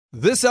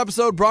This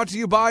episode brought to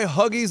you by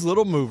Huggies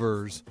Little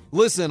Movers.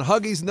 Listen,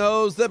 Huggies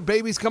knows that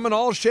babies come in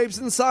all shapes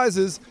and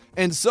sizes,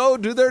 and so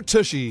do their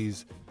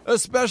tushies,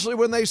 especially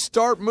when they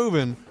start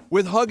moving.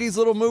 With Huggies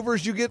Little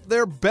Movers, you get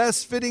their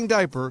best fitting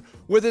diaper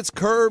with its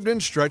curved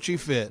and stretchy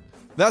fit.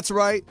 That's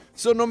right,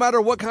 so no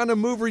matter what kind of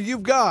mover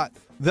you've got,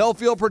 they'll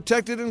feel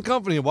protected and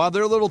comfy while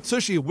their little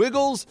tushy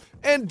wiggles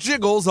and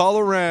jiggles all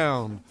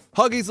around.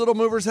 Huggies Little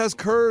Movers has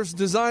curves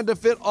designed to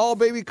fit all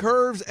baby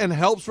curves and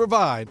helps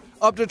provide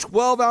up to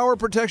 12-hour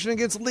protection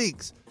against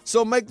leaks.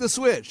 So make the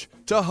switch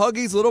to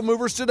Huggies Little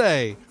Movers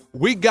today.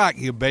 We got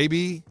you,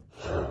 baby.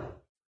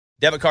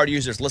 Debit card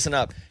users, listen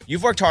up.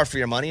 You've worked hard for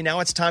your money.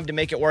 Now it's time to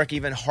make it work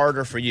even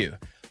harder for you.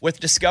 With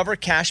Discover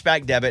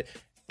Cashback Debit,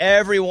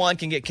 everyone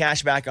can get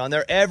cash back on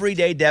their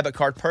everyday debit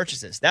card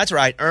purchases. That's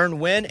right. Earn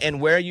when and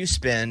where you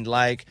spend,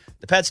 like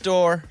the pet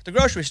store, the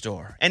grocery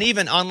store, and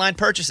even online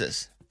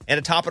purchases. And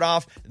to top it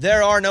off,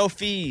 there are no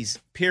fees,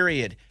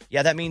 period.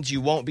 Yeah, that means you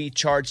won't be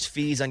charged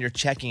fees on your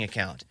checking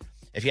account.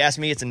 If you ask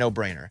me, it's a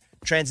no-brainer.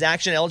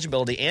 Transaction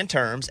eligibility and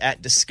terms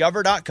at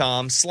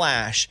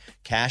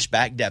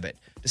discover.com/cashbackdebit.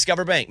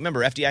 Discover Bank,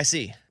 member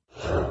FDIC.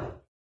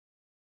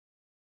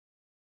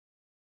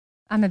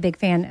 I'm a big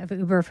fan of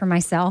Uber for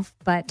myself,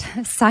 but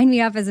sign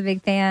me up as a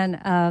big fan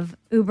of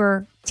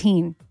Uber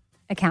Teen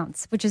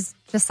accounts, which is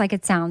just like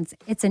it sounds.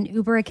 It's an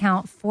Uber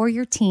account for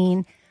your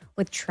teen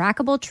with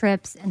trackable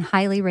trips and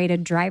highly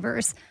rated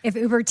drivers. If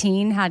Uber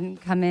Teen hadn't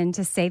come in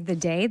to save the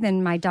day,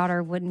 then my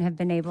daughter wouldn't have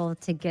been able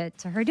to get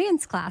to her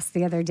dance class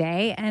the other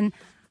day. And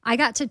I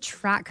got to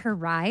track her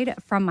ride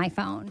from my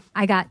phone.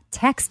 I got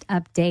text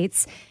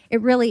updates.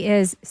 It really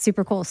is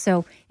super cool.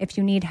 So if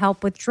you need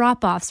help with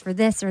drop-offs for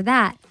this or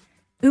that,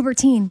 Uber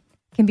Teen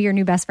can be your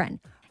new best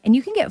friend. And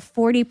you can get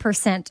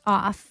 40%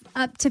 off,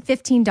 up to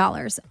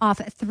 $15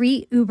 off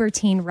 3 Uber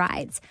Teen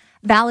rides.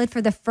 Valid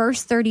for the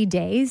first 30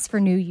 days for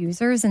new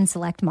users in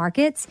select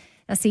markets.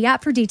 Now see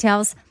app for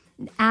details.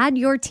 Add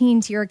your teen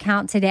to your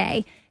account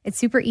today. It's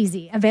super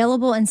easy.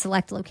 Available in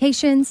select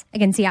locations.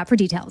 Again, see app for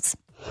details.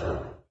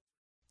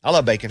 I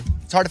love bacon.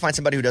 It's hard to find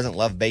somebody who doesn't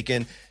love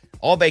bacon.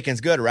 All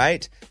bacon's good,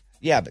 right?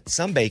 Yeah, but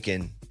some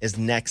bacon is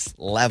next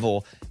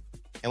level.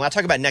 And when I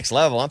talk about next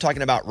level, I'm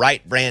talking about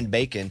Right Brand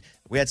bacon.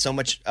 We had so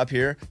much up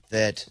here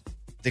that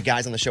the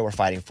guys on the show were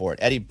fighting for it.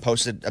 Eddie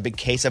posted a big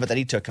case of it that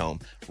he took home.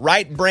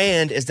 Right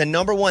Brand is the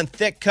 #1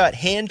 thick-cut,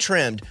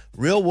 hand-trimmed,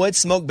 real wood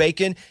smoked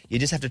bacon. You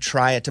just have to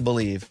try it to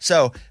believe.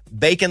 So,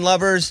 bacon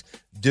lovers,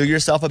 do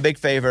yourself a big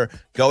favor.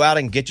 Go out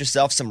and get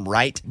yourself some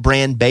Right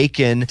Brand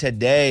bacon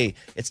today.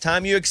 It's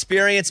time you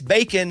experience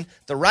bacon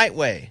the right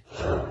way.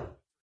 Here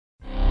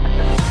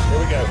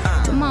we go.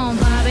 Come on,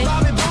 Bobby.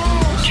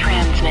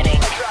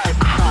 Transmitting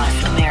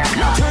across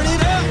America. Turn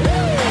it up.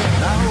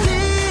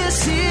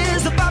 This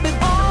is the Bobby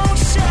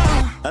Bones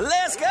Show.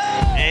 Let's go.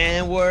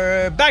 And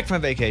we're back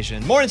from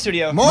vacation. Morning,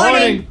 studio.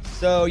 Morning.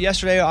 So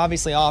yesterday,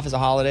 obviously off is a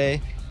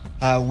holiday.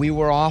 We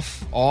were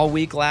off all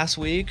week last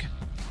week.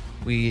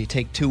 We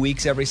take 2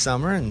 weeks every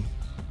summer, and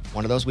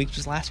one of those weeks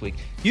was last week.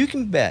 You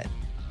can bet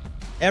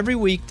every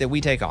week that we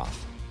take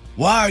off,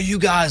 why are you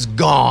guys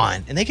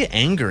gone? And they get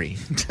angry.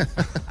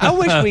 I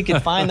wish we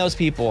could find those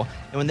people,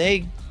 and when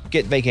they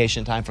get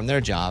vacation time from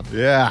their job,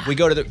 we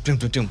go to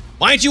the,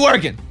 why aren't you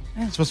working?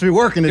 It's supposed to be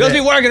working today. You're supposed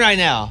to be working right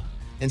now.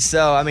 And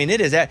so, I mean,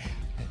 it is that.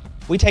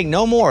 We take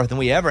no more than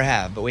we ever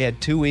have, but we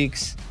had 2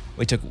 weeks.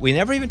 We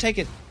never even take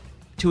it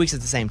 2 weeks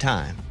at the same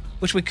time,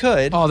 which we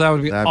could. Oh, that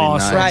would be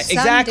awesome. Right, Some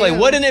exactly. do.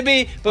 Wouldn't it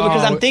be? But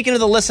because I'm thinking of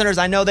the listeners,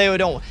 I know they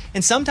don't.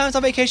 And sometimes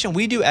on vacation,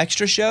 we do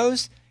extra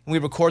shows, and we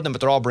record them,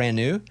 but they're all brand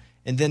new.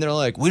 And then they're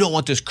like, we don't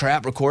want this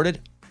crap recorded.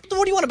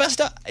 What do you want to best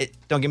up?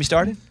 Don't get me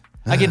started.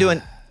 I can do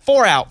it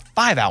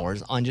 5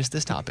 hours on just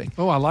this topic.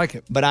 Oh, I like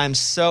it. But I'm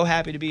so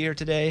happy to be here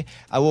today.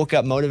 I woke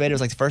up motivated. It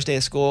was like the first day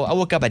of school. I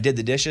woke up, I did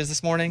the dishes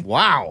this morning.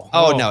 Wow.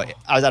 Oh, no.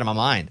 I was out of my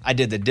mind. I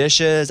did the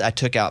dishes. I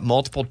took out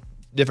multiple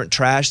different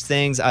trash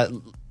things.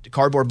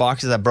 Cardboard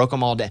boxes. I broke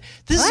them all down.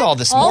 This is all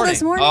this morning. All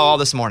this morning? Oh, all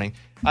this morning.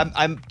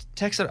 I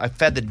texted. I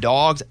fed the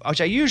dogs, which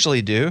I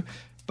usually do.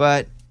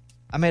 But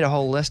I made a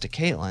whole list to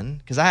Caitlin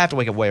because I have to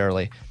wake up way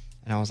early.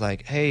 And I was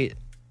like, hey,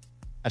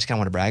 I just kind of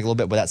want to brag a little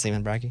bit without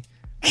seeming braggy.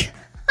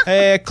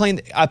 Hey, I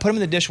put them in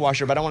the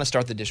dishwasher, but I don't want to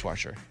start the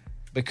dishwasher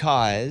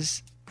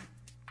because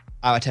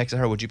I texted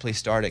her, would you please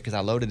start it? Because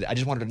I loaded it. I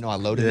just wanted to know I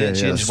loaded it.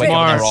 She didn't just wake up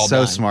and they were all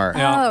done. So smart.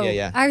 Oh,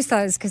 Yeah. I always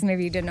thought it was because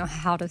maybe you didn't know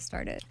how to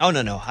start it. Oh,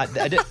 no. I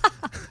did.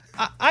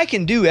 I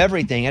can do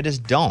everything. I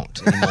just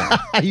don't anymore.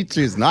 You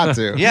choose not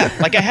to. Yeah,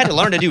 like I had to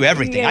learn to do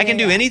everything. Yeah, I can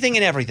yeah, do yeah. anything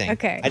and everything.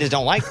 Okay. I just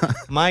don't like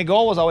my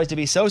goal was always to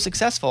be so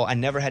successful, I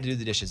never had to do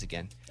the dishes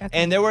again. Okay.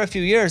 And there were a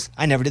few years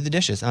I never did the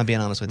dishes. I'm being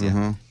honest with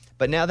you.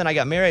 But now that I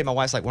got married, my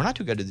wife's like, we're not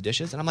too good to do the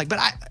dishes. And I'm like,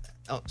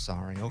 oh,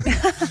 sorry. Okay.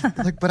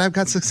 But I've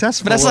got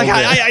successful. But that's like,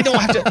 I don't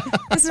have to.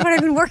 This is what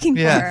I've been working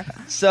for.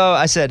 So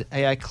I said,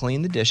 hey, I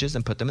cleaned the dishes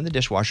and put them in the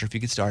dishwasher. If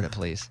you could start it,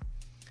 please.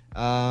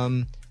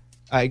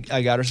 I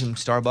got her some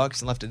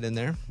Starbucks and left it in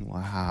there.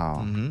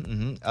 Wow.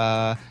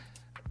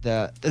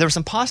 There was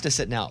some pasta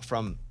sitting out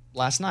from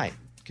last night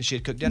because she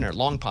had cooked dinner.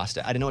 Long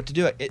pasta. I didn't know what to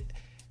do. It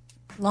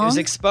Long? was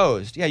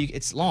exposed. Yeah,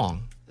 it's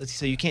long.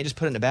 so you can't just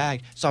put it in a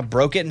bag. So I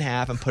broke it in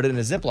half and put it in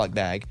a Ziploc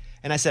bag.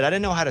 And I said, I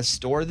didn't know how to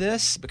store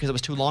this because it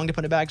was too long to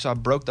put in a bag, so I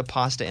broke the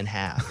pasta in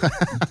half.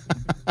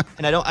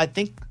 And I don't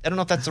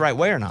know if that's the right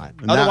way or not.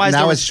 Otherwise,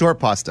 now it's short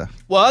pasta.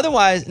 Well,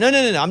 otherwise, no.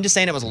 I'm just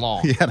saying it was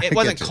long. Yeah, it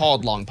wasn't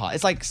called long pasta.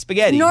 It's like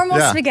spaghetti. Normal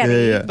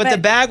spaghetti. Yeah. But the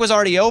bag was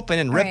already open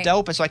and ripped Right.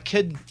 open, so I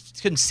couldn't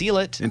seal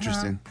it.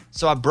 Interesting.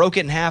 So I broke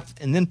it in half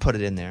and then put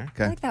it in there. I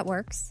Okay. like that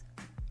works.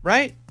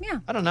 Right? Yeah.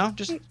 I don't know.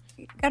 Just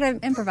You gotta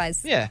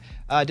improvise. yeah.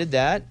 I did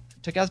that.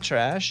 Took out the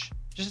trash.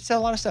 Just said a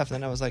lot of stuff.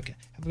 And then I was like,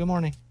 "Have a good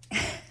morning."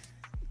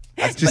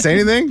 Did you say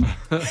anything?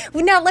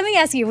 Well, now, let me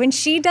ask you, when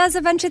she does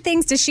a bunch of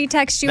things, does she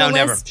text you No, a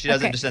never. list? She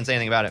doesn't. Okay. Just doesn't say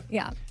anything about it.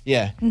 Yeah.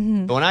 Yeah.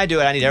 But when I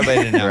do it, I need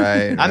everybody to know.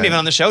 Right, I'm even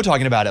on the show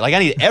talking about it. Like I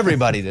need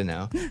everybody to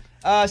know.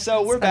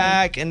 So we're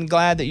back and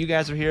glad that you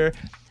guys are here.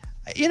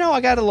 You know,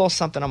 I got a little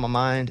something on my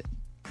mind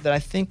that I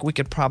think we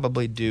could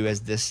probably do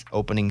as this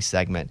opening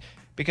segment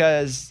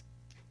because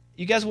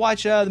you guys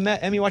watch the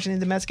Met. Emmy, watch any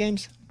of the Mets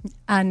games?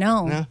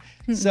 No. No.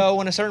 So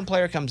when a certain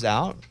player comes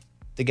out,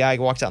 the guy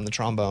walks out in the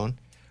trombone,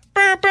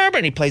 burp, burp,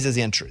 and he plays as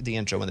the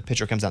intro when the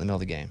pitcher comes out in the middle of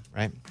the game,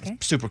 right? Okay.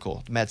 It's super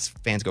cool. The Mets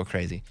fans go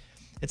crazy.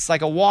 It's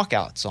like a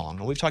walkout song.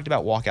 And we've talked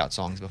about walkout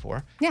songs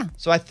before. Yeah.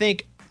 So I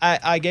think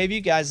I gave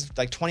you guys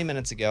like 20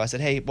 minutes ago, I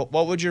said, hey,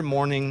 what would your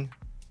morning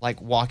like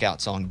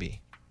walkout song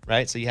be?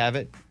 Right? So you have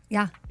it?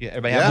 Yeah.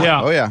 Everybody have it?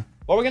 Yeah. Oh, yeah.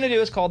 What we're going to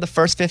do is called the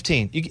first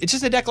 15. It's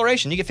just a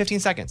declaration. You get 15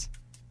 seconds.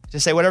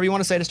 Just say whatever you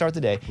want to say to start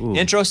the day. Ooh.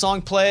 Intro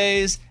song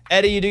plays.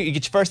 Eddie, you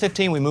get your first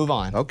 15. We move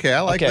on. Okay,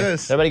 I like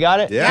this. Everybody got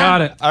it? Yeah.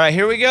 Got it. All right,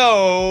 here we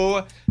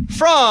go.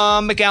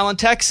 From McAllen,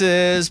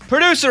 Texas,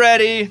 producer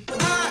Eddie.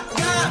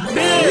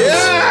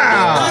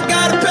 Yeah. I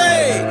gotta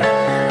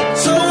pay,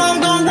 so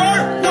I'm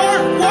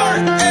gonna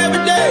work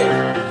every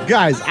day.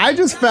 Guys, I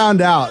just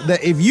found out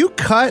that if you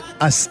cut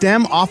a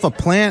stem off a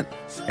plant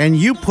and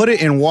you put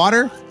it in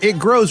water, it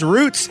grows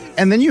roots,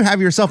 and then you have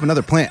yourself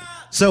another plant.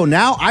 So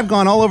now I've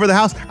gone all over the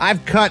house.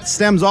 I've cut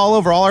stems all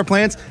over all our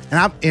plants, and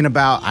I'm in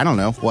about, I don't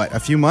know, a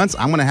few months,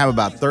 I'm going to have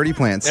about 30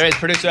 plants. There is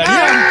producer Eddie.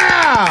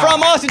 Yeah!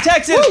 From Austin,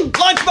 Texas,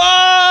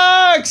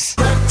 Lunchbox.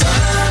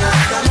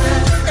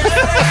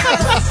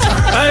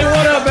 Hey,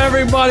 what up,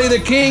 everybody? The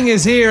king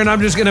is here, and I'm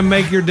just going to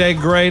make your day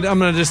great. I'm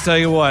going to just tell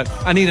you what.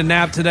 I need a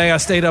nap today. I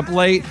stayed up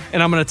late,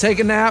 and I'm going to take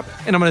a nap,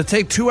 and I'm going to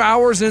take 2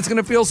 hours, and it's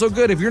going to feel so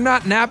good. If you're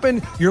not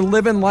napping, you're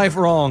living life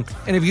wrong.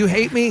 And if you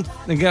hate me,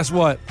 then guess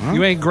what?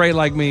 You ain't great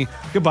like me.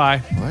 Goodbye.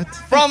 What?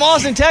 From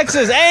Austin,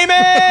 Texas, Amy.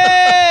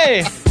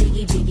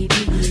 Biggie, biggie,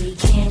 biggie,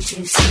 can't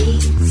you see?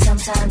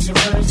 Sometimes your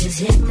words just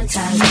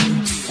hypnotize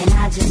me, and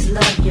I just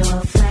love your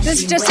flashy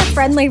This is just a ways.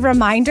 friendly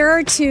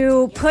reminder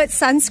to put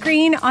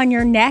sunscreen on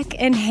your neck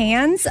and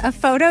hands. A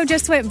photo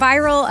just went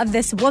viral of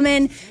this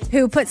woman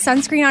who put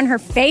sunscreen on her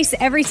face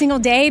every single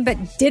day but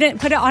didn't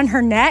put it on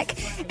her neck,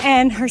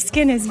 and her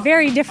skin is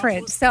very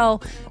different. So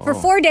for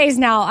 4 days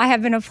now, I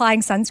have been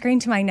applying sunscreen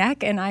to my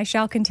neck, and I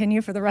shall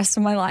continue for the rest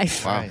of my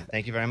life. All right,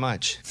 thank you very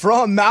much.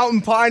 From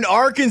Mountain Pine,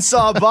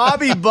 Arkansas,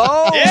 Bobby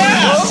Bone.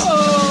 Yeah.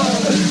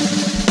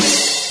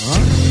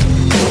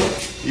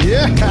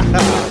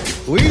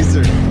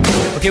 Weezer.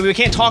 Okay, we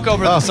can't talk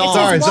over the song.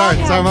 Sorry,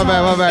 my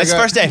bad. It's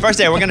first day.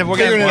 We're gonna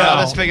Figuring it out.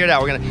 let's figure it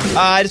out. We're gonna.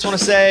 I just want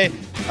to say,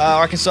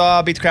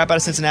 Arkansas beat the crap out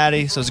of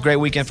Cincinnati, so it's a great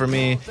weekend for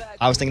me.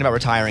 I was thinking about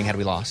retiring had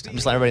we lost. I'm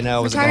just letting everybody know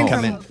it was going to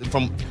come in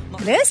from.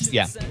 This?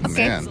 Yeah.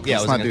 Okay. Man, Yeah,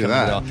 let's it not was do going to come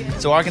that. in well.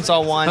 So Arkansas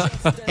won,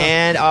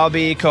 and I'll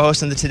be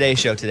co-hosting the Today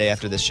Show today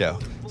after this show.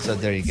 So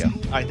there you go.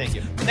 All right, thank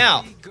you.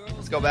 Now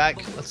let's go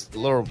back.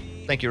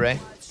 Thank you, Ray.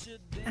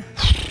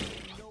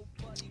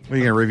 Are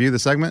you going to review the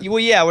segment? Well,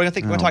 yeah, we're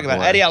gonna talk about it.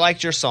 boy. Eddie, I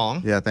liked your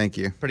song. Yeah, thank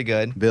you. Pretty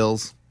good.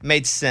 Bills.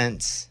 Made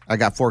sense. I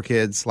got 4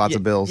 kids, lots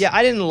of bills. Yeah,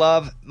 I didn't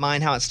love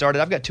mine how it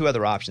started. I've got 2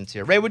 other options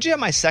here. Ray, would you have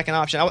my second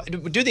option?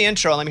 Do the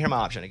intro and let me hear my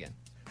option again.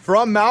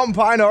 From Mountain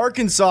Pine,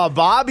 Arkansas,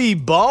 Bobby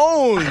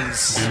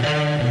Bones.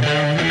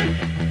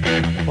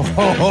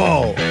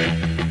 Oh,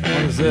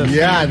 What is this?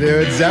 yeah,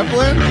 dude.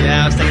 Zeppelin?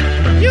 Yeah, I was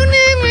thinking, you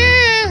need me.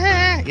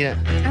 You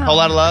know, Whole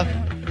Lot of Love.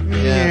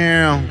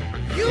 Yeah.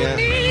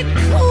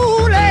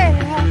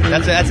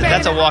 That's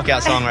a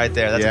walkout song right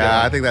there. That's a good Yeah,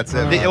 one. I think that's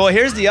it. Well,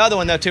 here's the other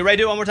one, though, too. Ray,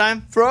 do it one more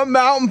time. From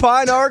Mountain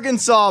Pine,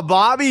 Arkansas,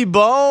 Bobby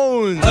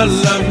Bones.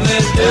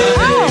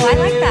 Oh, I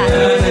like that.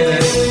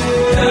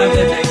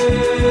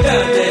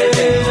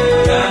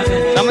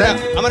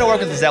 I'm gonna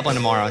work with the Zeppelin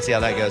tomorrow and see how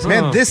that goes.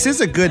 Man, this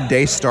is a good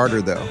day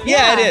starter, though.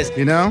 Yeah, it is.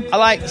 You know? I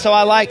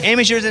like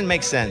Amy's. Yours didn't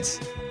make sense.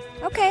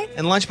 Okay.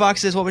 And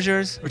Lunchbox's, what was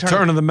yours?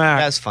 Return of the Mac.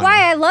 That's funny.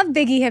 Why? I love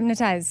Biggie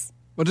Hypnotize.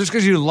 Well, just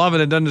because you love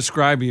it, it doesn't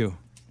describe you.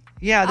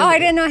 Yeah. Oh, I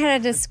didn't know how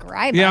to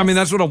describe Yeah, us. I mean,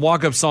 that's what a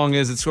walk-up song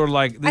is. It's sort of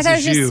like, I this thought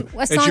is it was you. just a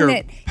It's song your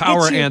that power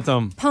gets you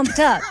anthem. pumped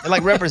up. It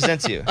like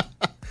represents you.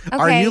 Okay.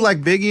 Are you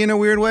like Biggie in a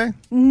weird way?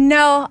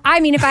 No,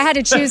 I mean, if I had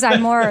to choose,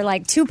 I'm more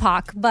like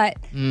Tupac. But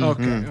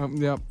Okay.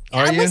 Yep.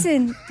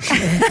 listen,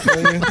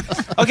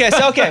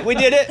 Okay, we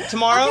did it.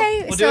 Tomorrow,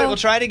 Okay, we'll do so it. We'll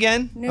try it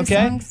again. new Okay?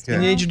 songs You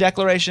tomorrow. need your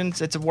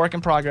declarations. It's a work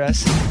in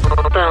progress.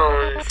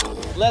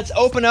 Let's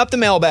open up the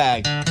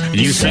mailbag.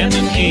 You send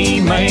an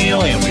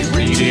email and we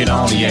read it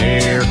on the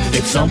air.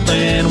 It's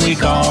something we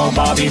call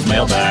Bobby's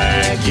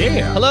Mailbag.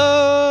 Yeah.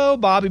 Hello,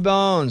 Bobby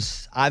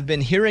Bones. I've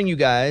been hearing you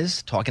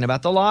guys talking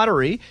about the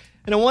lottery,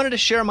 and I wanted to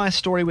share my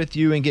story with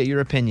you and get your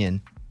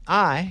opinion.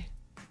 I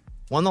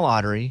won the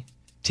lottery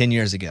 10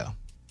 years ago.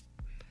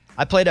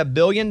 I played a $1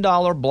 billion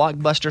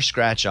blockbuster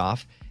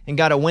scratch-off and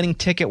got a winning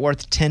ticket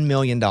worth $10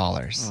 million.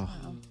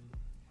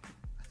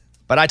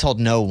 But I told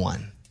no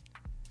one.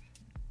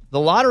 The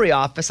lottery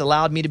office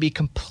allowed me to be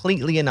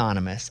completely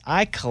anonymous.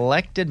 I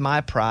collected my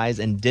prize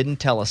and didn't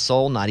tell a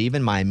soul, not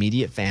even my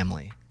immediate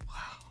family.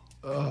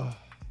 Wow.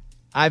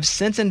 I've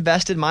since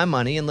invested my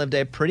money and lived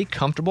a pretty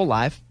comfortable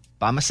life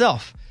by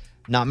myself.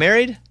 Not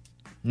married,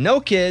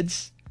 no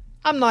kids.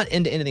 I'm not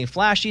into anything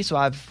flashy, so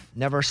I've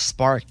never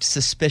sparked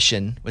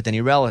suspicion with any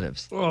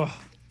relatives. Ugh.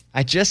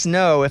 I just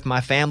know if my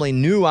family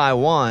knew I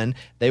won,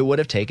 they would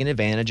have taken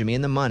advantage of me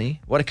and the money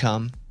would have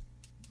come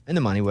and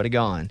the money would have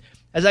gone.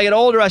 As I get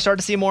older, I start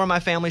to see more of my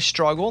family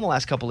struggle in the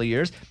last couple of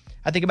years.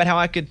 I think about how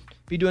I could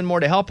be doing more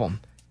to help them,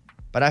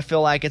 but I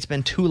feel like it's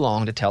been too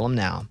long to tell them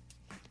now.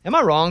 Am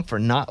I wrong for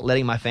not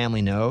letting my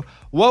family know?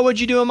 What would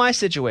you do in my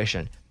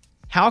situation?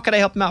 How could I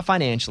help them out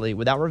financially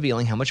without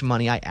revealing how much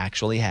money I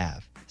actually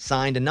have?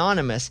 Signed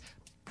Anonymous,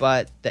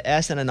 but the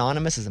S in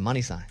Anonymous is a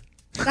money sign.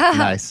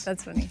 Nice.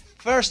 That's funny.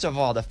 First of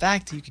all, the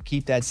fact that you could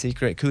keep that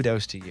secret,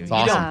 kudos to you. Awesome.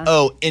 You don't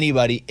owe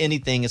anybody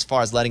anything as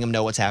far as letting them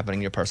know what's happening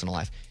in your personal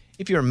life.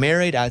 If you're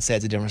married, I'd say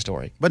it's a different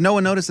story. But no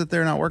one noticed that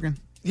they're not working.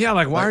 Yeah,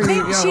 like why are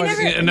you? Yeah, She like,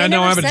 never, and they I don't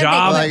never have a said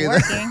job. They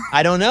weren't working.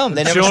 I don't know.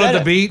 They never Chilling said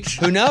at the it. beach.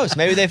 Who knows?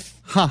 Maybe they've...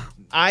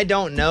 I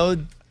don't know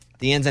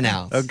the ins and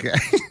outs. Okay.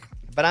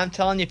 But I'm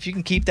telling you, if you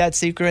can keep that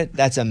secret,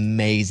 that's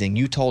amazing.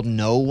 You told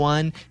no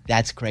one,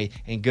 that's great,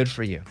 and good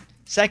for you.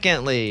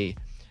 Secondly,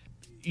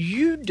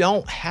 you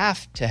don't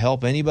have to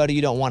help anybody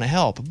you don't want to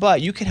help,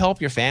 but you could help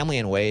your family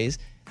in ways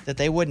that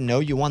they wouldn't know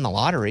you won the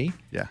lottery.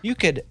 Yeah. You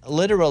could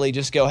literally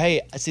just go,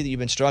 hey, I see that you've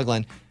been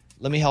struggling.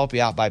 Let me help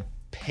you out by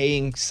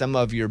paying some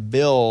of your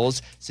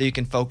bills so you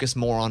can focus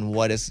more on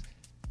what is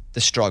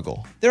the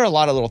struggle. There are a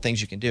lot of little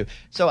things you can do.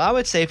 So I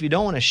would say if you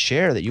don't want to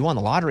share that you won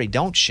the lottery,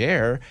 don't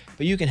share,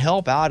 but you can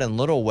help out in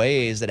little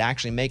ways that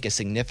actually make a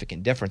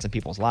significant difference in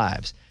people's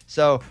lives.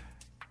 So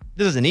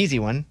this is an easy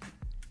one.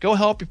 Go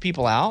help your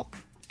people out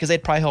because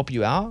they'd probably help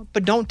you out,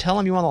 but don't tell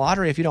them you won the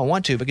lottery if you don't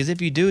want to, because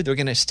if you do, they're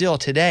going to still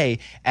today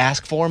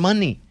ask for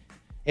money.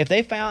 If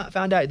they found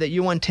out that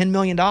you won $10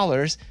 million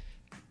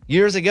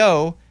years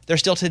ago, they're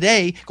still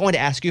today going to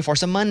ask you for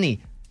some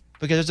money.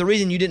 Because there's a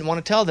reason you didn't want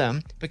to tell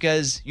them,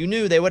 because you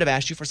knew they would have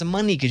asked you for some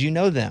money because you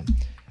know them.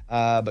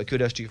 But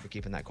kudos to you for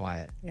keeping that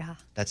quiet. Yeah.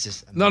 That's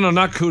just amazing. No,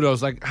 not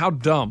kudos. Like, how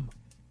dumb.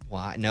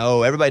 Why?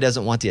 No, everybody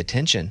doesn't want the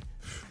attention.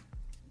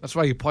 That's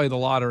why you play the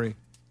lottery.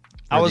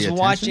 I was the attention?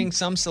 watching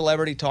some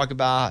celebrity talk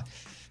about,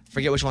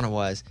 forget which one it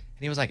was,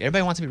 and he was like,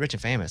 everybody wants to be rich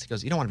and famous. He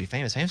goes, you don't want to be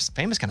famous.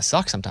 Famous kind of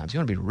sucks sometimes. You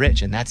want to be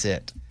rich, and that's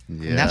it.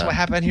 Yeah. And that's what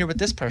happened here with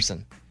this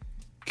person.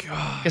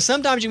 Because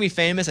sometimes you can be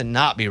famous and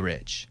not be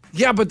rich.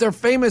 Yeah, but they're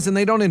famous and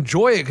they don't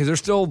enjoy it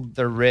because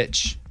They're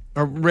rich.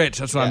 or rich.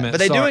 That's what I meant. But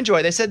they do Sorry. enjoy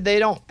it. They said they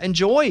don't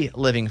enjoy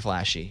living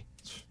flashy.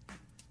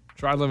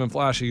 Try living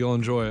flashy, you'll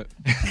enjoy it.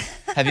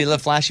 Have you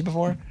lived flashy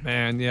before?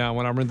 Man, yeah.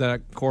 When I rented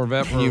that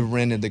Corvette for You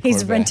rented the Corvette.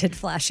 He's rented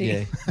flashy.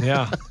 Yeah.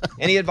 yeah,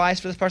 Any advice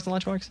for this person,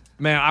 Lunchbox?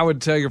 man, I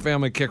would tell your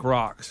family to kick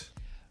rocks.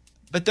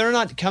 But they're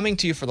not coming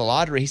to you for the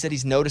lottery. He said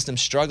he's noticed them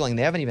struggling.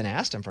 They haven't even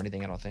asked him for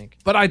anything, I don't think.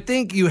 But I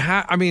think you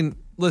have. I mean,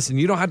 listen,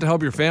 you don't have to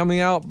help your family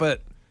out,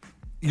 but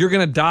you're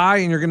gonna die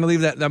and you're gonna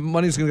leave that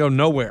money's gonna go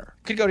nowhere.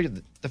 Could go to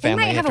the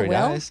family might have after a he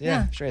will. dies.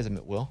 Yeah. I'm sure he has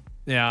a will.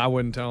 Yeah, I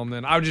wouldn't tell them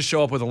then. I would just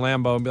show up with a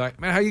Lambo and be like,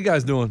 man, how you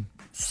guys doing?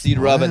 So you'd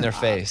rub it in their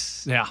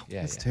face. Yeah.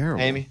 That's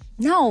terrible. Amy?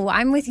 No,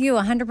 I'm with you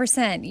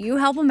 100%. You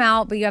help them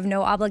out, but you have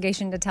no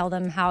obligation to tell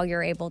them how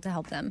you're able to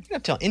help them. You don't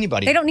have to tell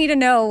anybody. They don't need to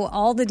know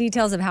all the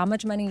details of how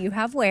much money you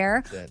have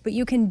where, it. but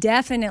you can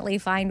definitely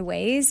find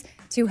ways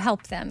to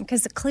help them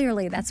because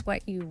clearly that's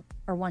what you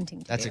are wanting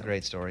to That's do. a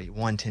great story.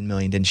 Won $10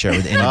 million, didn't share it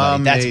with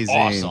anybody. That's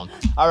Amazing. awesome.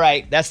 All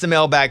right, that's the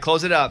mailbag.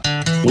 Close it up.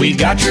 We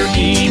got your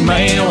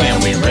email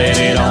and we read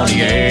it on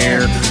the air.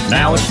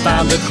 Now it's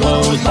time to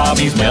close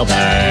Bobby's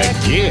mailbag.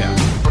 Yeah.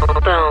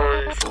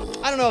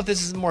 I don't know if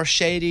this is more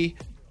shady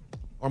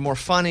or more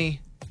funny,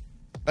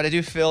 but I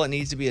do feel it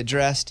needs to be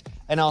addressed.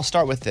 And I'll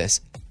start with this.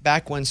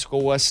 Back when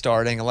school was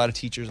starting, a lot of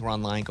teachers were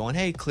online going,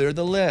 hey, clear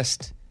the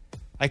list.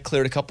 I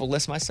cleared a couple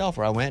lists myself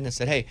where I went and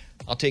said, hey,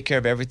 I'll take care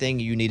of everything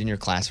you need in your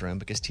classroom,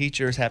 because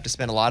teachers have to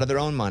spend a lot of their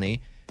own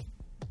money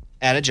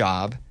at a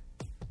job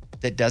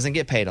that doesn't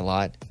get paid a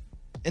lot,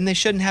 and they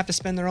shouldn't have to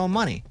spend their own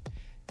money.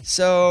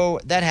 So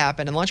that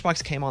happened, and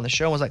Lunchbox came on the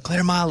show and was like,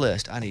 clear my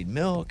list. I need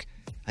milk.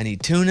 I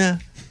need tuna.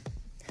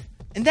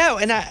 And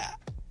I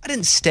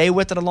didn't stay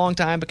with it a long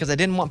time because I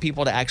didn't want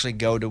people to actually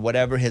go to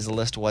whatever his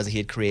list was he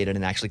had created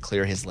and actually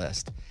clear his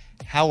list.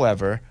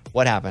 However,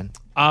 what happened?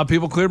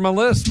 People cleared my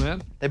list,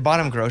 man. They bought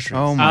him groceries.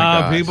 Oh my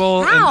gosh.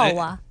 People.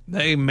 How?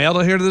 They mailed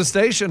it here to the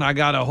station. I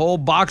got a whole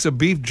box of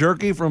beef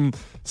jerky from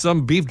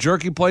some beef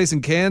jerky place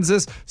in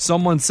Kansas.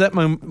 Someone sent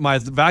my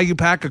value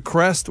pack of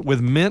Crest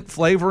with mint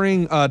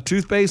flavoring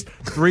toothpaste,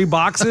 3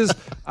 boxes.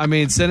 I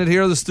mean, send it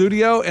here to the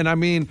studio. And I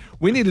mean,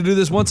 we need to do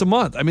this once a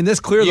month. I mean, this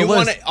clear the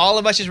list. All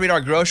of us just read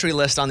our grocery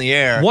list on the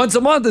air. Once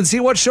a month and see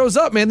what shows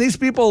up, man. These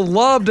people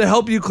love to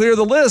help you clear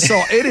the list. So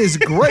it is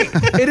great.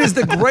 It is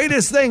the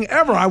greatest thing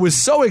ever. I was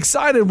so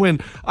excited when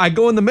I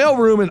go in the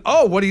mailroom and,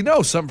 oh, what do you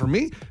know? Something for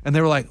me? And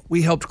they were like,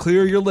 we helped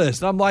clear your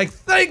list. And I'm like,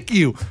 thank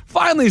you.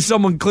 Finally,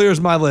 someone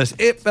clears my list.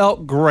 It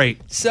felt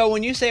great. So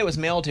when you say it was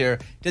mailed here,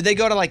 did they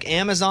go to like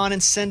Amazon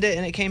and send it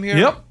and it came here?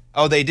 Yep.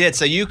 Oh, they did.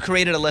 So you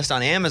created a list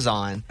on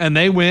Amazon. And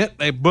they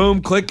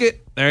boom, click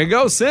it. There you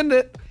go. Send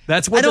it.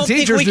 That's what the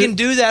teachers do. I don't think we can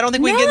do that. I don't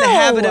think we can get in the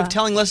habit of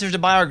telling listeners to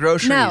buy our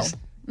groceries. No.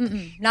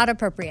 Not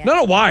appropriate.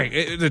 No, why?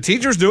 The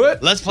teachers do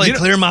it. Let's play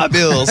Clear My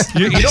Bills.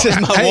 This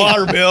is my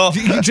water bill.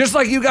 Just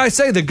like you guys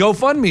say, the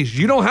GoFundMes.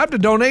 You don't have to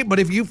donate, but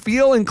if you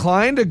feel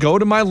inclined to go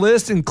to my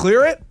list and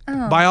clear it,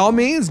 by all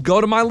means,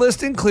 go to my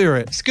list and clear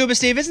it. Scuba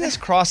Steve, isn't this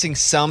crossing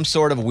some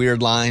sort of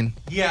weird line?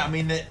 Yeah, I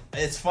mean,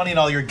 it's funny and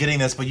all you're getting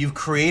this, but you've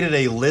created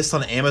a list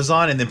on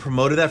Amazon and then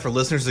promoted that for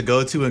listeners to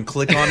go to and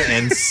click on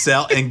and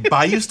sell and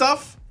buy you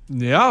stuff?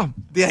 Yeah.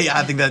 Yeah,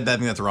 I think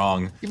that's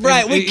wrong.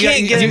 Right, we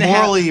can't get it's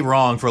morally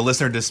wrong for a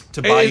listener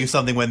to buy you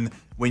something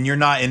when you're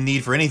not in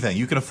need for anything.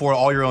 You can afford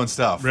all your own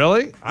stuff.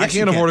 Really? I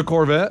can't afford a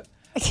Corvette.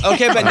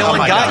 Okay, but no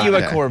one got you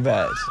a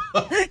Corvette.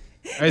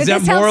 Is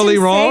that morally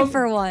wrong?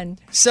 For one.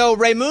 So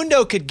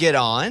Raymundo could get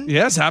on.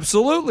 Yes,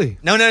 absolutely.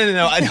 No.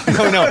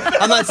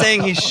 I'm not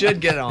saying he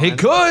should get on. He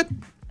could.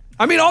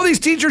 I mean, all these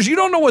teachers, you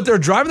don't know what they're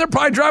driving. They're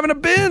probably driving a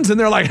Benz, and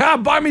they're like,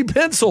 buy me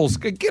pencils.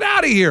 Get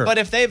out of here. But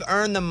if they've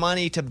earned the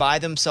money to buy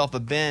themselves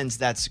a Benz,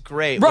 that's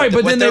great. Right,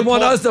 but then they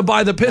want us to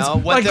buy the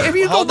pencils. No, if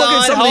you go look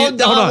at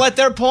hold on. What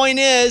their point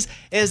is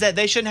that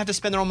they shouldn't have to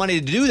spend their own money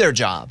to do their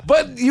job.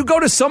 But you go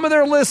to some of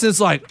their lists,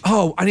 it's like,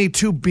 oh, I need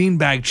 2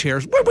 beanbag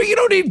chairs. Wait, you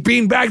don't need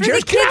beanbag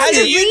chairs. How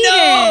do you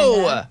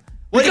know?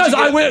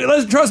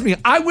 Because trust me,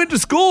 I went to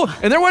school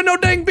and there weren't no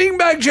dang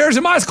beanbag chairs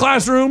in my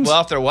classrooms. Well,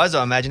 if there was,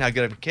 imagine how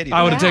good of a kid he was.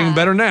 I would have taken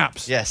better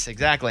naps. Yes,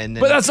 exactly.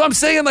 But that's what I'm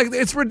saying. Like,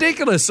 it's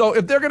ridiculous. So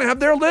if they're going to have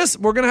their list,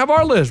 we're going to have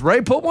our list.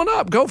 Ray, put one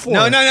up. Go for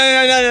it.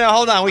 No.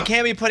 Hold on. We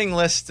can't be putting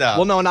lists up.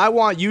 Well, no, and I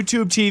want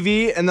YouTube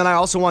TV, and then I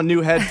also want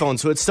new headphones.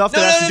 So it's stuff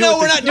that has to do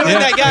with we're not doing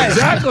that, guys.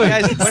 Exactly.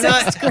 Guys, we're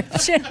not.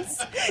 Subscriptions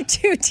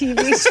to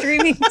TV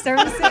streaming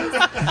services.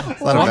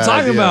 That's what I'm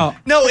talking about.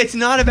 No, it's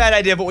not a bad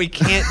idea, but we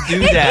can't do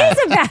that. It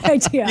is a bad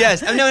idea.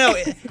 Yes. No.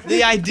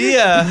 The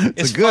idea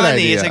is a good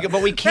funny. idea.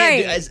 But we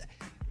can't do as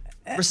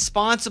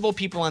responsible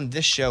people on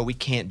this show. We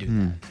can't do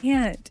that.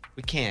 Can't.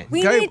 We can't.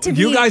 We need to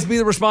be. You guys be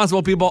the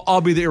responsible people.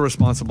 I'll be the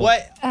irresponsible.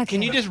 What? Okay.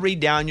 Can you just read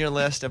down your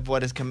list of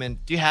what has come in?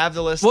 Do you have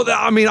the list? Well,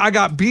 I mean, I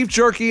got beef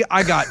jerky.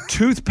 I got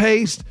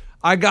toothpaste.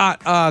 I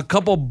got a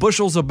couple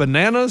bushels of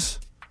bananas.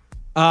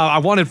 I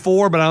wanted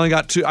 4, but I only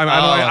got 2.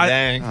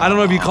 Dang. I don't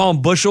know if you call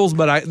them bushels,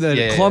 but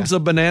clumps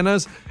of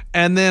bananas.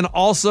 And then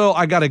also,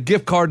 I got a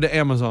gift card to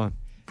Amazon.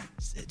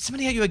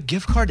 Somebody got you a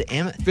gift card to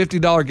Amazon?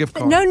 $50 gift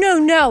card.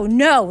 No.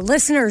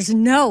 Listeners,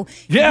 no.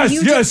 Yes,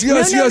 listeners,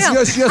 yes. Saying,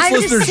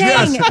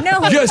 Yes.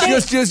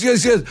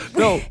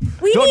 No.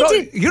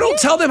 You don't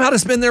tell them how to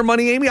spend their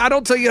money, Amy. I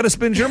don't tell you how to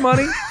spend your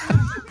money.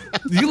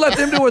 You let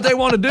them do what they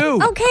want to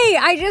do. Okay,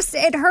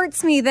 it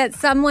hurts me that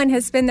someone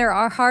has spent their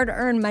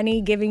hard-earned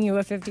money giving you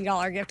a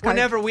 $50 gift card.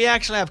 Whenever we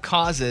actually have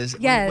causes,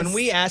 yes. When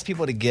we ask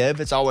people to give,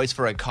 it's always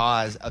for a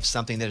cause of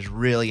something that is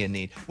really in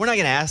need. We're not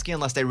going to ask you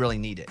unless they really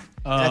need it.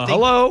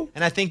 Hello?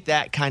 And I think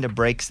that kind of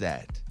breaks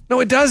that. No,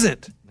 it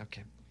doesn't.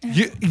 Okay.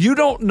 You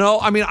don't know.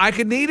 I mean, I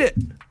could need it.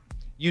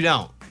 You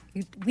don't.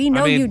 We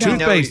know you don't.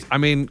 Toothpaste. I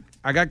mean,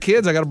 I got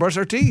kids. I got to brush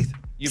their teeth.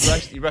 You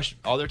brush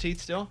all their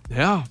teeth still?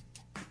 Yeah.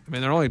 I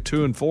mean, they're only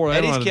 2 and 4.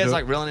 Eddie's kids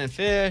like reeling in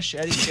fish.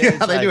 Eddie's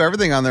kids they do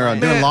everything on their own.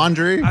 Doing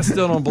laundry. I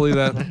still don't believe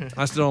that.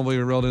 I still don't believe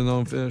he reeled in their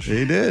own fish.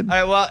 He did. All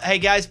right, well, hey,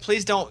 guys,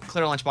 please don't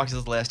clear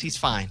Lunchbox's list. He's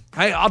fine.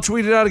 Hey, I'll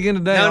tweet it out again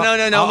today.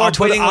 No more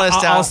tweeting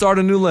lists out. I'll start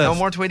a new list. No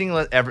more tweeting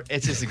list.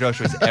 It's just the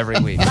groceries every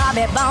week.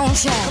 Bobby Bone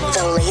Show.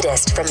 The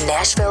latest from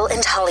Nashville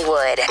and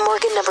Hollywood.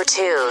 Morgan number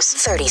 2's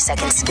 30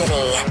 Second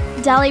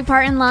Skinny. Dolly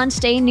Parton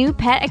launched a new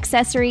pet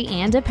accessory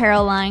and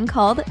apparel line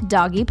called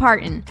Doggy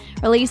Parton.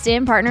 Released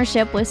in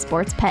partnership with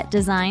Sports Pet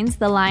Designs,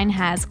 the line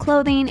has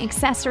clothing,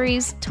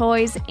 accessories,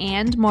 toys,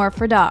 and more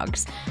for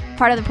dogs.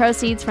 Part of the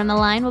proceeds from the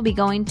line will be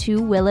going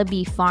to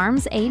Willoughby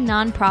Farms, a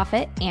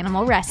nonprofit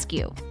animal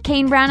rescue.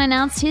 Kane Brown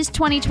announced his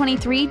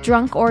 2023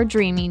 Drunk or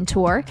Dreaming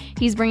tour.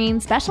 He's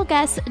bringing special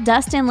guests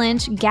Dustin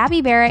Lynch,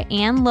 Gabby Barrett,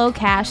 and Lo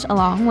Cash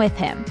along with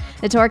him.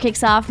 The tour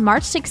kicks off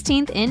March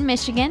 16th in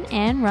Michigan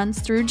and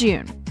runs through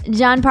June.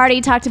 John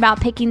Party talked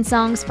about picking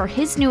songs for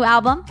his new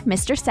album,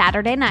 Mr.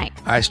 Saturday Night.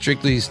 I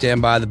strictly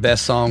stand by the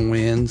best song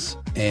wins,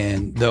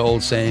 and the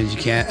old saying is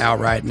you can't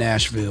outright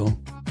Nashville.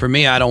 For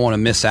me, I don't want to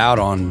miss out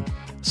on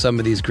some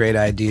of these great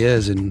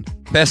ideas, and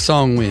best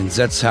song wins.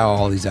 That's how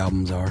all these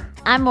albums are.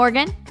 I'm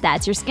Morgan.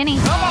 That's your Skinny.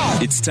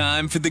 It's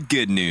time for the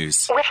good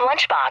news. With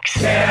Lunchbox.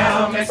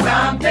 Tell me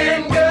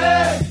something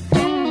good.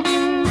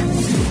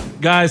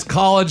 Guys,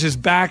 college is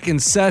back in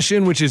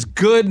session, which is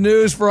good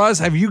news for us.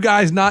 Have you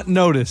guys not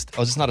noticed?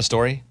 Oh, is this not a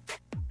story?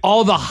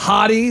 All the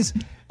hotties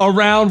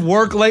around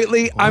work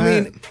lately. What? I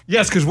mean,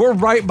 yes, because we're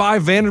right by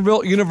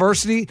Vanderbilt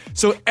University.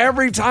 So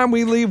every time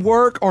we leave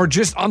work or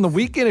just on the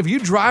weekend, if you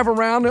drive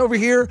around over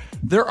here,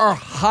 there are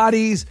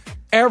hotties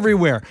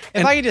everywhere.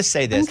 If I could just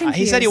say this,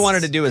 he said he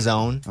wanted to do his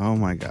own. Oh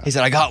my God. He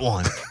said, I got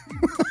one.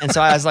 And so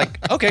I was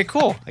like, okay,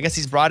 cool. I guess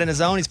he's brought in his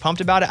own. He's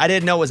pumped about it. I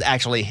didn't know it was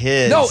actually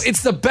his. No,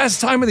 it's the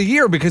best time of the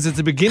year because it's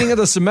the beginning of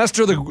the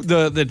semester.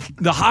 The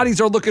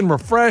hotties are looking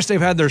refreshed.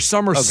 They've had their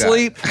summer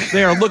sleep.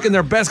 They are looking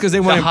their best because they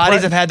want to. The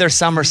hotties have had their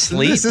summer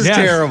sleep. This is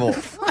terrible.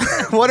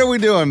 What are we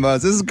doing,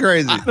 Buzz? This is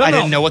crazy. I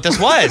didn't know what this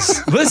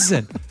was.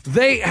 Listen,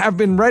 they have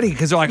been ready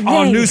because they're like,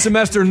 oh, new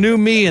semester, new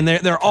me, and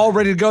they're all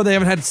ready to go. They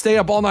haven't had to stay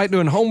up all night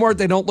doing homework.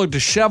 They don't look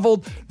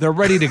disheveled. They're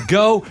ready to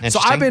go. So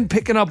I've been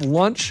picking up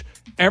lunch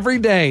every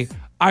day.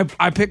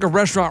 I pick a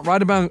restaurant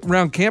right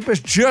around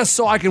campus just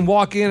so I can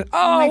walk in.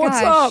 Oh,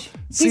 what's up?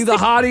 See the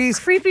hotties.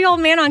 Creepy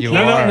old man on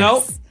campus.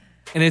 No.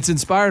 And it's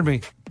inspired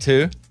me.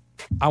 To?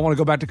 I want to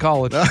go back to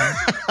college.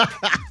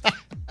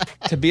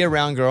 To be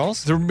around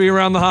girls? To be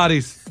around the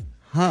hotties.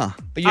 Huh.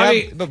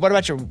 But what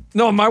about your...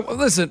 No,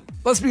 listen,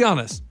 let's be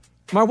honest.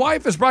 My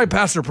wife is probably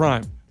past her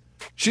prime.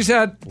 She's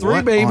had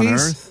 3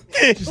 babies.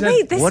 Wait,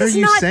 this what is are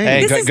you not,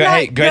 saying? This is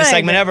Hey, not greatest good.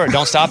 segment ever.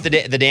 Don't stop. The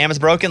dam is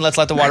broken. Let's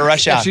let the water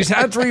rush out. She's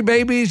had 3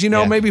 babies,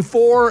 maybe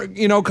 4,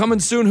 coming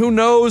soon. Who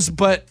knows?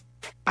 But,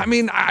 I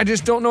mean, I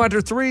just don't know after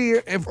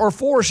 3 or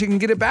 4 she can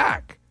get it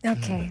back.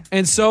 Okay.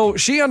 And so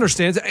she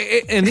understands.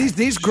 And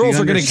these girls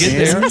are going to get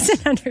there.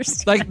 Doesn't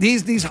understand. Like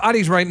these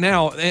hotties right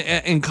now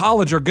in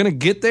college are going to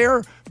get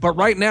there. But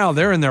right now,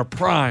 they're in their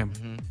prime.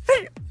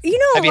 But,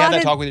 Have you had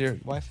that talk with your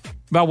wife?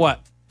 About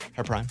what?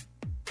 Her prime?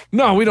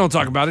 No, we don't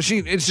talk about it.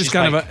 It's just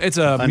kind of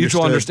a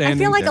mutual understanding.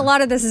 I feel like a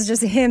lot of this is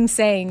just him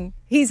saying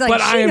he's like.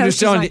 But I am just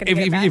telling you, if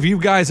if you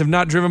guys have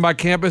not driven by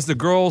campus, the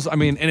girls, I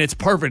mean, and it's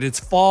perfect. It's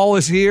fall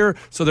is here,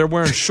 so they're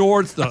wearing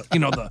shorts. The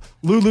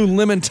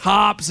Lululemon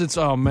tops. It's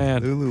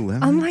man, Lululemon.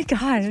 Oh my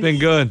God, it's been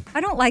good.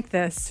 I don't like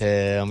this.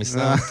 Tell me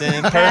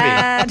something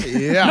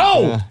pervy. Yeah.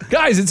 No,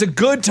 guys, it's a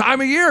good time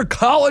of year.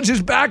 College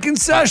is back in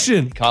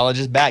session. College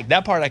is back.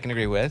 That part I can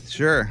agree with.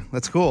 Sure,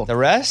 that's cool. The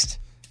rest?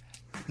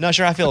 Not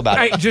sure how I feel about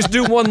it. Hey, just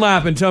do one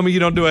lap and tell me you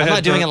don't do a head. I'm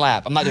not doing a turn.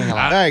 lap. I'm not doing a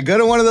lap. All right, go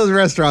to one of those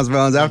restaurants,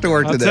 Bones, after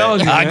work today.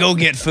 telling you, I man. go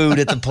get food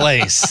at the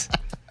place.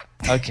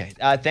 Okay.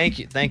 Thank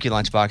you,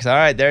 Lunchbox. All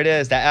right, there it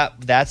is.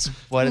 That's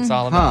what it's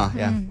all about. Huh.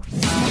 Yeah.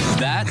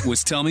 That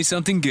was Tell Me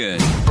Something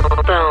Good.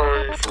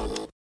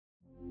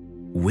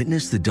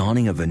 Witness the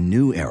dawning of a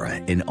new era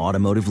in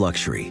automotive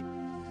luxury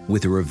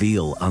with a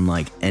reveal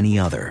unlike any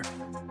other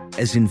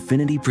as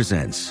Infiniti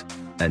presents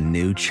a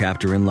new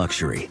chapter in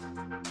luxury,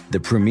 the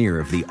premiere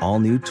of the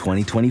all-new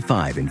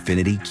 2025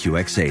 Infiniti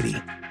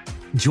QX80.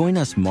 Join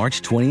us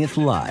March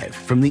 20th live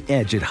from the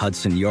Edge at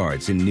Hudson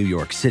Yards in New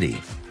York City,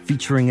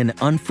 featuring an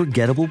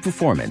unforgettable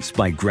performance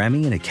by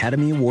Grammy and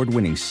Academy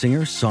Award-winning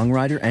singer,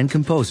 songwriter, and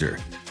composer,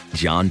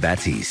 John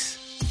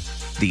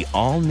Batiste. The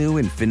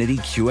all-new Infiniti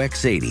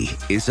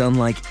QX80 is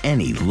unlike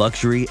any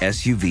luxury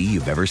SUV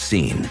you've ever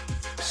seen.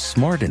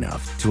 Smart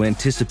enough to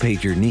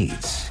anticipate your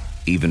needs,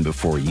 even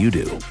before you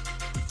do.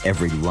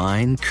 Every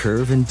line,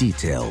 curve, and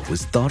detail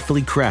was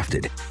thoughtfully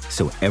crafted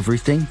so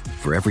everything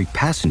for every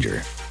passenger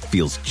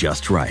feels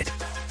just right.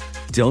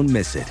 Don't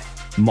miss it.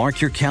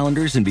 Mark your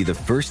calendars and be the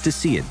first to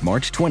see it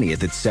March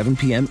 20th at 7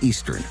 p.m.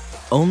 Eastern,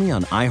 only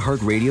on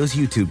iHeartRadio's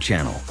YouTube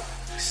channel.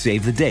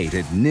 Save the date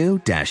at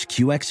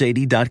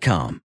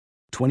new-QX80.com.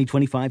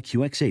 2025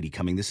 QX80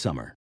 coming this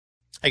summer.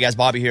 Hey guys,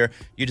 Bobby here.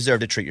 You deserve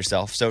to treat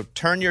yourself. So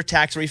turn your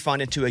tax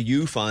refund into a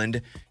U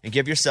fund and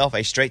give yourself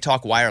a Straight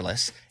Talk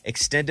Wireless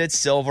Extended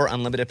Silver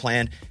Unlimited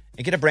plan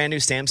and get a brand new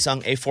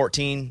Samsung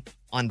A14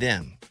 on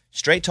them.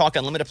 Straight Talk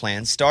Unlimited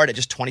plans start at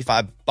just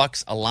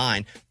 $25 a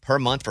line per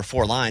month for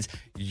 4 lines.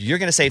 You're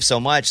going to save so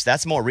much.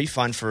 That's more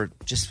refund for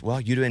just,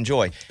 you to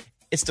enjoy.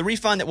 It's the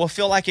refund that will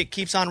feel like it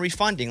keeps on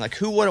refunding. Like,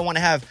 who wouldn't want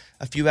to have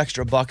a few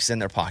extra bucks in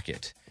their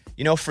pocket?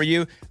 For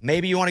you,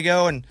 maybe you want to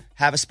go and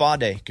have a spa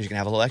day because you're going to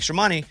have a little extra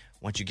money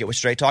once you get with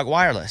Straight Talk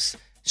Wireless.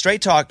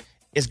 Straight Talk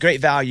is great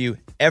value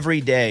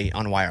every day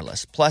on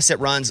wireless. Plus, it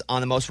runs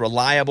on the most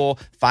reliable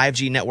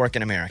 5G network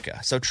in America.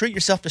 So treat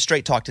yourself to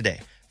Straight Talk today.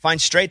 Find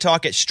Straight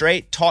Talk at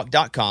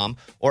straighttalk.com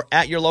or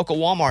at your local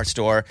Walmart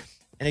store.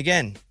 And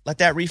again, let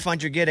that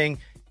refund you're getting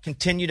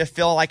continue to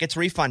feel like it's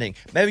refunding.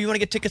 Maybe you want to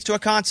get tickets to a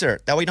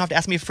concert. That way you don't have to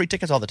ask me for free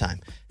tickets all the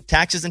time.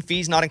 Taxes and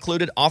fees not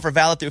included. Offer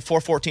valid through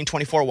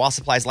 4/14/24 while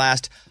supplies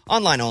last.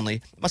 Online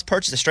only. Must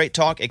purchase a Straight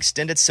Talk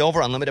Extended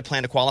Silver Unlimited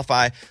plan to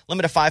qualify.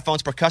 Limit of 5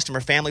 phones per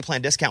customer. Family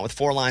plan discount with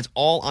 4 lines,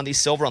 all on the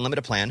Silver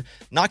Unlimited plan.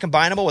 Not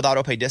combinable with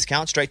auto pay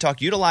discount. Straight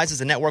Talk utilizes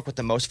the network with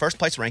the most first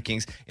place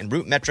rankings in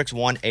Root Metrics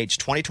 1H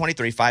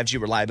 2023 5G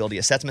reliability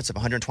assessments of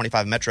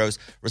 125 metros.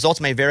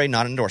 Results may vary,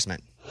 not an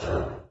endorsement.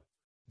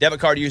 Debit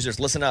card users,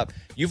 listen up.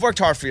 You've worked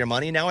hard for your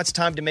money. Now it's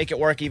time to make it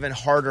work even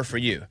harder for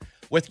you.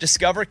 With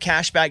Discover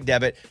Cashback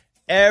Debit,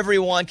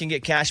 Everyone can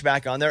get cash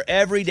back on their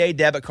everyday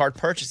debit card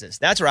purchases.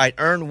 That's right,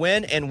 earn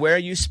when and where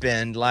you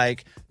spend,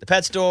 like the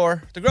pet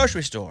store, the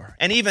grocery store,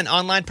 and even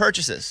online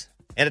purchases.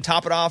 And to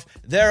top it off,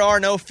 there are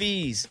no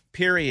fees,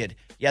 period.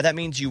 Yeah, that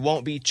means you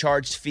won't be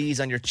charged fees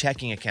on your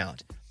checking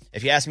account.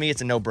 If you ask me,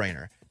 it's a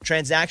no-brainer.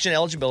 Transaction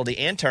eligibility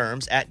and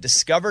terms at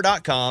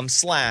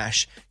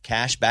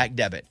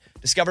discover.com/cashbackdebit.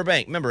 Discover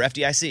Bank, member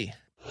FDIC.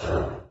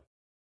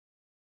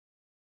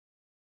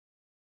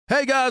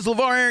 Hey guys,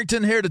 LeVar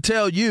Arrington here to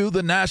tell you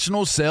the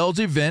national sales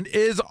event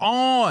is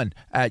on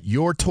at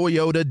your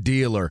Toyota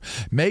dealer,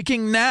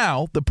 making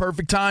now the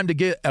perfect time to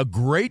get a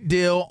great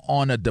deal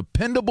on a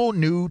dependable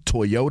new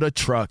Toyota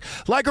truck,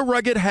 like a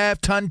rugged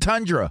half-ton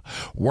Tundra.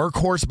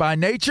 Workhorse by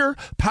nature,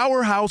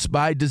 powerhouse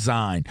by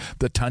design.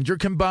 The Tundra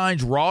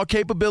combines raw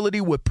capability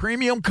with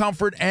premium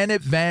comfort and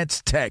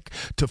advanced tech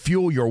to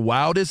fuel your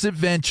wildest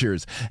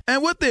adventures.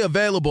 And with the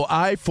available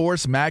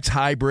iForce Max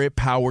hybrid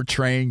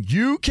powertrain,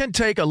 you can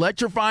take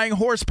electrifying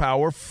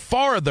horsepower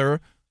farther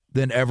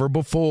than ever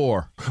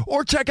before.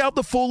 Or check out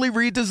the fully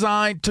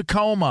redesigned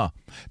Tacoma,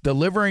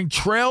 delivering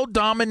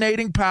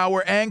trail-dominating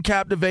power and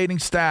captivating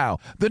style.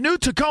 The new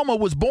Tacoma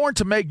was born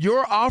to make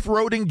your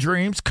off-roading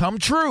dreams come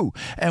true.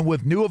 And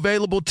with new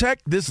available tech,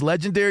 this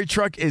legendary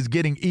truck is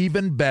getting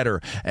even better.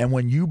 And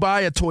when you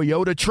buy a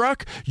Toyota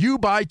truck, you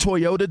buy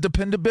Toyota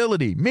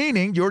dependability,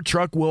 meaning your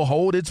truck will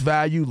hold its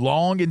value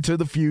long into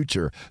the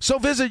future. So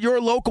visit your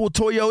local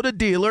Toyota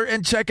dealer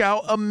and check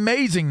out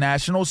amazing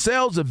national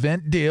sales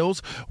event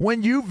deals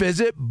when you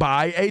visit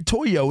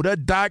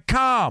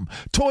buyatoyota.com.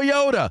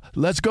 Toyota,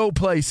 let's go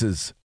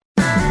places.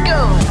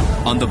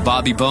 On the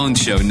Bobby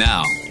Bones Show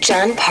now.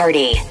 John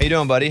Party. How you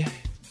doing, buddy?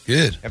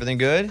 Good. Everything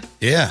good?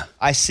 Yeah.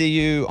 I see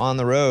you on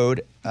the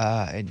road,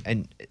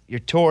 and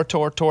you're tour,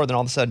 then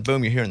all of a sudden,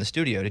 boom, you're here in the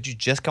studio. Did you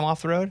just come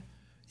off the road?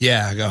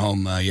 Yeah, I got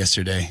home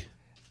yesterday.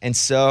 And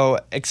so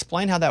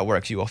explain how that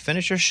works. You will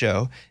finish your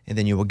show, and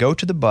then you will go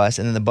to the bus,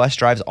 and then the bus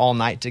drives all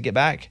night to get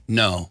back?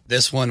 No.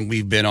 This one,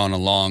 we've been on a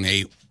long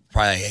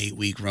probably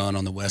 8-week run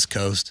on the West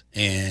Coast,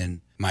 and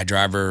my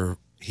driver,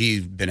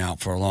 he'd been out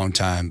for a long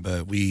time,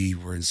 but we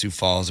were in Sioux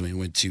Falls, and we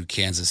went to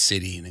Kansas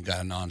City, and then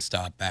got a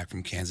nonstop back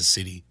from Kansas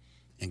City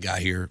and got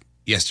here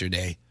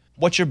yesterday.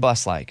 What's your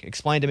bus like?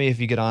 Explain to me, if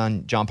you get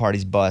on John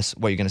Party's bus,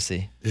 what you're going to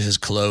see. There's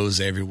just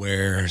clothes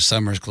everywhere,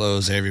 summer's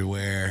clothes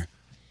everywhere,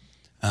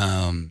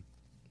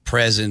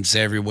 presents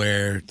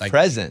everywhere. Like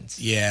presents?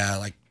 Yeah.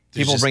 Like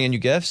people bringing you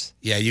gifts?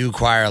 Yeah, you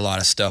acquire a lot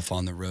of stuff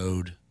on the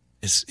road.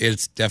 It's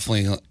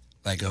definitely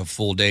like a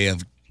full day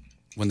of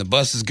when the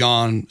bus is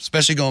gone,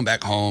 especially going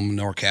back home,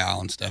 NorCal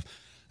and stuff.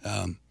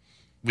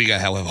 We got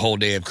to have a whole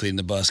day of cleaning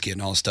the bus,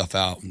 getting all the stuff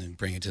out, and then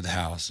bring it to the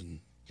house. And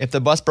if the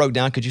bus broke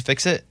down, could you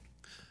fix it?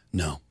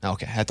 No.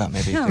 Okay, I thought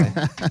maybe you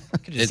could.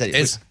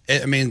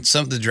 I mean,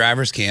 some of the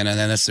drivers can, and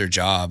then that's their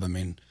job. I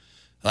mean,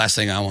 the last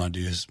thing I want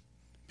to do is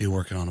be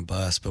working on a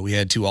bus. But we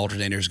had 2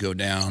 alternators go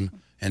down,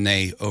 and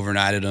they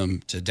overnighted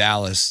them to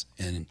Dallas,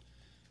 and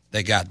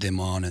they got them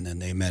on, and then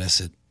they met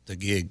us at the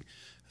gig.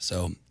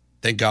 So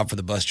thank God for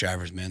the bus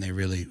drivers, man. They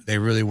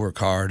really work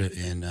hard,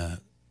 and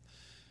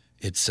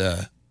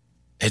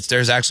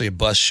there's actually a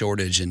bus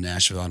shortage in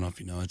Nashville. I don't know if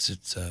you know.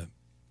 It's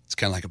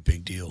kind of like a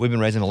big deal. We've been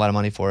raising a lot of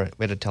money for it.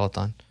 We had a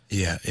telethon.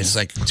 Yeah, it's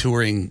like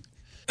touring.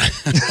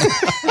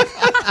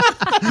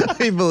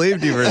 He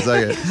believed you for a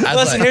second.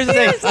 Listen, here's the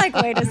thing. It's like,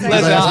 wait a second.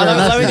 Listen,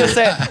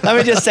 let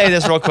me just say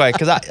this real quick,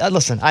 because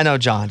I know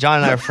John. John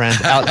and I are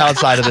friends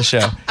outside of the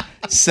show.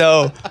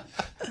 So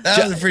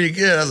that was pretty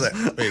good. I was like,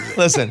 wait.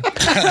 Listen,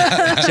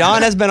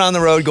 John has been on the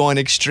road going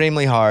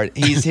extremely hard.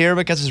 He's here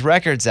because his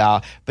record's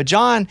out, but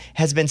John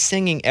has been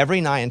singing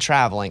every night and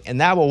traveling,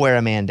 and that will wear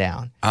a man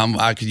down.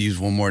 I could use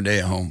one more day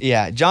at home.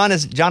 Yeah, John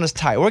is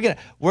tired.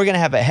 We're gonna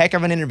have a heck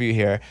of an interview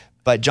here,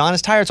 but John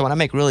is tired. So when I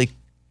make really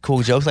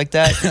cool jokes like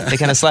that, they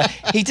kind of slap.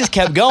 He just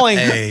kept going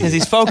because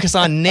he's focused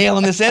on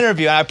nailing this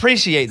interview. I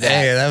appreciate that.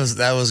 Hey,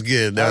 that was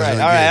good. All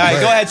right.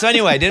 Go ahead. So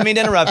anyway, didn't mean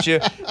to interrupt you.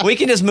 We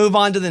can just move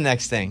on to the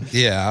next thing.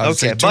 Yeah.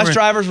 Okay. Bus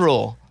drivers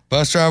rule.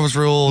 Bus drivers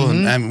rule,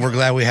 and we're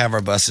glad we have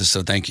our buses.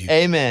 So thank you.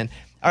 Amen.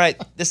 All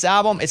right. This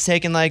album, it's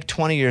taken like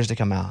 20 years to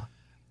come out.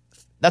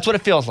 That's what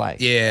it feels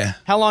like. Yeah.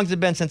 How long has it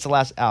been since the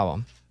last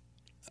album?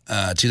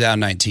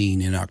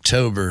 2019 in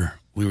October.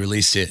 We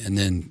released it, and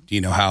then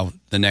you know how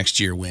the next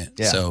year went.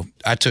 Yeah. So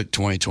I took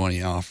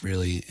 2020 off,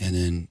 really, and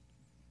then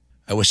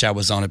I wish I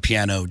was on a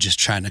piano just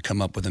trying to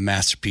come up with a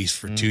masterpiece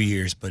for 2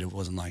 years, but it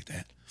wasn't like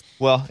that.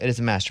 Well, it is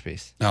a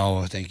masterpiece.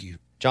 Oh, thank you.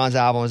 John's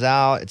album is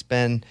out. It's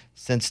been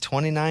since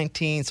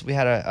 2019, so we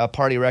had a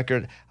party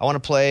record. I want to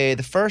play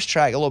the first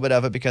track, a little bit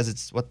of it, because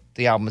it's what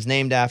the album is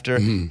named after,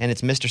 and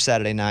it's Mr.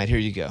 Saturday Night. Here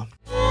you go.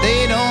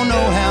 They don't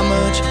know how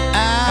much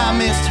I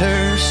missed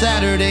her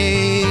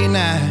Saturday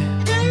night.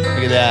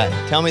 Look at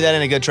that. Tell me that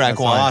in a good track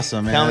That's one.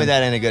 awesome, man. Tell me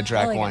that in a good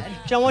track Really one. good.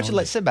 John, why don't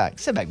you sit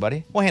back,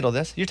 buddy. We'll handle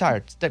this. You're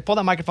tired. Pull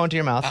that microphone to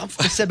your mouth.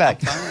 Just sit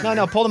back.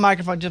 No, pull the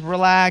microphone. Just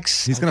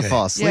relax. He's gonna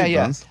fall asleep.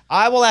 Yeah. Bones.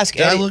 I will ask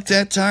Did I Eddie. look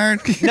that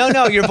tired?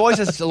 No, your voice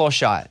is a little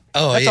shot.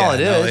 Oh, That's yeah. all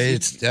it is. No,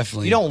 it's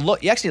definitely. You don't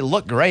look. You actually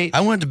look great.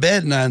 I went to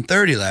bed at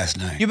 9:30 last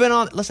night. You've been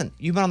on. Listen,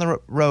 you've been on the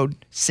road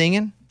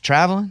singing,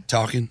 traveling,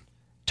 talking,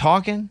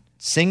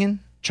 singing,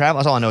 traveling.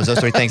 That's all I know is those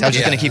three things. I was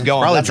just Yeah. going to keep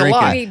going. Probably That's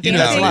drinking. a lot. You know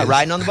That's how a it lot. is.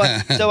 Riding on the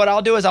bus. So what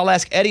I'll do is I'll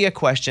ask Eddie a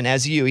question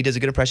as you. He does a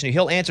good impression.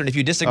 He'll answer, and if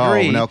you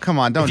disagree, Oh, no, come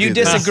on, don't If you do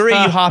this. disagree,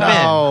 you hop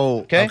No.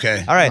 in. Okay.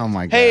 Okay. All right. Oh,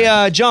 my God.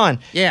 Hey, John.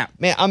 Yeah.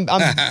 Man, I'm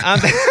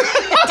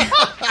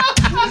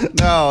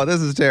No,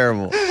 this is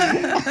terrible.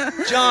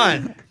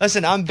 John,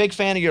 listen, I'm a big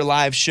fan of your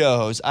live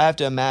shows. I have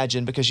to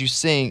imagine because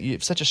you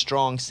have such a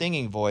strong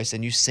singing voice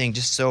and you sing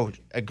just so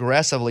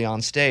aggressively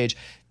on stage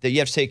that you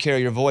have to take care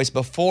of your voice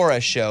before a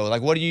show.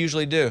 Like, what do you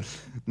usually do?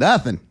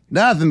 Nothing,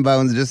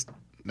 Bones. Just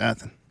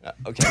nothing.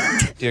 Okay.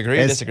 Do you agree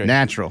or It's disagree?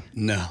 natural.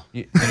 No,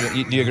 Do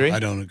you agree? I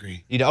don't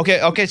agree. You don't?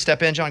 Okay,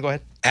 step in, John. Go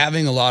ahead.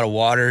 Having a lot of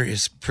water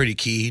is pretty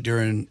key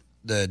during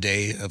the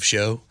day of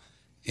show,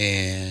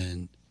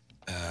 and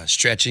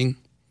stretching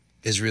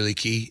is really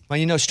key. Well,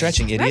 you know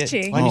stretching, idiot.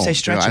 Stretching? Why didn't you say Oh,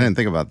 stretching? I didn't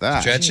think about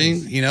that.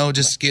 Stretching,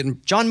 just getting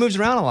John moves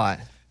around a lot.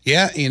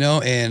 Yeah,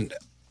 and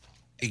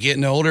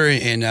getting older,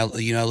 and I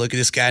look at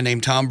this guy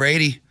named Tom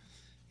Brady.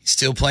 He's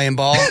still playing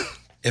ball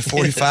at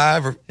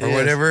 45 or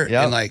whatever,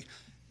 Yep. and like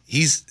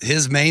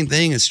his main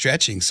thing is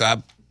stretching. So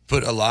I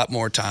put a lot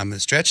more time in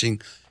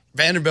stretching.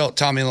 Vanderbilt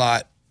taught me a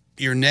lot.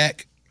 Your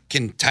neck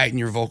can tighten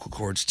your vocal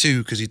cords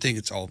too because you think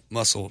it's all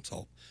muscle.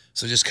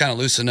 So just kind of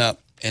loosen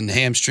up, and the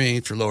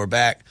hamstring for lower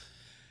back,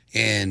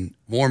 and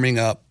warming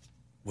up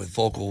with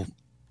vocal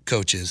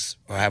coaches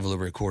or have a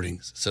little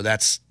recordings. So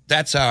that's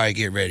how I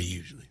get ready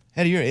usually.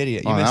 Eddie, you're an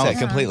idiot. You Oh, missed that that was-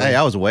 completely. Hey,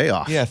 I was way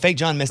off. Yeah, fake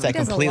John missed that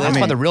does a completely. lot. That's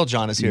I why mean, the real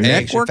John is here.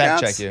 neck He should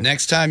fact workouts? check you.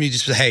 Next time you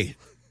just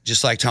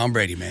just like Tom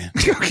Brady, man.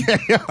 Okay,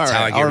 all how I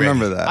right. get I'll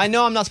remember ready. that. I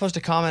know I'm not supposed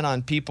to comment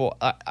on people.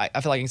 I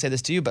feel like I can say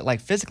this to you, but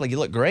like physically, you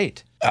look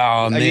great. Oh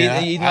Are you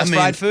man, eating less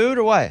fried food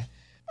or what?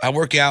 I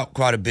work out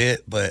quite a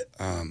bit, but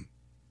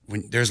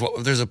when there's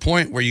a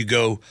point where you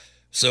go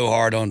so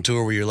hard on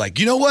tour where you're like,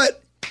 you know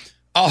what?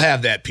 I'll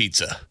have that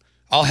pizza.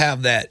 I'll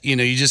have that. You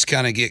just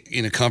kind of get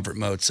in a comfort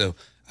mode. So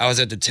I was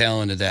at the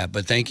tail end of that.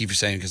 But thank you for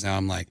saying it because now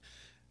I'm like,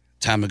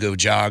 time to go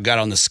jog. Got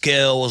on the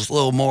scale, was a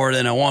little more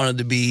than I wanted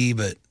to be,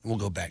 but we'll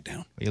go back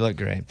down. You look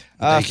great.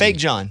 Thank Fake you.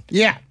 John.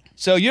 Yeah.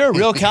 So you're a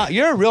real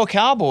you're a real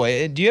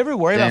cowboy. Do you ever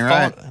worry Dang about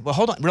right. falling? Well,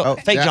 hold on. Oh,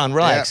 Fake yeah, John,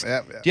 relax.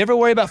 yeah. Do you ever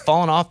worry about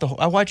falling off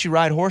I watch you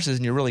ride horses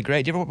and you're really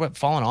great. Do you ever worry about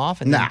falling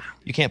off and then Nah.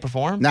 you can't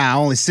perform? Nah,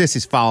 only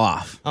sissies fall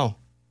off. Oh.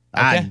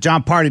 Okay.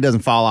 John Party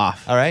doesn't fall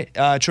off. All right.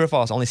 True or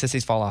false? Only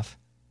sissies fall off.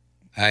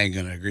 I ain't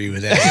gonna agree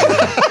with that.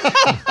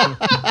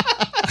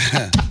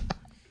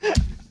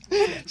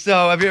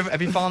 So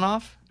have you fallen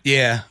off?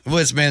 Yeah, well,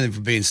 it's mainly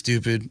for being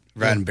stupid,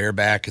 riding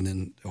bareback, and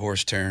then the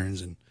horse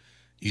turns and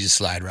you just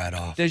slide right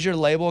off. Does your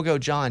label go,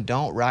 John,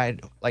 don't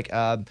ride like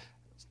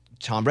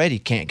Tom Brady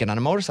can't get on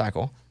a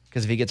motorcycle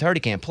because if he gets hurt,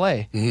 he can't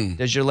play. Mm-hmm.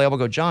 Does your label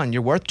go, John,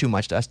 you're worth too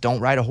much to us. Don't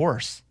ride a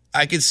horse.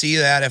 I could see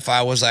that if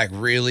I was like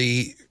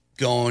really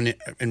going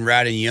and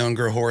riding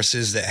younger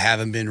horses that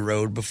haven't been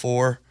rode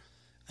before.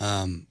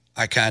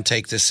 I kind of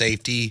take the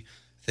safety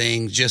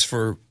thing just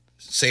for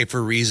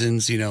safer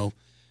reasons,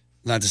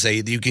 not to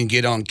say you can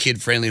get on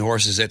kid-friendly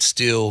horses that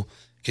still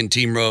can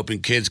team rope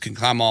and kids can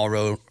climb all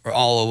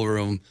over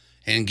them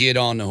and get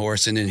on the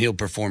horse and then he'll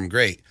perform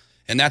great.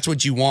 And that's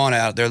what you want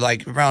out there,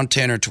 like around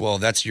 10 or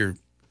 12. That's your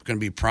going to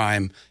be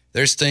prime.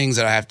 There's things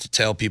that I have to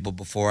tell people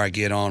before I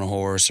get on a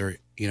horse or,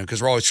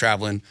 because we're always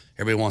traveling.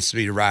 Everybody wants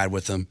me to ride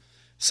with them.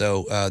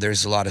 So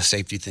there's a lot of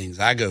safety things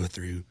I go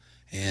through.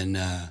 And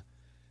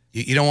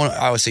you don't want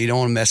to, I would say you don't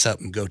want to mess up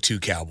and go too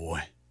cowboy.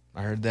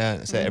 I heard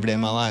that. I say it every day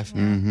of my life.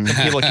 Mm-hmm.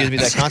 People accuse me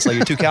of that constantly.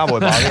 You're too cowboy,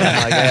 Bobby.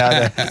 I'm like,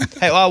 yeah.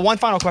 Hey, one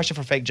final question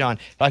for Fake John.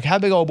 Like, how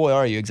big old boy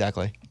are you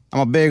exactly?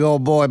 I'm a big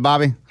old boy,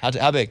 Bobby.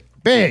 How big?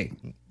 Big.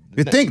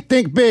 You think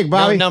big,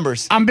 Bobby. No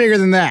numbers. I'm bigger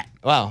than that.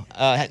 Wow.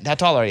 How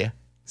tall are you?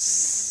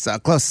 So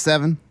close to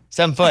 7.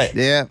 7 foot.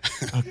 Yeah.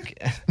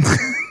 Okay.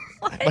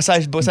 What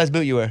size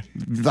boot you wear?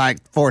 Like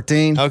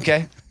 14.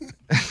 Okay.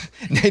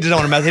 He just don't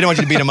want to mess. He don't want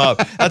you to beat him up.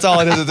 That's all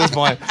it is at this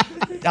point.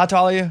 How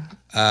tall are you?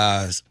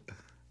 6'4".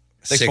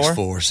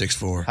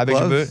 6'4". How big's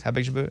your boot? How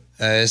big's your boot?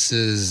 This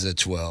is a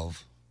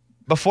 12.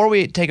 Before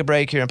we take a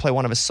break here and play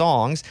one of his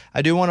songs,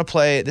 I do want to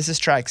play. This is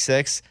track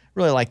 6.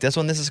 Really like this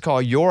one. This is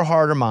called "Your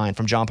Heart or Mine"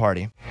 from John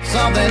Party.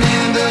 Something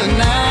in the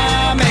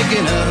night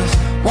making us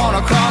wanna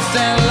cross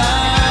that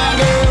line,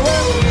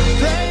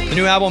 girl. The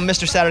new album,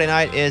 Mr. Saturday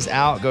Night, is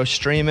out. Go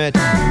stream it.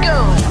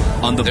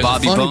 On the There's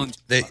Bobby a funny- Bones.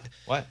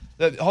 What?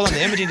 Hold on.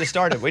 The imaging just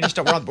started. We're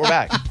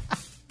back.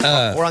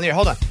 We're on the air.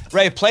 Hold on.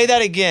 Ray, play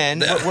that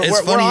again. It's funny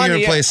you're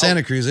going to play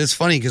Santa Cruz. It's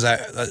funny because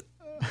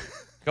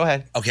Go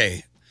ahead.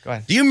 Okay. Go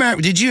ahead. Do you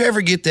remember? Did you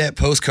ever get that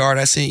postcard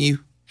I sent you?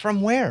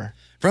 From where?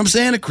 From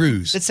Santa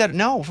Cruz. It said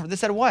no. That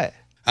said what?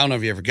 I don't know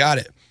if you ever got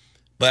it,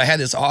 but I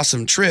had this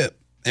awesome trip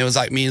And it was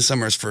like me and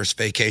Summer's first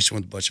vacation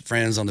with a bunch of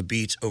friends on the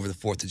beach over the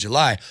 4th of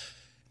July.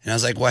 And I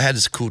was like, well, I had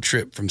this cool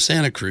trip from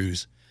Santa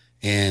Cruz,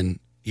 and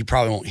you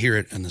probably won't hear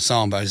it in the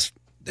song, but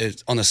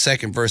it's on the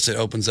second verse it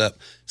opens up,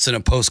 send a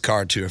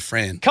postcard to a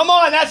friend. Come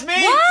on, that's me.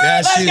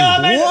 That's Let's you. go.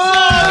 I made the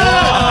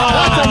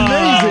That's song.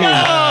 amazing.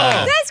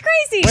 That's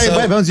crazy.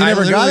 Wait, Bones, you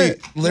never got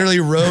it? Literally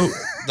wrote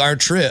our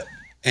trip,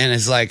 and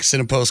it's like,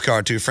 send a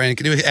postcard to a friend.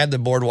 Can you add the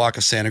boardwalk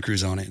of Santa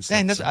Cruz on it? And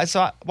stuff. Dang, I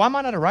saw. Why am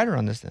I not a writer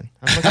on this then?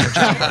 I'm looking for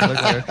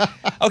John.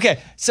 Okay,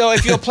 so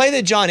if you'll play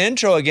the John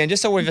intro again,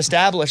 just so we've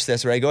established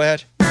this, Ray, go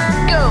ahead.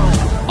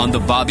 On the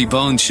Bobby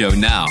Bones Show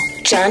now.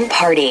 John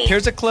Party.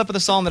 Here's a clip of the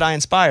song that I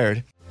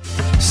inspired.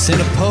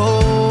 Send a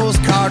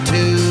postcard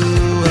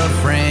to a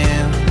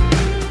friend.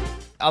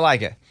 I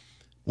like it.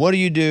 What do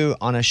you do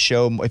on a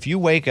show? If you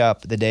wake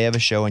up the day of a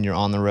show and you're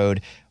on the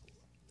road,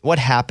 what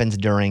happens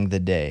during the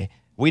day?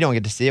 We don't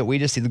get to see it. We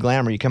just see the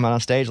glamour. You come out on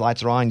stage,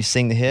 lights are on, you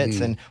sing the hits,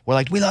 and we're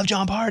like, we love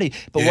John Party.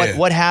 But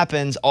what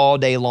happens all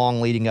day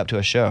long leading up to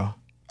a show?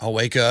 I'll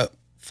wake up,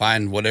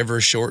 find whatever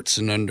shorts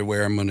and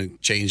underwear I'm going to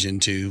change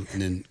into,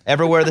 and then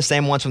ever wear the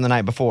same ones from the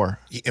night before?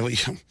 It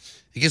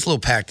gets a little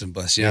packed and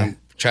bust. You know,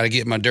 try to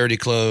get my dirty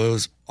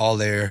clothes all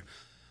there,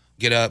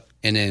 get up,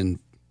 and then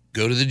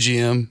go to the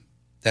gym.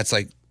 That's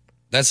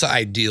the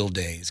ideal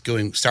day. Is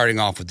starting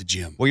off with the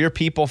gym. Will your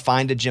people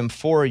find a gym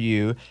for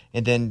you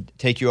and then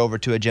take you over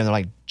to a gym? They're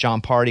like, John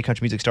Party,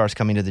 country music stars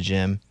coming to the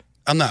gym.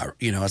 I'm not,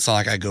 it's not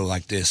like I go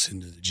like this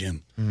into the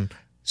gym. Mm-hmm.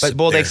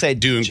 But they say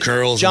doing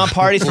curls. John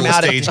Party's from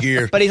out of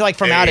gear. But he's like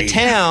from out of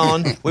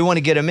town. We want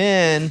to get him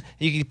in.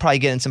 You could probably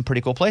get in some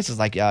pretty cool places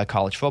like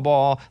college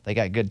football. They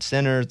got good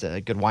centers,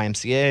 good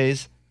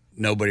YMCAs.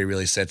 Nobody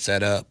really sets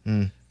that up.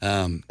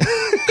 Well,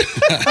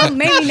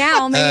 maybe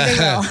now, maybe they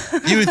will.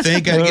 You would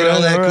think I'd get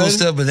all that cool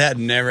stuff, but that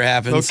never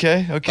happens.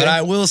 Okay. But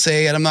I will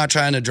say, and I'm not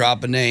trying to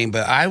drop a name,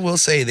 but I will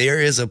say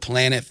there is a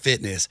Planet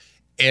Fitness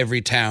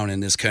every town in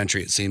this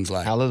country, it seems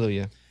like.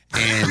 Hallelujah.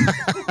 And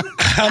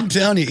I'm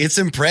telling you, it's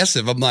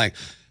impressive. I'm like,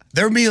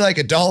 there'd be like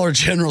a Dollar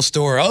General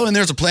store. Oh, and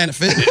there's a Planet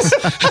Fitness.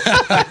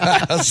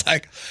 I was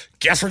like,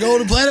 guess we're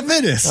going to Planet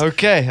Fitness.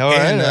 Okay. All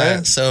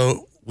right.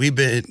 So we've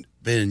been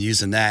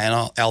using that,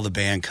 and all the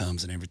band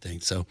comes and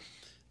everything. So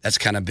that's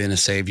kind of been a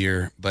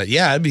savior. But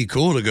yeah, it'd be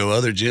cool to go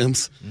other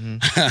gyms.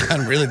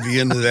 I'd really be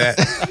into that.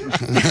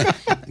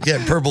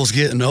 Yeah, purple's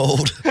getting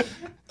old.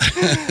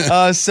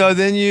 So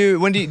then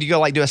when do you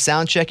go do a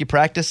sound check? You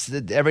practice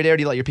every day, or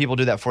do you let your people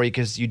do that for you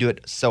because you do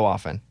it so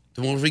often?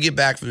 When we get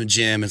back from the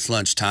gym, it's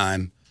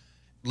lunchtime.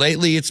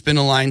 Lately, it's been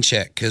a line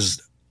check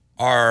because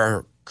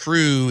our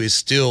crew is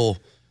still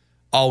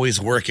always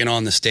working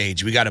on the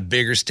stage. We got a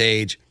bigger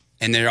stage,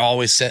 and they're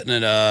always setting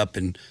it up,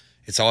 and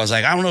it's always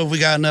like, I don't know if we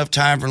got enough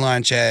time for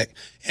line check.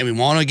 And we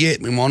want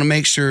to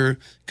make sure,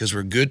 because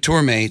we're good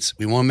tour mates,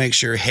 we want to make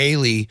sure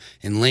Haley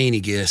and Laney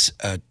get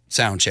a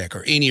sound check,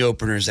 or any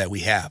openers that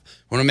we have.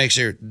 We want to make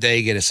sure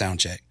they get a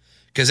sound check,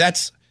 because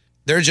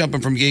they're jumping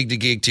from gig to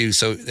gig too.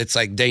 So it's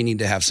like they need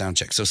to have sound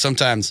check. So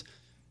sometimes,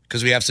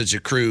 because we have such a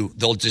crew,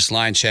 they'll just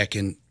line check,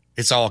 and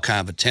it's all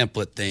kind of a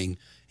template thing.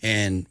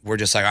 And we're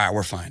just like, all right,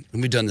 we're fine.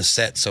 And we've done the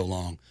set so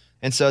long.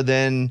 And so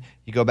then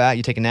you go back,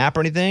 you take a nap or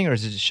anything, or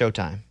is it just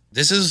showtime?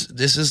 This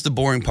is the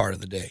boring part of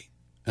the day.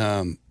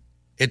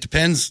 It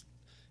depends.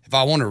 If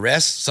I want to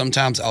rest,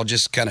 sometimes I'll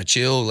just kind of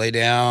chill, lay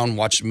down,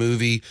 watch a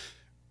movie,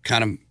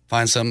 kind of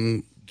find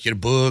something, get a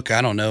book,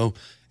 I don't know,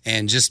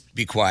 and just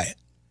be quiet.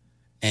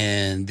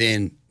 And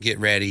then get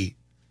ready,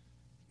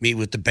 meet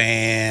with the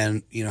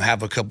band,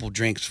 have a couple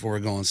drinks before we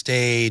go on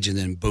stage, and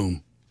then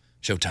boom,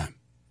 showtime.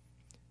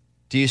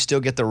 Do you still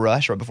get the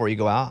rush right before you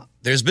go out?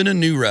 There's been a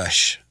new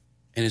rush,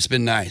 and it's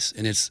been nice.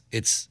 And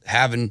it's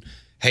having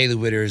Haley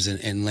Witters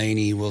and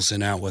Laney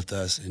Wilson out with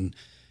us, and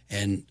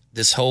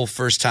this whole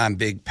first time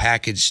big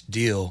package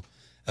deal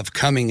of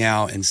coming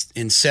out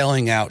and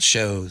selling out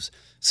shows,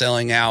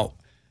 selling out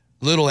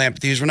little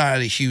amphitheaters. We're not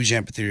at a huge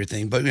amphitheater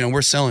thing, but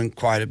we're selling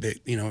quite a bit,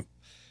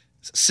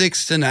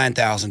 6,000 to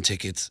 9,000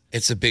 tickets.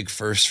 It's a big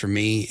first for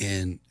me,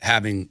 and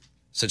having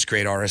such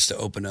great artists to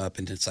open up.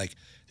 And it's like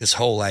this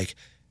whole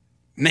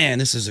man,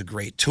 this is a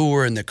great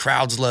tour, and the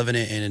crowd's loving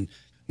it, and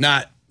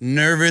not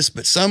nervous,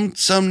 but some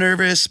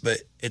nervous, but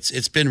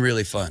it's been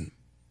really fun.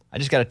 I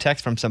just got a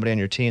text from somebody on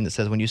your team that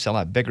says when you sell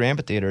out bigger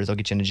amphitheaters, they'll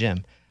get you in the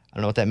gym. I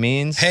don't know what that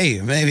means.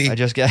 Hey, maybe. I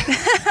just got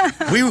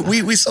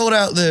we sold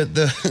out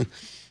the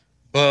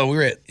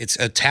it's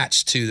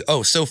attached to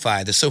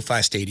SoFi, the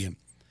SoFi Stadium.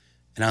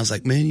 And I was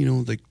like, man,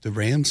 the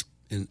Rams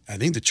and I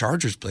think the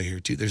Chargers play here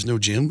too. There's no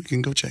gym we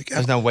can go check out.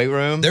 There's no weight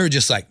room. They were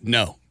just like,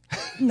 no.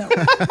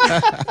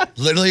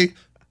 Literally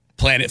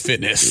Planet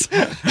Fitness.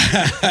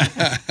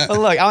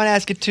 Well, look, I want to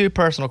ask you two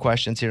personal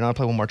questions here, and I'll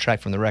play one more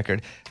track from the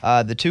record.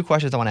 The two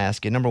questions I want to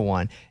ask you. Number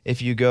one,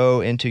 if you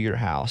go into your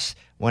house,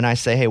 when I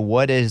say, hey,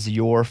 what is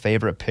your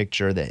favorite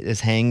picture that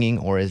is hanging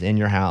or is in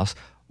your house,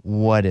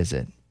 what is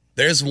it?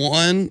 There's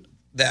one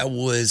that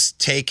was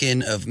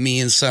taken of me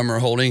and Summer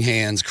holding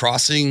hands,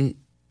 crossing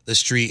the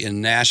street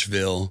in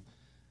Nashville,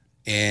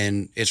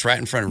 and it's right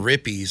in front of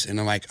Rippy's, and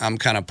I'm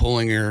kind of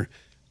pulling her,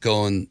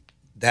 going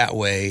that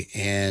way,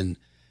 and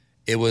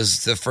it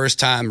was the first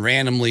time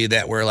randomly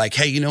that we're like,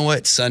 hey, you know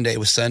what? Sunday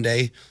was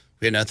Sunday.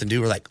 We had nothing to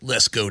do. We're like,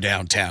 let's go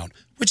downtown,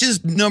 which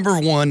is number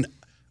one.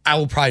 I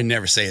will probably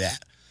never say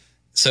that.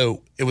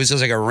 So it was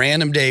just like a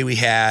random day we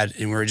had,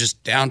 and we were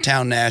just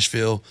downtown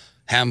Nashville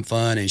having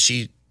fun. And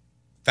she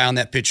found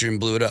that picture and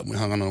blew it up and we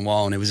hung it on the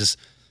wall. And it was just,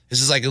 it's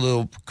just like a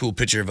little cool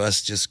picture of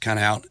us just kind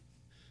of out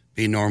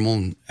being normal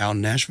and out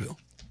in Nashville.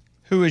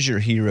 Who is your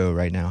hero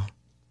right now?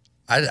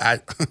 I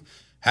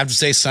have to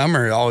say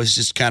Summer always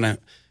just kind of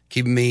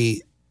keep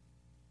me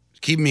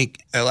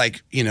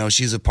like, you know,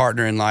 she's a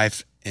partner in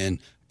life and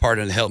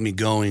partner to help me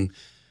going,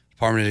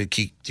 partner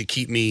to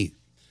keep me,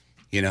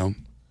 you know.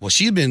 Well,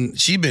 she's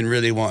been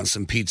really wanting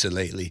some pizza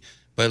lately,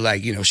 but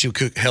like, you know, she'll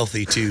cook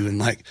healthy too. And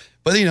like,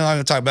 but you know, I'm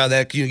gonna talk about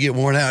that. You get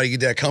worn out, you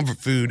get that comfort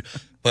food,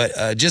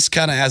 but just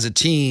kind of as a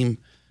team,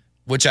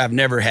 which I've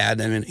never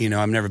had. I mean, you know,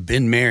 I've never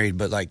been married,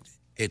 but like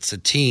it's a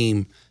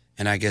team.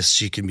 And I guess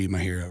she can be my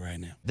hero right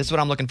now. This is what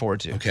I'm looking forward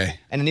to. Okay.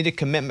 And I need a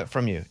commitment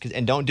from you.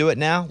 And don't do it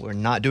now. We're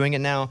not doing it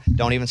now.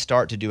 Don't even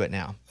start to do it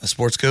now. A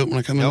sports coat when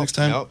I come in next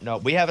time? No.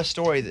 We have a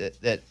story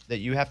that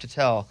you have to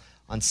tell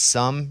on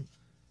some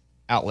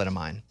outlet of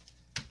mine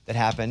that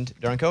happened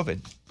during COVID.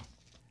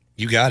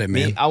 You got it,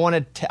 man. I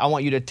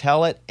want you to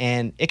tell it,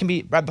 and it can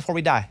be right before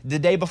we die. The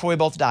day before we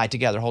both die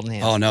together, holding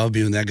hands. Oh, no, it'll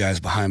be when that guy's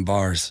behind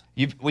bars.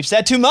 We've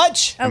said too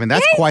much. I mean,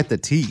 that's quite the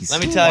tease.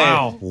 Let me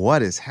tell you.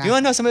 What is happening? You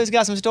want to know somebody who's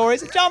got some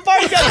stories? John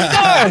Party's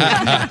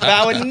got some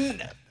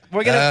stories.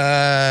 We're going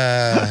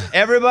to...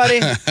 everybody,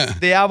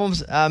 the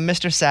album's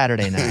Mr.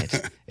 Saturday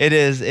Night. It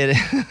is... It's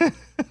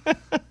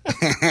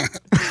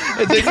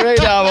a great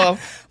album.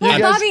 Well,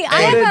 Bobby,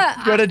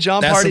 go to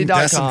johnparty.com.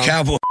 That's some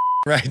cowboy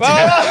right there.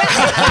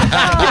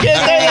 You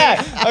can't say that.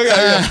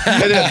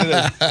 Okay. It is.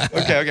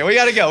 Okay. We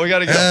got to go.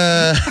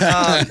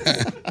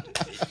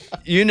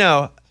 You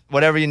know,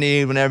 whatever you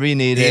need, whenever you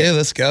need it. Yeah,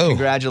 let's go.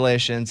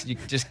 Congratulations. You're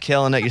just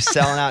killing it. You're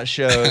selling out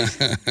shows.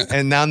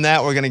 And on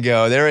that, we're going to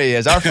go. There he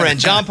is. Our friend,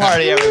 John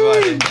Party,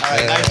 everybody. All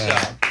right, nice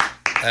job.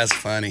 That's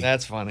funny.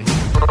 That's funny. We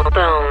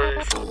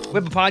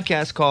have a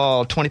podcast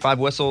called 25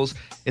 Whistles.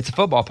 It's a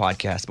football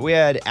podcast, but we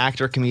had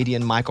actor,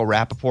 comedian Michael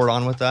Rappaport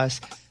on with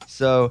us.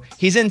 So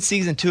he's in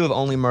season 2 of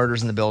Only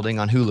Murders in the Building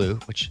on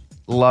Hulu, which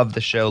loved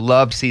the show,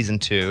 loved season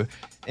 2.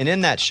 And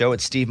in that show,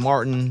 it's Steve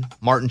Martin,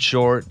 Martin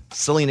Short,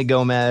 Selena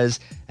Gomez.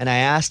 And I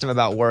asked him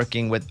about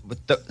working with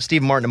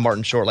Steve Martin and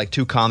Martin Short, like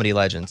two comedy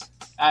legends.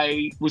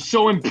 I was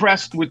so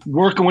impressed with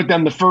working with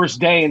them the first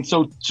day and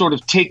so sort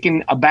of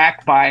taken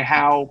aback by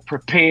how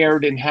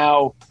prepared and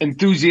how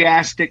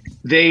enthusiastic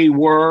they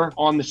were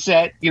on the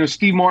set. You know,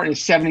 Steve Martin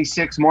is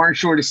 76, Martin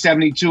Short is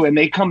 72, and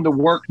they come to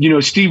work. You know,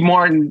 Steve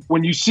Martin,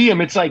 when you see him,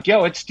 it's like,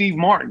 yo, it's Steve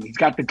Martin. He's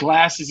got the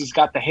glasses, he's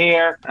got the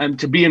hair, and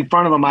to be in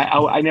front of him,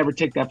 I never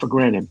take that for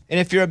granted. And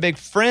if you're a big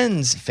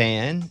Friends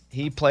fan,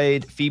 he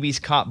played Phoebe's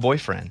cop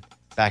boyfriend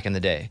back in the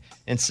day.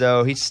 And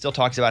so he still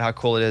talks about how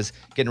cool it is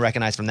getting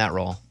recognized from that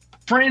role.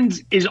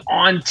 Friends is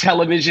on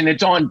television.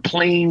 It's on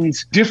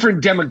planes.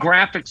 Different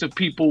demographics of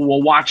people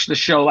will watch the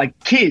show, like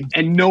kids,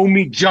 and know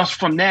me just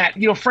from that.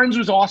 You know, Friends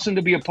was awesome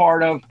to be a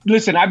part of.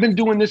 Listen, I've been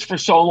doing this for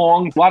so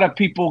long. A lot of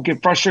people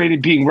get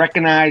frustrated being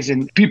recognized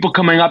and people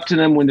coming up to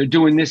them when they're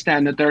doing this, that,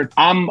 and the third.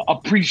 I'm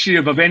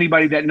appreciative of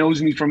anybody that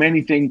knows me from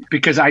anything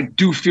because I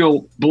do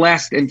feel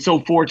blessed and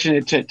so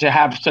fortunate to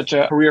have such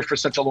a career for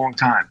such a long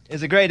time. It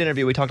was a great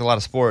interview. We talked a lot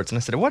of sports. And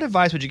I said, what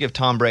advice would you give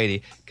Tom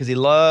Brady? Because he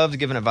loved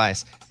giving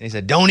advice. And he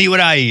said, don't eat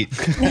what I eat.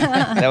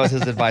 That was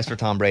his advice for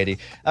Tom Brady.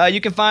 You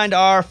can find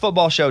our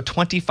football show,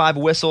 25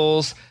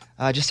 Whistles.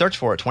 Just search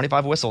for it,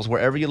 25 Whistles,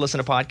 wherever you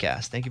listen to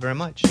podcasts. Thank you very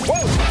much.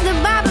 The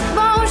Bobby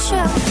Bones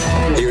Show.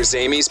 Here's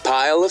Amy's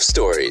pile of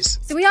stories.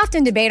 So we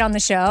often debate on the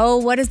show,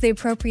 what is the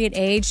appropriate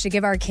age to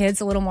give our kids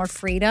a little more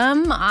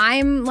freedom?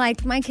 I'm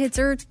like, my kids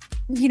are,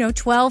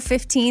 12,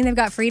 15. They've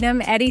got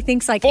freedom. Eddie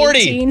thinks like 40.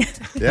 18.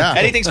 Yeah.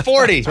 Eddie thinks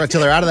 40. That's right, till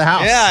they're out of the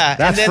house. Yeah,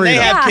 That's and then freedom.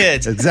 they have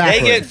kids.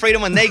 Exactly. They get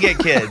freedom when they get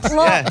kids.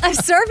 Well, a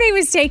survey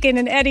was taken,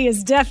 and Eddie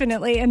is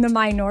definitely in the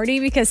minority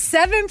because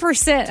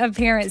 7% of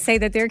parents say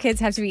that their kids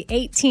have to be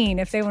 18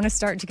 if they want to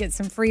start to get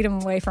some freedom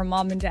away from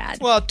mom and dad.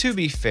 Well, to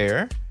be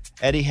fair,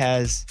 Eddie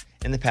has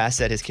in the past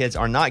said his kids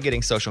are not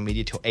getting social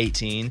media till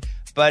 18,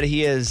 but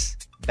he has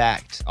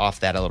backed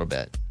off that a little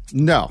bit.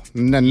 No,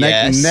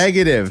 Yes.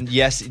 negative.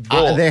 Yes,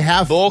 bull. They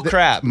have bull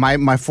crap. My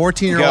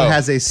 14-year-old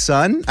has a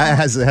son,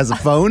 has a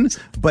phone,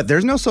 but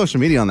there's no social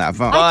media on that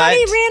phone. I thought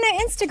he ran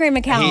an Instagram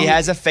account. He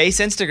has a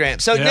face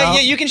Instagram. So Yeah.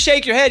 you can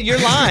shake your head.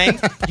 You're lying.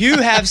 You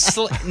have,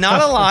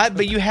 not a lot,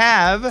 but you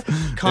have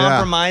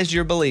compromised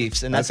your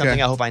beliefs. And that's Okay.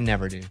 something I hope I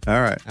never do.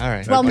 All right. All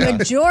right. Well,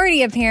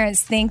 majority of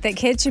parents think that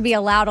kids should be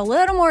allowed a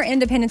little more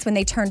independence when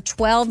they turn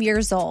 12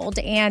 years old.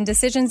 And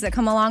decisions that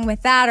come along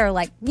with that are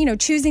like,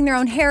 choosing their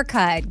own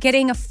haircut,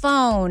 getting a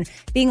phone,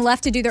 being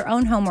left to do their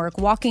own homework,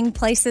 walking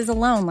places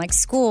alone like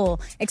school,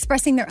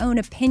 expressing their own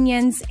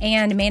opinions,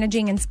 and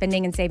managing and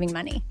spending and saving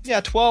money. Yeah,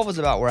 12 was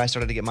about where I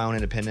started to get my own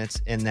independence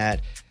in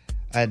that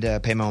I had to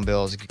pay my own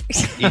bills,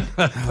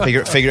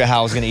 figure out how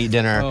I was going to eat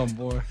dinner. Oh,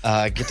 boy.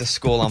 Get to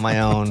school on my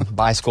own,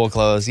 buy school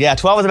clothes. Yeah,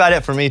 12 was about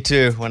it for me,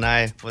 too, when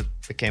I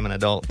became an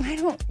adult. I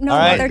don't know All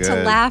right. whether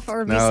to laugh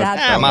or be sad.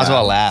 I might as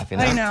well laugh. You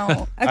know? I know.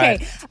 All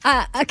Okay.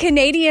 right. A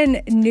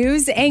Canadian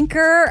news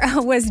anchor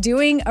was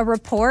doing a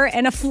report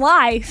and a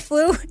fly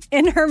flew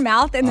in her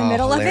mouth in the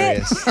middle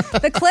hilarious. of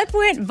it. The clip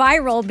went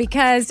viral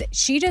because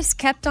she just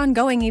kept on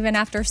going even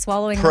after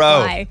swallowing the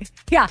Pro. fly.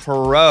 Yeah.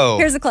 Pro.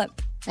 Here's the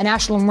clip. A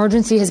national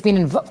emergency has been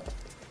invoked,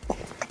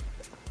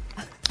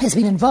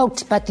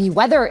 but the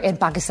weather in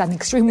Pakistan,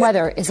 extreme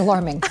weather, is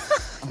alarming.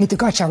 Nita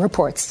Garcha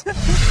reports.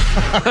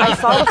 I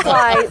saw the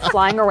fly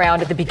flying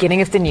around at the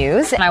beginning of the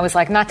news, and I was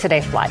like, not today,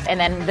 fly. And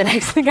then the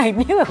next thing I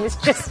knew, it was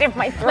just in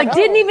my throat. Like,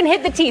 didn't even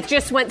hit the teeth,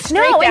 just went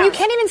straight No, down. and you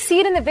can't even see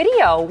it in the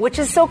video, which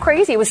is so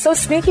crazy. It was so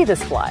sneaky,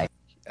 this fly.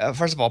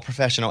 First of all,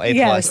 professional, A+.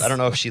 Yes. I don't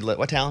know if she lit.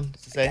 What town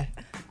does it say?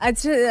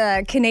 It's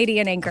a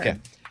Canadian anchor. Okay.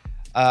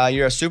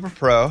 You're a super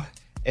pro.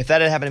 If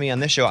that had happened to me on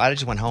this show, I'd have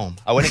just went home.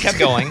 I wouldn't have kept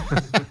going.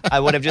 I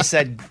would have just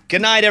said,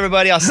 good night,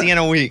 everybody. I'll see you in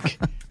a week.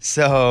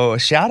 So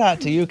shout out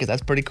to you because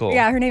that's pretty cool.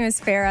 Yeah, her name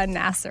is Farah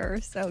Nasser.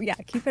 So yeah,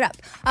 keep it up.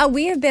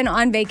 We have been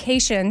on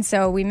vacation,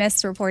 so we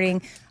missed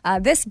reporting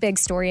this big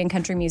story in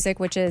country music,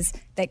 which is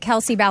that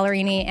Kelsey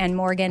Ballerini and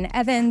Morgan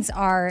Evans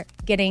are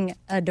getting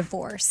a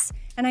divorce.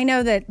 And I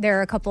know that there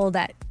are a couple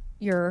that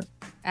you're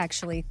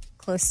actually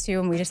close to,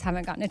 and we just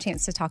haven't gotten a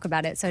chance to talk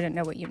about it, so I didn't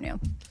know what you knew.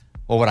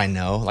 Well, what I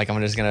know, like I'm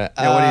just gonna.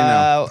 Yeah, what do you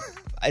know?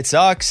 It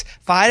sucks.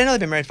 I didn't know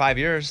they've been married 5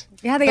 years.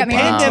 Yeah, they got The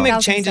married in pandemic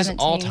 2017. changes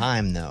all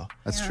time, though.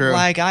 That's true.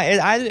 Like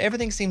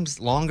everything seems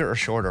longer or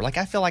shorter. Like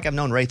I feel like I've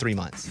known Ray 3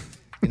 months.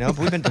 You know, but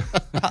we've been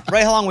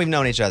Ray. How long we've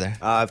known each other?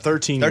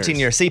 13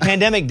 years. See,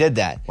 pandemic did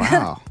that.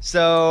 Wow.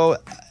 So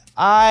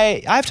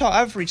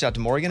I've reached out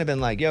to Morgan. I've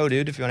been like, yo,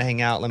 dude, if you want to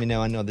hang out, let me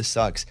know. I know this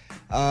sucks.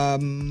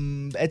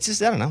 It's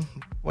just I don't know.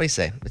 What do you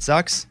say? It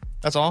sucks.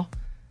 That's all.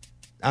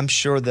 I'm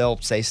sure they'll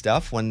say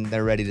stuff when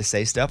they're ready to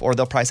say stuff, or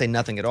they'll probably say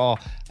nothing at all.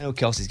 I know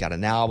Kelsey's got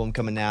an album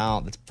coming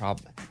out. That's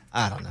probably,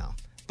 I don't know.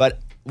 But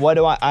what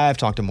do I've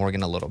talked to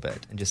Morgan a little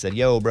bit and just said,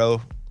 yo,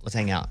 bro, let's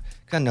hang out.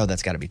 Because I know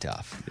that's got to be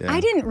tough. I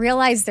didn't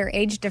realize their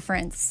age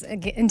difference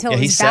until it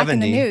was he's back 70. in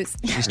the news.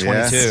 She's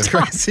 22. It's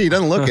crazy. He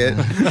doesn't look it.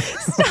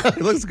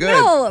 He looks good.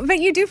 No, but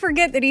you do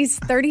forget that he's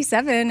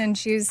 37 and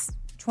she's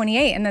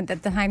 28, and that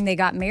at the time they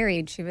got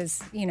married, she was,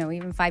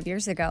 even 5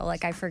 years ago.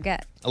 Like, I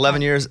forget.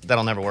 11 years,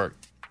 that'll never work.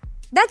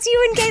 That's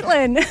you and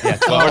Caitlin. Yeah,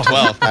 12 or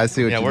 12. I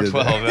see what yeah, you we're did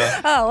 12. there.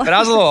 Yeah. Oh. But I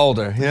was a little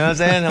older. You know what I'm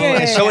saying?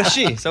 Yeah, So yeah. is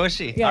she. So is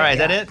she. Yeah, All right,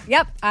 yeah. is that it?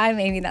 Yep, I'm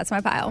Amy. That's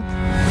my pile.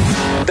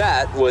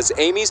 That was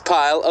Amy's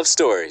pile of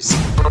stories.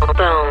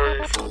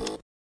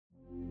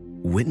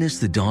 Witness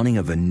the dawning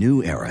of a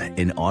new era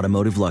in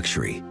automotive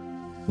luxury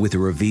with a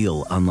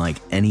reveal unlike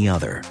any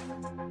other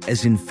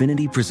as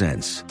Infiniti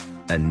presents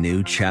a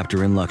new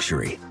chapter in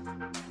luxury,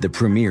 the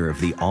premiere of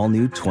the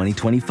all-new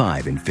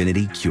 2025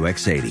 Infiniti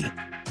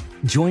QX80.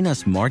 Join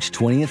us March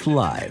 20th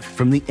live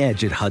from the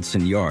Edge at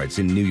Hudson Yards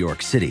in New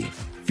York City,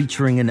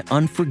 featuring an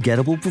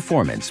unforgettable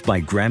performance by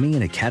Grammy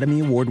and Academy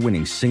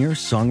Award-winning singer,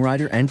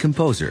 songwriter, and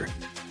composer,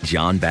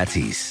 John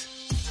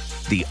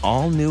Batiste. The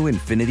all-new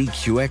Infiniti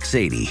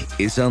QX80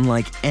 is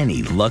unlike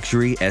any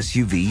luxury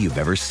SUV you've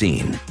ever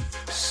seen.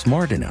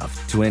 Smart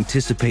enough to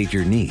anticipate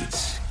your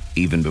needs,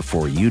 even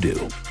before you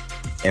do.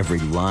 Every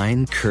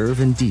line, curve,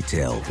 and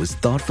detail was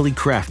thoughtfully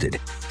crafted,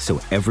 so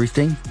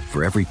everything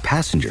for every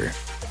passenger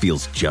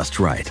feels just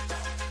right.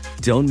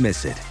 Don't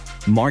miss it.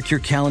 Mark your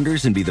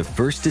calendars and be the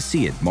first to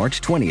see it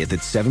March 20th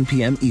at 7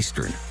 p.m.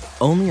 Eastern,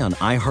 only on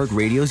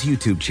iHeartRadio's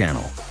YouTube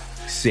channel.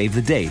 Save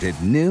the date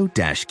at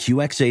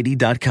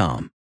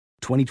new-QX80.com.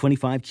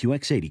 2025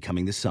 QX80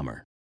 coming this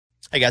summer.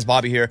 Hey guys,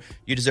 Bobby here.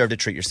 You deserve to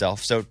treat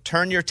yourself. So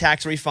turn your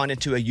tax refund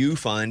into a U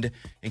fund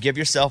and give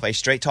yourself a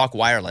Straight Talk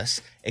Wireless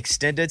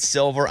Extended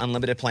Silver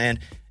Unlimited plan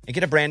and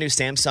get a brand new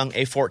Samsung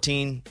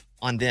A14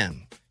 on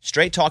them.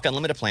 Straight Talk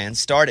Unlimited plans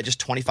start at just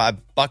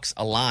 $25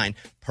 a line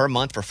per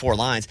month for 4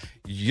 lines.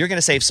 You're going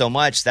to save so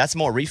much. That's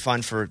more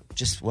refund for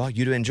just,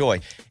 you to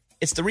enjoy.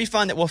 It's the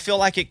refund that will feel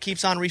like it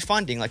keeps on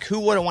refunding. Like, who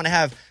wouldn't want to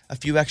have a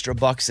few extra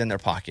bucks in their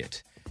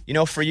pocket?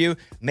 For you,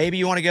 maybe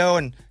you want to go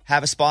and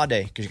have a spa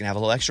day because you're going to have a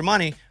little extra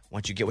money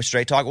once you get with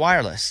Straight Talk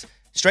Wireless.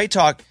 Straight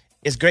Talk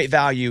is great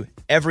value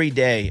every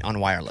day on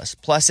wireless.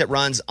 Plus, it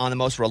runs on the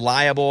most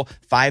reliable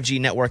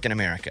 5G network in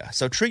America.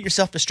 So treat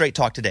yourself to Straight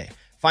Talk today.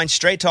 Find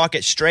Straight Talk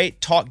at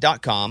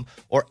straighttalk.com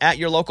or at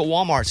your local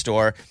Walmart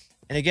store.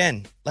 And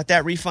again, let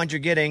that refund you're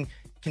getting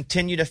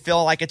continue to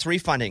feel like it's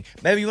refunding.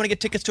 Maybe you want to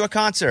get tickets to a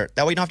concert.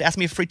 That way you don't have to ask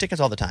me for free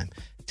tickets all the time.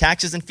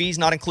 Taxes and fees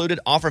not included.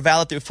 Offer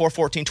valid through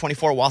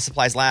 4/14/24 while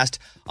supplies last.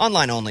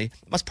 Online only.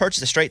 Must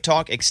purchase a Straight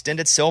Talk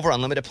Extended Silver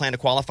Unlimited plan to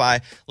qualify.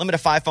 Limit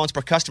of 5 phones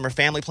per customer.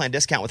 Family plan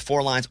discount with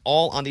 4 lines,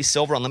 all on the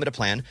Silver Unlimited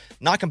plan.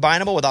 Not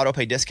combinable with auto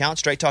pay discount.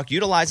 Straight Talk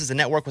utilizes the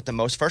network with the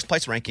most first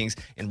place rankings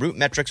in Root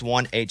Metrics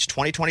 1H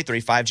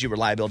 2023 5G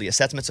reliability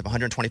assessments of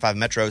 125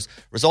 metros.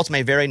 Results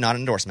may vary, not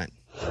an endorsement.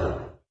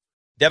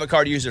 Debit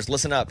card users,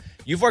 listen up.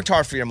 You've worked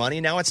hard for your money.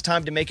 Now it's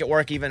time to make it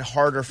work even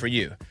harder for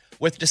you.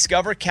 With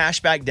Discover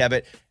Cashback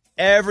Debit,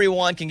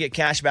 Everyone can get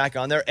cash back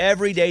on their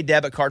everyday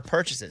debit card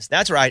purchases.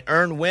 That's right.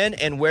 Earn when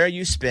and where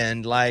you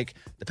spend, like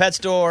the pet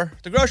store,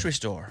 the grocery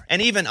store,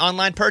 and even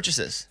online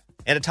purchases.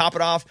 And to top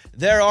it off,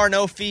 there are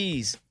no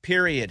fees,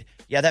 period.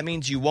 Yeah, that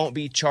means you won't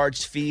be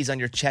charged fees on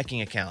your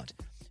checking account.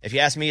 If you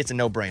ask me, it's a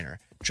no-brainer.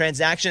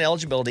 Transaction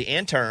eligibility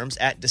and terms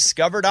at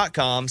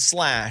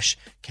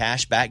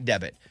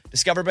discover.com/cashbackdebit.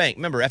 Discover Bank,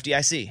 member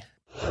FDIC.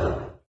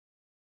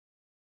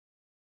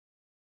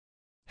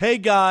 Hey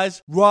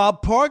guys,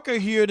 Rob Parker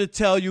here to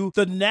tell you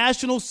the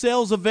national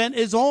sales event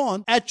is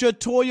on at your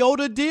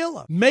Toyota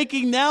dealer,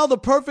 making now the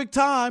perfect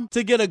time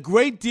to get a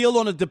great deal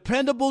on a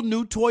dependable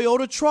new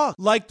Toyota truck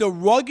like the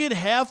rugged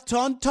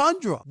half-ton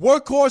Tundra.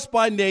 Workhorse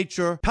by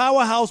nature,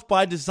 powerhouse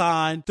by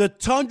design, the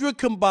Tundra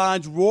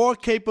combines raw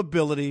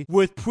capability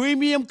with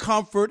premium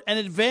comfort and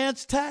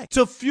advanced tech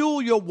to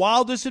fuel your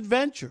wildest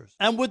adventures.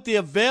 And with the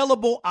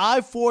available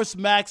iForce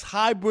Max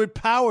hybrid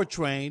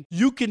powertrain,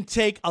 you can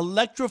take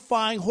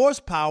electrifying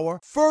horsepower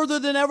further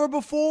than ever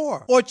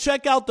before. Or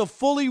check out the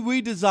fully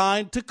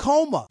redesigned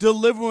Tacoma,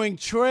 delivering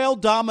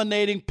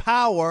trail-dominating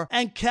power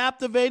and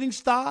captivating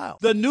style.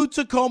 The new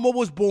Tacoma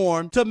was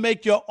born to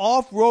make your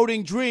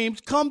off-roading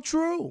dreams come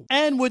true.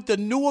 And with the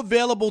new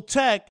available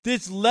tech,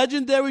 this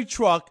legendary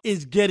truck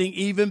is getting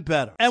even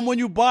better. And when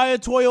you buy a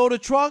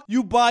Toyota truck,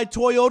 you buy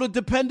Toyota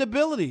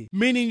dependability,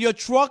 meaning your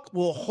truck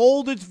will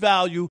hold its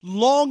value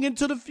long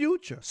into the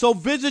future. So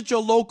visit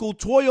your local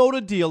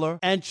Toyota dealer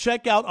and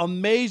check out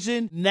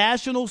amazing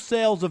national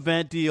sales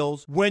event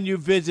deals when you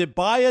visit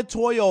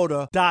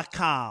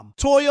buyatoyota.com.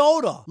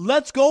 Toyota,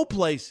 let's go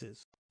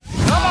places.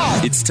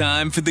 It's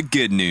time for the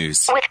good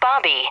news. With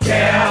Bobby.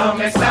 Tell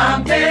me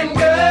something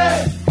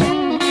good.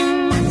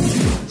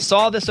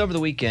 Saw this over the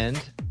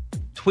weekend,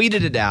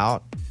 tweeted it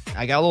out.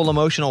 I got a little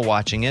emotional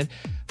watching it,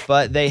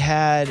 but they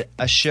had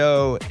a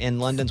show in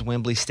London's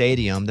Wembley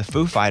Stadium, the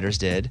Foo Fighters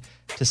did,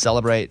 to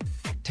celebrate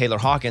Taylor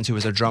Hawkins, who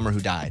was a drummer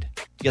who died.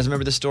 You guys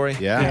remember this story?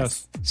 Yeah.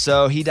 Yes.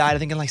 So he died, I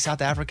think, in like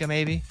South Africa,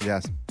 maybe?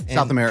 Yes.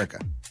 South America.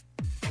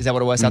 Is that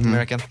what it was? South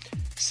America?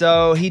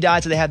 So he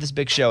died, so they had this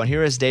big show. And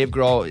here is Dave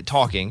Grohl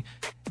talking,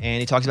 and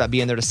he talks about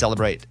being there to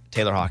celebrate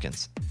Taylor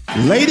Hawkins.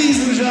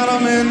 Ladies and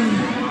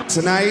gentlemen,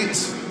 tonight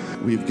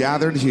we've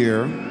gathered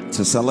here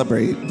to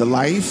celebrate the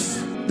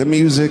life, the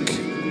music,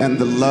 and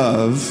the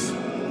love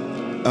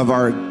of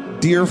our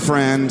dear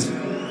friend,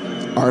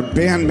 our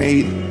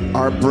bandmate,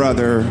 our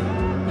brother,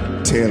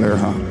 Taylor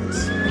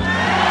Hawkins.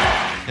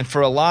 And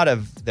for a lot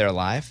of their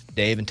life,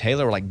 Dave and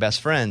Taylor were like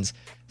best friends.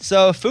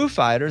 So Foo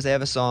Fighters, they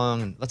have a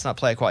song, let's not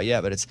play it quite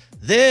yet, but it's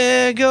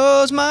There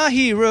Goes My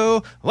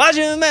Hero, watch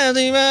him as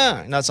he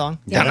runs. You know that song?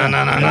 Yeah.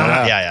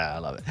 Yeah, I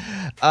love it.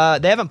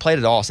 They haven't played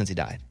it all since he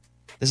died.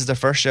 This is their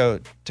first show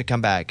to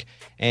come back.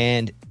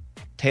 And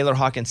Taylor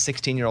Hawkins'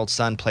 16-year-old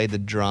son played the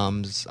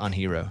drums on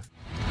Hero.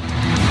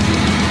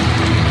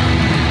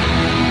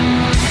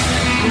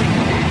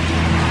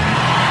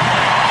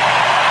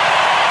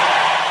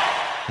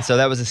 And so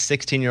that was a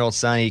 16-year-old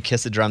son. He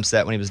kissed the drum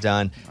set when he was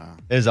done. Wow.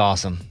 It was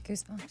awesome.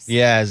 Goosebumps.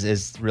 Yeah,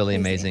 it's really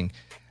amazing.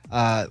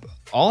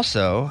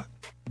 Also,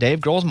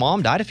 Dave Grohl's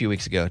mom died a few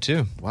weeks ago,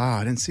 too. Wow,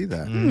 I didn't see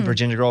that.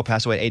 Virginia Grohl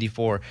passed away at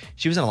 84.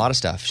 She was in a lot of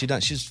stuff.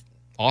 She's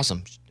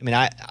awesome. I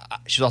mean,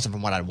 she was awesome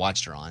from what I'd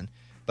watched her on.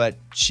 But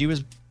she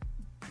was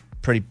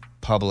pretty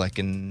public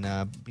and,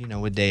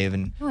 with Dave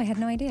and Oh, I had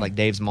no idea. like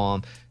Dave's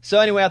mom. So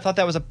anyway, I thought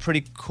that was a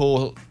pretty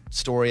cool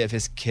story of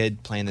his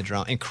kid playing the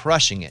drum and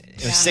crushing it.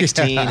 It was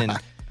 16 and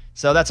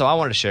so that's all I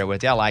wanted to share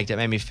with you. I liked it. It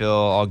made me feel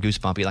all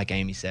goosebumpy, like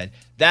Amy said.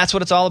 That's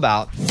what it's all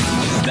about.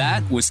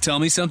 That was Tell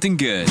Me Something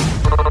Good.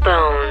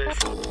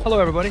 Hello,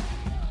 everybody.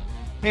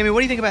 Amy, what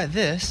do you think about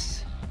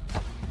this?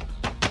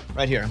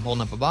 Right here, I'm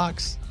holding up a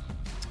box.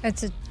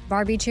 It's a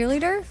Barbie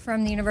cheerleader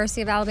from the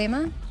University of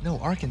Alabama. No,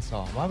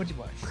 Arkansas. Why would you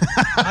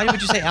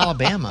say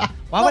Alabama?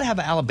 Why would I have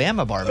an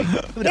Alabama Barbie?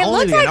 It would It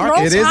only looks be an like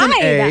Arkansas. It is an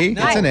A.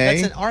 No, It's an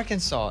A. That's an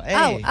Arkansas. A.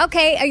 Oh,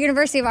 okay. A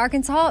University of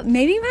Arkansas.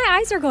 Maybe my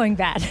eyes are going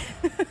bad.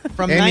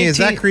 From Amy, is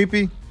that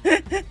creepy?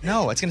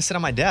 No, it's going to sit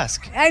on my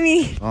desk. I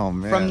mean, Oh,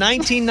 man. From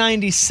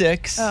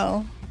 1996.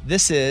 Oh.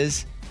 This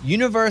is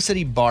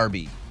University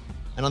Barbie.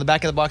 And on the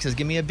back of the box says,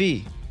 give me a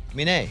B, give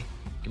me an A,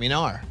 give me an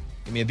R,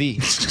 give me a B,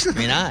 give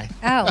me an I,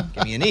 Oh.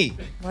 give me an E.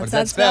 What What's does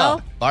that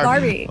spell?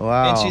 Barbie.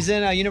 Wow. And she's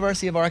in a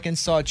University of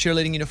Arkansas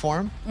cheerleading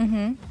uniform.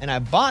 Mm-hmm. And I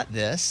bought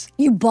this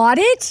You bought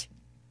it?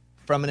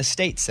 from an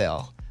estate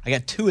sale. I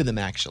got 2 of them,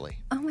 actually.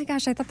 Oh my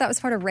gosh, I thought that was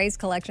part of Ray's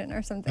collection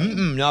or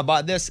something. No, I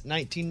bought this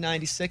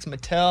 1996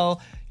 Mattel,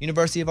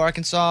 University of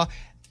Arkansas.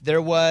 There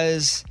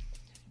was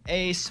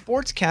a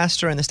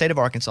sportscaster in the state of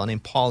Arkansas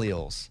named Paul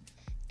Eels.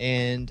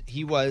 And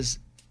he was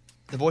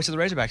the voice of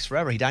the Razorbacks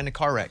forever. He died in a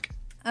car wreck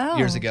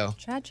years ago.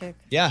 Tragic.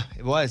 Yeah,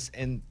 it was.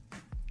 And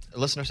a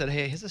listener said,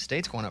 hey, his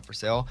estate's going up for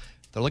sale.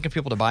 They're looking for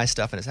people to buy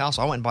stuff in his house.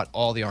 So I went and bought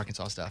all the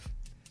Arkansas stuff.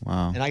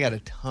 Wow. And I got a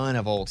ton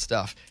of old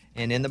stuff.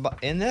 And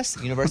in this,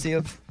 University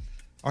of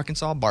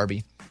Arkansas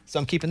Barbie. So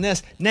I'm keeping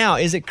this. Now,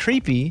 is it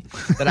creepy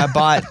that I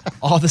bought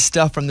all the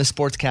stuff from the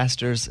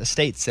sportscaster's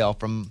estate sale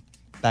from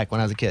back when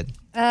I was a kid?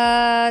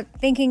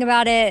 Thinking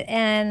about it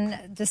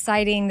and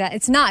deciding that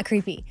it's not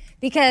creepy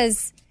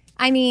Because,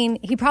 I mean,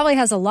 he probably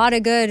has a lot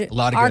of good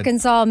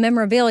Arkansas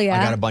memorabilia.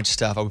 I got a bunch of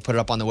stuff. I would put it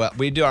up on the web.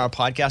 We do our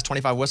podcast,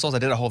 25 Whistles. I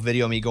did a whole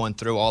video of me going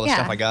through all the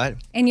stuff I got.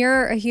 And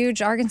you're a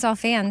huge Arkansas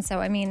fan, so,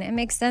 I mean, it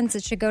makes sense.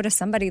 It should go to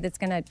somebody that's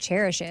going to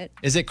cherish it.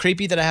 Is it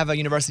creepy that I have a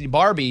University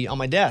Barbie on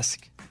my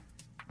desk?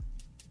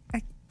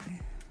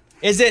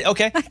 Is it?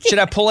 Okay. Should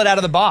I pull it out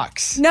of the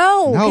box?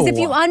 No, because if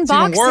you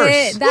unbox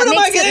it, that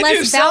makes it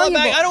less valuable.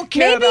 I don't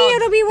care Maybe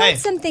it'll be worth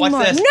something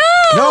more. This.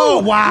 No!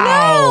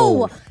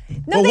 Wow. No,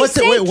 Well, they what's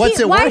say it why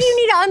worth? do you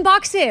need to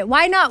unbox it?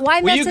 Why not?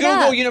 Why Will mess you it Google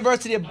up?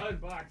 University of...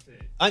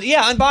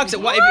 unbox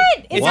it. What?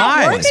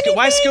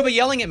 Why is Scuba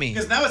yelling at me?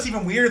 Because now it's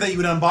even weirder that you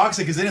would unbox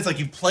it, because then it's like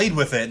you played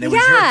with it and it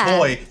was your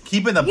toy.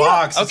 Keep in the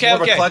box. It's more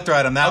of a collector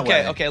item that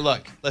way. Okay,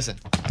 look. Listen.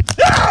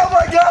 Oh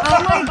my god!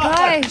 Oh my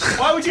gosh!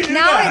 Why would you do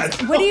now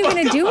that? What are you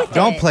going to do with it?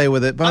 Don't play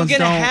with it, Bones. I'm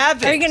going to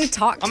have it. Are you going to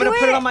talk to it? I'm going to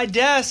put it on my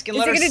desk and Is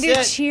let it her going sit.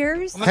 to do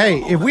cheers?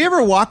 Hey, if we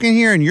ever walk in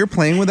here and you're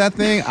playing with that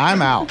thing,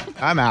 I'm out.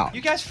 I'm out.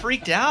 You guys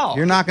freaked out.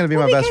 You're not going to be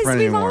my best friend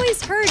We've anymore.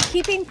 always heard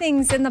keeping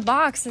things in the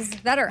box is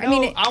better. No, I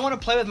mean, I want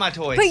to play with my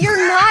toys. but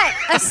you're not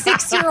a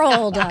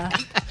 6-year-old.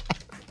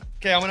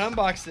 Okay, I'm going to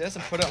unbox this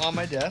and put it on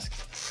my desk.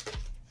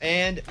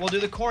 And we'll do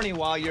the corny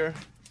while you're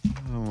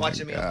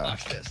watching me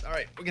unbox this. All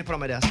right, we're going to put it on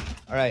my desk.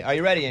 All right, are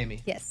you ready, Amy?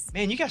 Yes.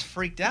 Man, you guys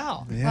freaked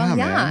out.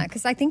 Yeah,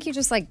 because I think you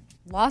just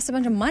lost a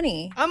bunch of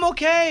money. I'm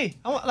okay.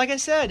 Like I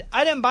said,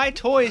 I didn't buy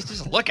toys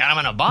just to look at them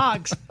in a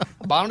box.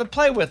 I bought them to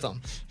play with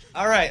them.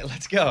 All right,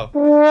 let's go.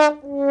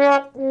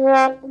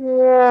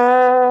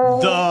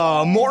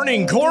 The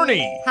Morning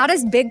Corny. How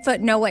does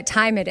Bigfoot know what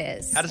time it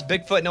is? How does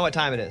Bigfoot know what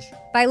time it is?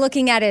 By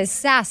looking at his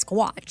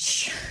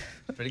Sasquatch.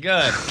 Pretty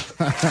good.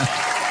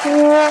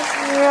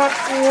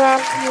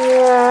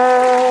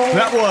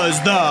 That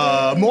was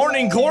the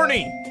Morning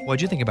Corny.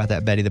 What'd you think about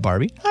that, Betty the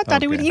Barbie? I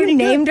thought it was You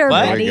named her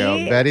What? Betty. There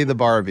we go. Betty the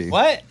Barbie.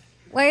 What?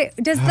 Wait,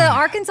 does the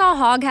Arkansas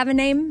hog have a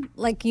name?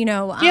 Like,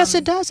 Yes,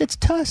 it does. It's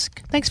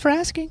Tusk. Thanks for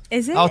asking.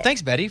 Is it? Oh,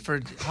 thanks, Betty,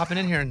 for hopping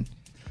in here and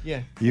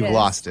You've Yes.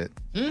 lost it.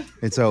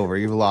 It's over.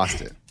 You've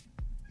lost it.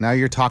 Now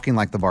you're talking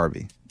like the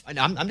Barbie.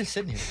 I'm just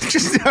sitting here.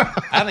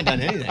 I haven't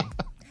done anything.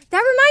 That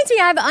reminds me,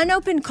 I have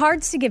unopened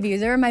cards to give you.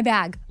 They're in my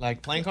bag.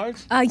 Like playing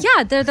cards?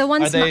 Yeah, they're the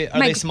ones. Are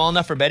they small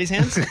enough for Betty's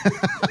hands?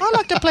 I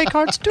like to play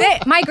cards too.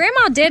 My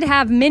grandma did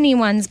have mini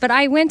ones, but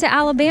I went to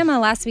Alabama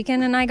last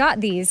weekend and I got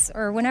these,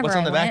 or whenever. What's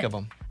on I the went. back of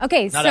them?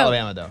 Okay, Not so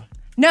Alabama though.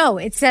 no,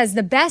 it says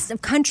the best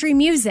of country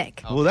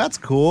music. Well, that's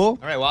cool.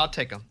 All right, well I'll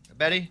take them.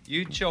 Betty,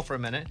 you chill for a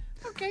minute.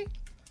 Okay.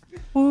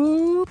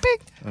 Ooh,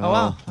 big. Oh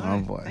wow. Oh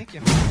boy. Thank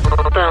you.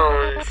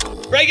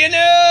 Breaking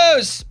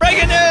news!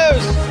 Breaking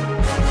news!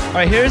 All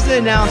right, here's the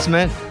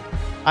announcement.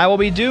 I will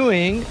be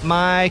doing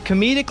my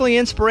Comedically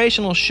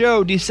Inspirational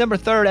show December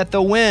 3rd at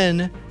the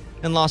Wynn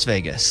in Las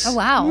Vegas. Oh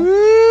wow,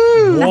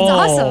 That's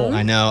awesome.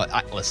 I know.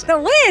 Listen, The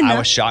Wynn. I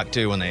was shocked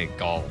too when they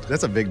called.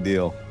 That's a big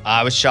deal.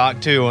 I was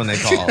shocked too when they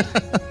called.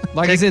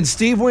 Like as in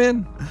Steve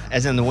Wynn?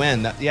 As in the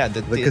Wynn. The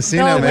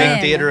casino, the man.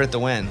 big theater at the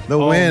Wynn. The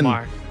Wynn.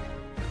 My.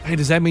 Hey,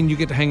 does that mean you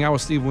get to hang out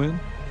with Steve Wynn?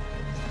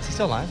 Is he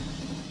still alive?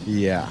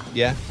 Yeah.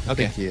 Yeah?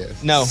 Okay. I think he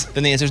is. No,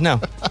 then the answer is no.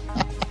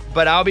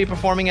 But I'll be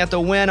performing at the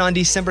Wynn on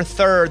December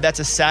 3rd. That's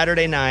a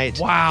Saturday night.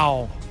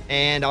 Wow.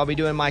 And I'll be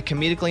doing my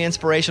Comedically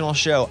Inspirational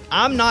show.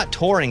 I'm not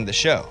touring the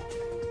show.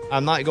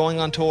 I'm not going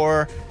on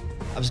tour.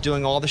 I was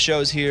doing all the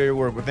shows here.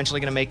 We're eventually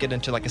going to make it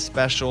into like a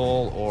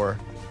special or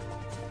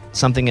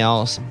something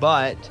else.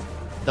 But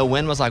the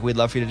Wynn was like, we'd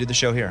love for you to do the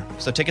show here.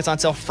 So tickets on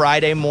sale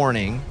Friday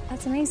morning,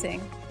 That's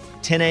amazing.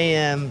 10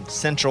 a.m.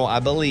 Central, I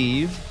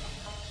believe.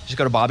 Just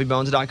go to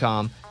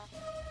bobbybones.com.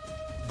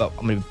 But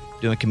I'm going to be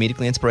doing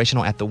Comedically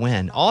Inspirational at the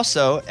Wynn.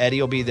 Also, Eddie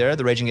will be there.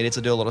 The Raging Idiots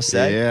will do a little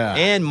set. Yeah.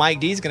 And Mike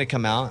D's going to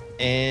come out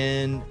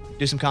and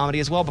do some comedy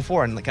as well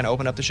before and kind of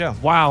open up the show.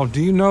 Wow.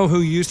 Do you know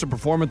who used to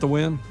perform at the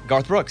Wynn?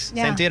 Garth Brooks,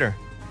 Yeah. same theater.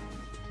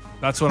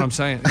 That's what I'm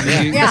saying.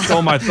 You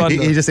stole my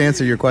thunder. He just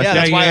answered your question.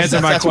 Yeah, that's, you why,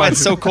 answered my that's why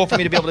it's question. so cool for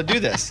me to be able to do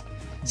this.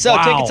 So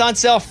Wow. tickets on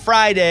sale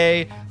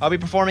Friday. I'll be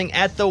performing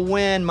at the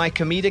Wynn, my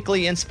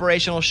Comedically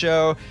Inspirational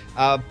show.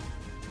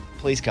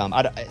 Please come.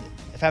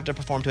 If I have to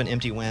perform to an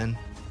empty Wynn,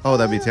 Oh,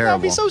 that'd be terrible.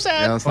 that'd be so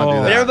sad. Yeah, let's not do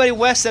But that. everybody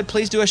West said,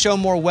 please do a show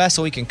more West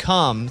so we can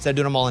come instead of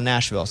doing them all in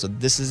Nashville. So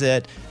this is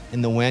it.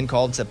 And the Wynn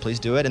called and said, please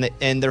do it.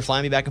 And they're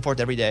flying me back and forth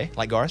every day,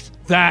 like Garth.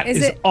 That Is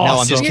is it- awesome.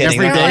 No, I'm just You're kidding.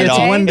 just Not there at all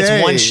all. day? One It's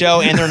day. one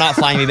show and they're not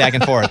flying me back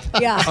and forth.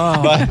 Yeah.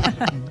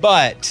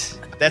 But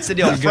that's the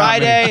deal. You got me.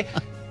 Friday,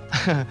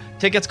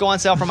 tickets go on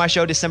sale for my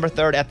show December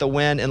 3rd at the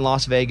Wynn in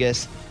Las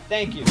Vegas.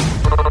 Thank you.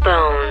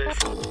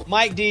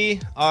 Mike D,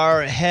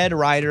 our head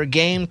writer,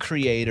 game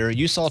creator.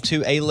 You saw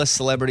two A-list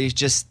celebrities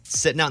just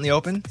sitting out in the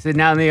open? Sitting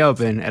out in the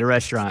open at a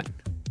restaurant.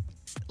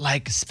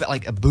 Like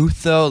a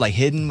booth, though? Like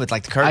hidden with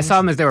like the curtains? I saw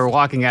them as they were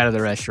walking out of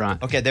the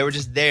restaurant. Okay, they were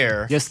just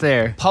there. Just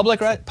there.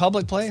 Public, right?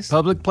 Public place?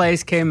 Public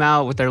place came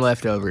out with their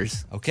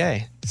leftovers.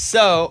 Okay.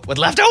 So, with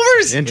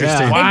leftovers?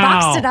 Interesting. Yeah. They Wow.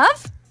 boxed it up?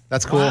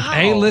 That's cool. Wow.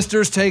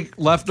 A-listers take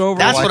leftovers?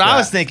 That's like what I that.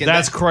 was thinking.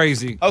 That's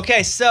crazy.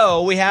 Okay,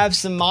 so we have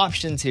some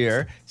options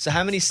here. So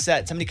how many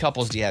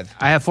couples do you have?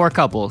 I have 4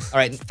 couples. All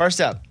right,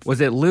 first up. Was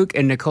it Luke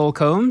and Nicole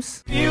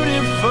Combs?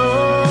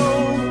 Beautiful.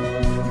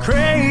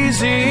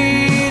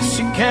 easy.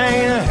 She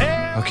can't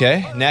help.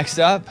 Okay, next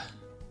up.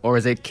 Or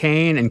is it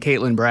Kane and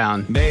Caitlin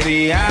Brown?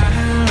 Baby,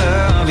 I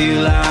love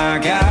you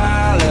like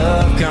I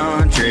love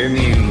country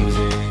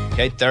music.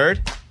 Okay,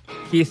 third.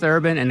 Keith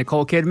Urban and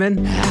Nicole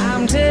Kidman.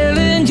 I'm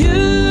telling you.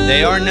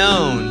 They are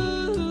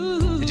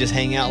known to just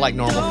hang out like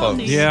normal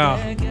folks. Yeah.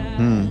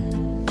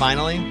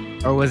 Finally.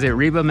 Or was it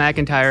Reba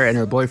McEntire and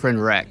her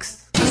boyfriend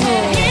Rex?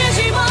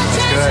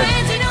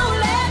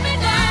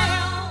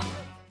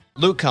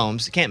 Luke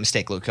Combs. Can't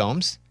mistake Luke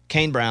Combs.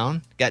 Kane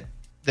Brown. Got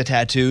the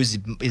tattoos.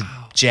 He's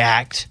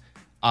jacked,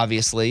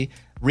 obviously.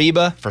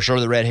 Reba, for sure,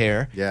 the red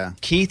hair. Yeah.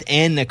 Keith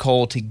and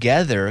Nicole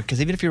together,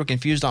 because even if you were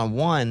confused on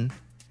one.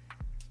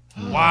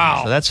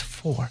 Wow. So that's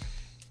 4.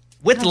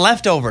 With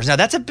leftovers. Now,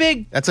 that's a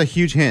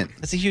huge hint.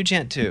 That's a huge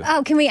hint, too.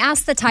 Oh, can we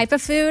ask the type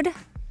of food?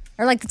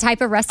 Or like the type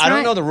of restaurant? I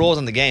don't know the rules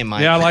on the game,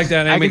 Mike. Yeah, I like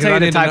that, Amy. I can tell you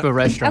the type of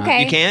restaurant.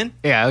 Okay. You can?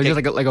 Yeah, it was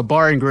just like a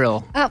bar and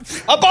grill. Oh.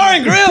 A bar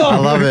and grill? I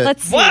love it.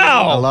 Let's see.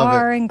 Wow. I love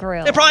Bar it. and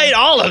grill. They probably ate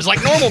olives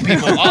like normal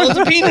people. Olives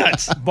and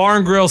peanuts. Bar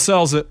and Grill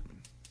sells it.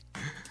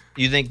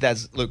 You think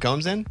that's Luke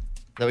Combs in? Is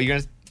that what you're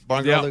going to bar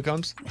and grill Yeah. Luke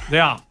Combs?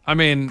 Yeah. I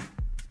mean,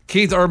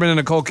 Keith Urban and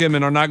Nicole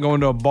Kidman are not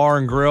going to a bar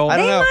and grill. I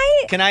don't know.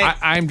 might. Can I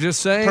I'm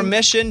just saying.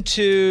 permission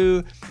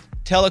to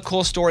tell a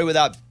cool story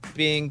without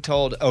being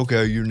told,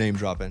 okay, your name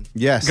dropping?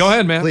 Yes. Go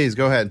ahead, man. Please,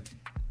 go ahead.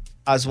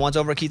 I was once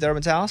over at Keith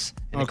Urban's house,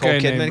 and Okay,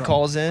 Nicole name Kidman drop.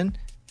 calls in,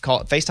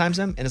 FaceTimes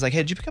him, and is like, hey,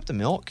 did you pick up the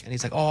milk? And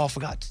he's like, oh, I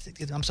forgot.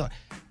 I'm sorry.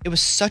 It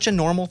was such a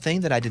normal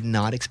thing that I did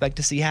not expect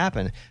to see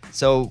happen.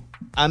 So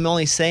I'm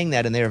only saying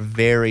that, and they're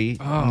very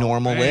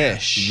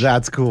normal-ish.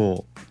 That's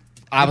cool.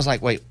 I was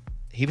like, wait,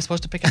 he was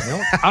supposed to pick up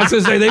milk? I was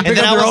going to say, they pick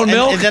up their own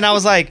milk? And then I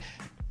was like,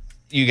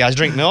 you guys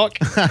drink milk?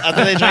 I thought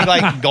they drink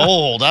like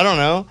gold. I don't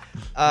know.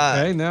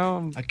 Okay,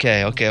 now.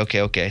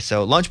 Okay.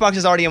 So Lunchbox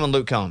is already in with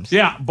Luke Combs.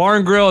 Yeah, Bar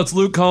and Grill, it's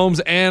Luke Combs,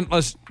 and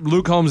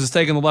Luke Combs is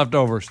taking the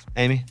leftovers.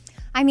 Amy?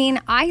 I mean,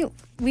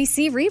 we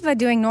see Reba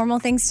doing normal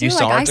things too. You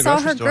saw her I at the saw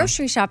grocery her store.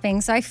 grocery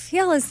shopping, so I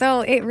feel as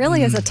though it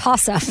really is a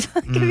toss-up.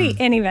 It could be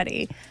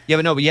anybody.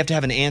 Yeah, but you have to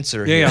have an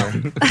answer Yeah.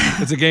 here.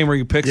 It's a game where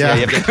you pick Yeah.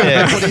 You have to pick.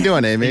 What are you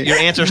doing, Amy? Your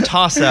answer's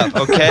toss-up,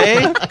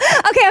 okay?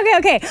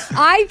 Okay.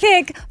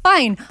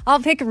 I'll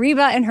pick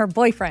Reba and her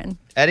boyfriend.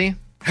 Eddie?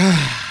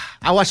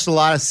 I watched a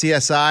lot of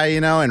CSI,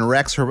 and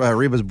Rex,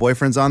 Reba's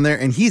boyfriend's on there,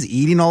 and he's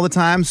eating all the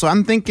time. So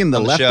I'm thinking the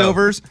On the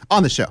leftovers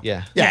on the show.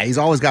 Yeah. Yeah, he's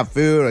always got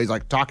food. He's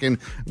like talking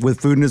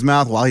with food in his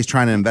mouth while he's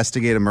trying to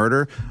investigate a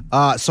murder.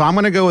 So I'm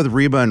going to go with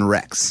Reba and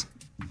Rex.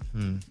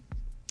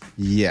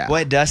 Yeah.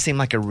 Well, it does seem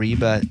like a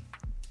Reba.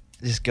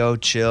 Just go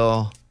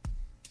chill.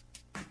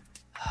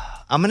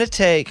 I'm going to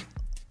take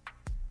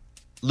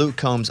Luke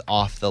Combs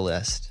off the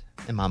list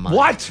in my mind.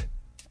 What?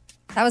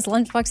 That was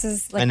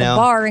Lunchbox's I like the know.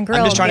 bar and grill.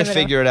 I'm just trying to Give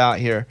figure it out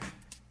here.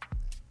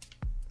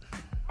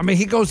 I mean,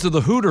 he goes to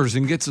the Hooters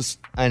and gets us.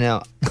 I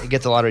know. He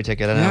gets a lottery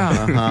ticket. I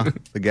know. Yeah.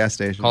 The gas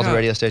station. Calls the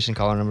radio station,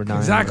 caller number 9.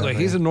 Exactly. whatever.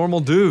 He's a normal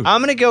dude. I'm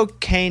going to go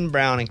Kane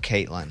Brown and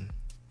Caitlin.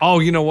 Oh,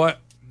 you know what?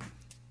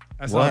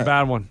 That's not What? a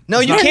bad one.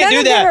 No, you not- can't none do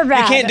of them are that. bad.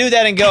 You can't do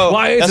that and go,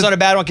 Why is that's it- not a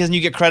bad one because then you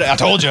get credit. I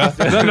told you.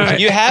 No.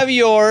 You have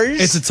yours.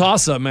 It's a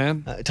toss-up,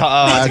 man. Oh,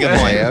 that's a good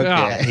point. Okay.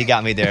 Yeah, he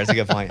got me there. It's a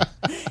good point.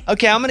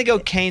 Okay, I'm going to go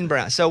Kane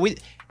Brown. So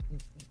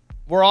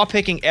we're all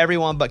picking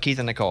everyone but Keith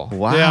and Nicole.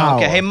 Wow. Yeah.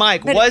 Okay, hey,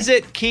 Mike, was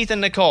it Keith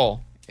and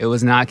Nicole? It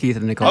was not Keith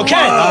and Nicole. Okay.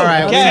 All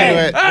right. Okay. We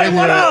knew it. Hey, We knew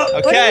what it.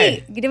 up?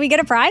 Okay. Did we get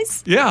a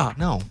prize? Yeah.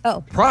 No.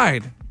 Oh.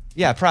 Pride.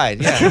 Yeah,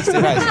 Pride. Yeah. It's the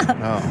prize.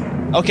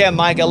 Oh. Okay,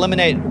 Mike,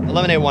 eliminate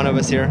one of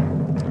us here.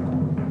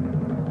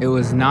 It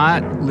was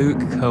not Luke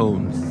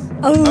Combs.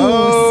 Oh,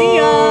 see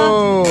ya.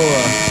 Oh,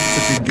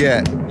 that's what you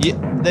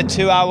get. The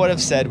two I would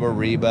have said were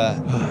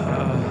Reba,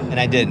 and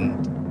I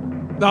didn't.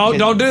 No,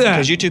 don't do that.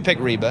 Because you two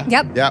picked Reba.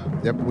 Yep.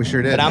 Yep, we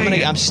sure did. But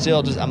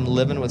I'm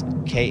living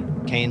with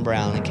Kane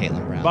Brown and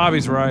Caitlin Brown.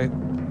 Bobby's right.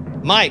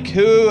 Mike,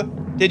 who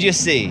did you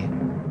see?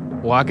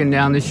 Walking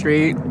down the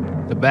street,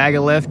 the bag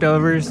of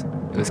leftovers,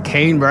 it was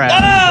Kane Brown.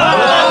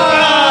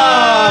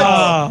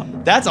 Oh!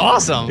 That's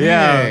awesome.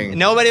 Yeah. Dang.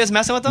 Nobody was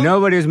messing with them?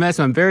 Nobody was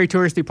messing with him. Very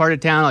touristy part of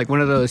town, like one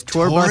of those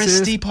tour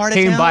buses. Touristy part of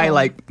came town? by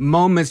like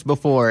moments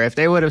before. If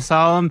they would have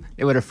saw him,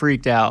 they would have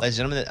freaked out. Ladies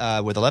and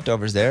gentlemen, with the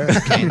leftovers there,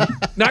 Kane.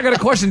 Now I got a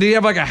question. Did he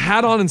have like a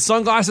hat on and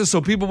sunglasses so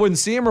people wouldn't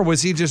see him, or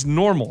was he just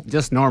normal?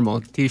 Just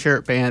normal.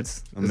 T-shirt,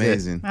 pants. That's it.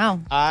 Amazing.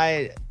 Wow.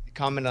 I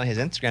commented on his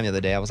Instagram the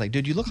other day. I was like,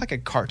 dude, you look like a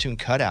cartoon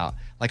cutout.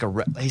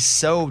 He's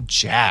so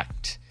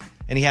jacked.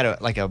 And he had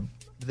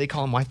do they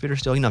call him wife beater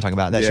still? You know what I'm talking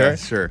about, that Yeah, shirt?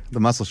 sure.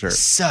 The muscle shirt.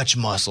 Such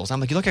muscles. I'm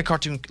like, you look like a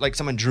cartoon, like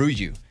someone drew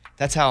you.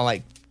 That's how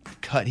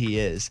cut he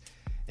is.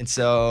 And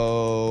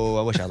so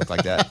I wish I looked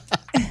like that.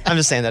 I'm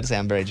just saying that to say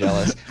I'm very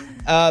jealous.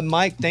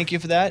 Mike, thank you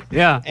for that.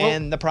 Yeah.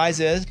 And the prize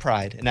is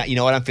Pride. And you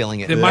know what? I'm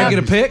feeling it. Did Mike get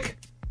a pick?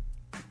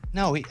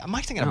 No,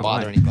 Mike's not going to Oh,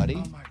 bother Mike. anybody.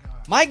 Oh, my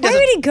God. Mike Why doesn't,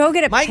 would he go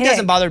get a Mike pick?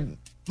 doesn't bother.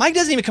 Mike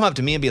doesn't even come up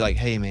to me and be like,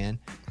 hey, man.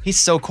 He's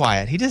so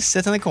quiet. He just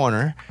sits in the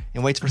corner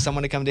and waits for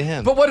someone to come to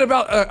him. But what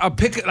about a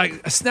pic,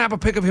 like snap a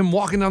pic of him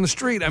walking down the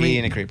street? I He mean,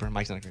 ain't a creeper.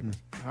 Mike's not a creeper.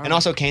 And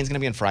also, Kane's going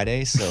to be on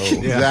Friday, so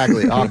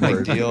Exactly. no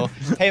Awkward. big deal.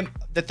 Hey,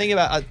 the thing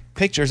about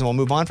pictures, and we'll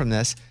move on from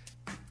this.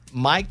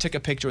 Mike took a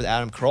picture with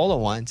Adam Carolla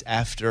once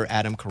after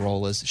Adam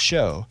Carolla's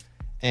show.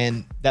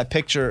 And that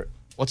picture,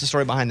 what's the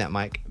story behind that,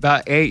 Mike?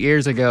 About 8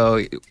 years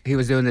ago, he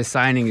was doing this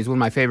signing. He's one of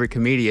my favorite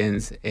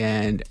comedians.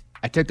 And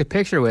I took the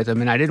picture with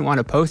him, and I didn't want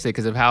to post it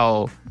because of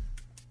how,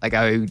 like,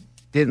 I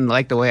didn't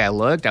like the way I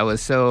looked. I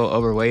was so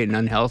overweight and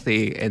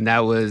unhealthy. And that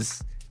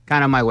was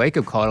kind of my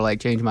wake-up call to, like,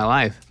 change my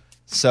life.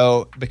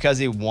 So because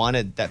he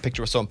wanted, that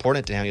picture was so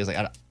important to him, he was like,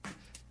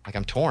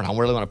 I'm torn. I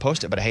really want to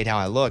post it, but I hate how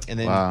I look. And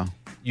then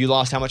you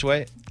lost how much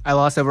weight? I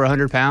lost over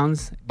 100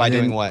 pounds. By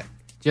doing what?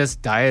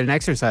 Just diet and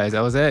exercise.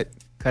 That was it.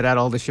 Cut out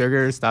all the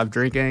sugar, stopped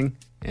drinking,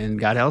 and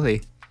got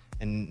healthy.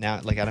 And now,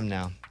 look at him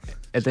now.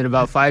 And then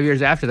about 5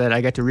 years after that,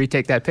 I got to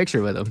retake that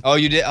picture with him. Oh,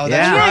 you did? Oh, that's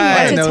Yeah.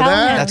 right. I didn't know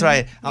that. That's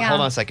right. Yeah.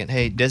 Hold on a second.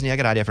 Hey, Disney, I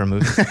got an idea for a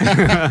movie.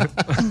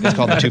 It's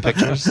called The Two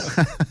Pictures.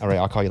 All right,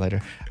 I'll call you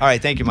later. All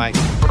right, thank you, Mike.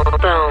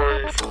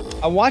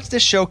 I watched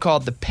this show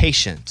called The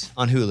Patient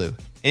on Hulu.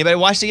 Anybody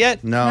watched it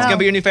yet? No. It's going to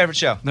be your new favorite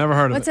show. Never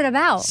heard What's it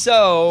about?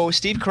 So,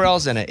 Steve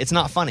Carell's in it. It's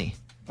not funny.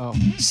 Oh.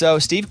 So,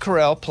 Steve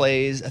Carell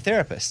plays a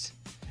therapist.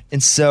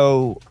 And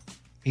so,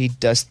 he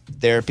does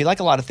therapy like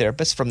a lot of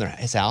therapists from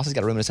his house. He's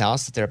got a room in his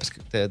house. The therapist,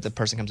 the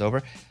person comes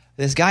over.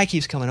 This guy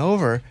keeps coming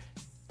over,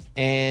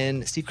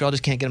 and Steve Carell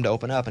just can't get him to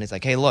open up. And he's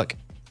like, hey, look,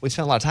 we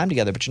spent a lot of time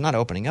together, but you're not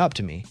opening up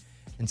to me.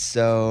 And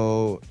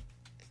so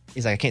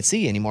he's like, I can't see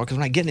you anymore because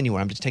we're not getting anywhere.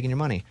 I'm just taking your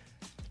money.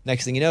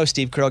 Next thing you know,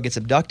 Steve Carell gets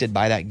abducted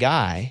by that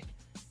guy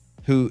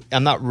who,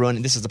 I'm not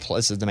ruining, this is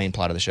the main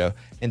plot of the show.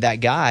 And that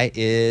guy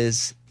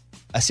is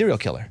a serial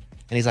killer.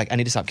 And he's like, I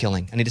need to stop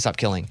killing. I need to stop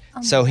killing.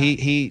 So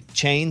he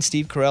chains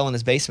Steve Carell in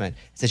his basement.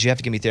 Says, you have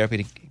to give me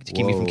therapy to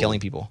keep me from killing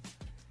people.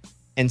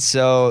 And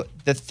so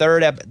the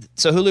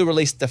so Hulu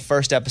released the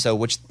first episode,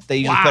 which they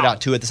usually put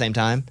out 2 at the same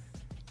time.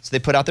 So they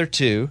put out their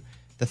 2.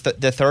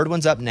 The third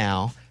one's up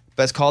now,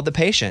 but it's called The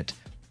Patient.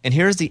 And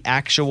here's the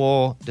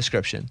actual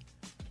description.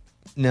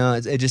 No,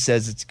 it just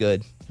says it's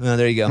good. Oh,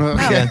 there you go.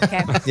 Okay.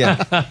 Okay.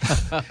 Yeah.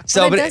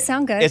 Well, it does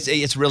sound good.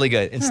 It's really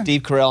good. And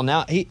Steve Carell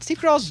now, Steve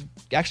Carell's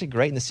actually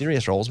great in the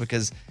serious roles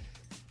because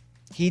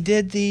he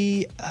did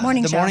the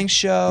morning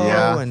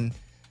show and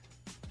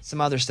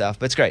some other stuff.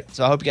 But it's great.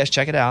 So I hope you guys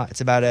check it out.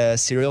 It's about a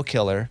serial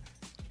killer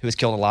who has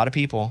killed a lot of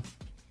people.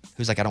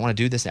 Who's like, I don't want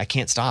to do this. I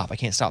can't stop.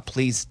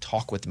 Please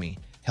talk with me.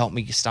 Help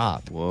me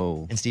stop.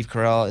 Whoa. And Steve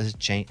Carell is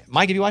changed.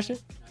 Mike, have you watched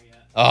it? Not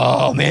yet.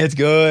 Oh man, it's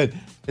good.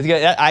 It's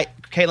good.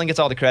 Caitlin gets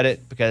all the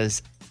credit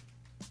because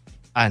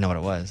I didn't know what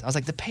it was. I was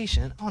like, The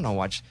Patient? I don't know,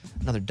 watch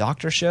another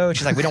doctor show. And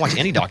she's like, we don't watch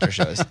any doctor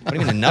shows. What do you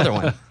mean another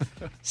one?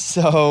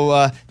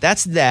 So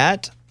that's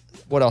that.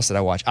 What else did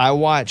I watch? I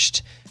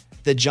watched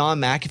the John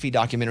McAfee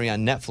documentary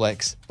on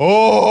Netflix.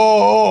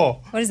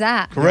 Oh, What is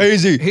that?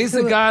 crazy. He's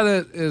the guy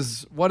that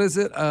is, what is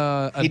it?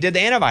 He did the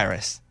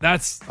antivirus.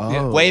 That's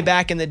way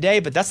back in the day,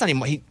 but that's not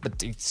even,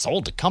 but he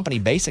sold the company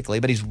basically,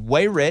 but he's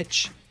way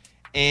rich.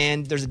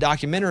 And there's a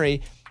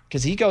documentary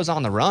because he goes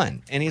on the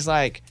run and he's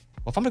like,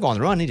 well, if I'm going to go on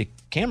the run, I need a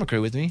camera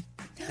crew with me.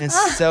 And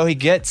so he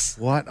gets...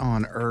 What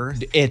on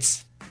earth?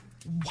 It's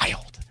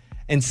wild.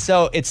 And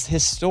so it's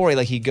his story.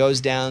 Like he goes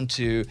down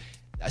to,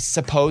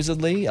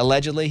 supposedly,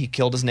 allegedly, he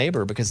killed his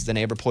neighbor because the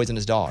neighbor poisoned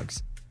his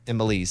dogs in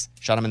Belize,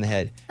 shot him in the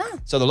head.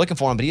 So they're looking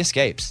for him, but he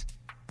escapes.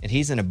 And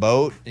he's in a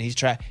boat and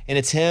he's and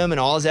it's him and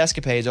all his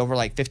escapades over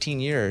like 15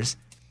 years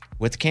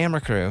with the camera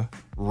crew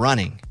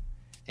running.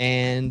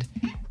 And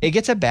it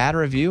gets a bad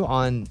review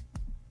on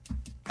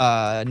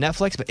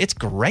Netflix, but it's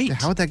great.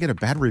 How would that get a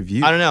bad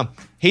review? I don't know.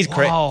 He's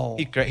Wow.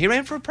 crazy. He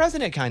ran for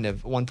president kind of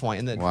at one point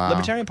in the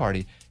Libertarian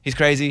Party. He's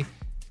crazy.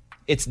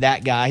 It's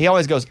that guy. He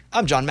always goes,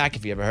 I'm John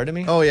McAfee. Ever heard of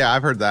me? Oh, yeah,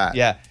 I've heard that.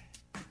 Yeah.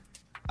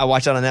 I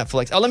watched that on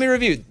Netflix. Oh, let me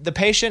review. The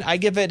Patient, I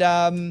give it,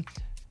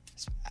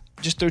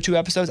 just through 2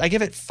 episodes, I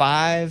give it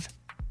 5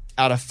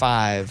 out of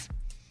 5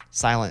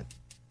 silent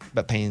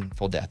but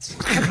painful deaths.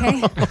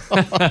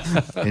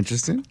 Okay.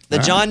 Interesting. The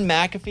All John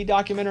McAfee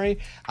documentary,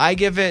 I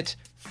give it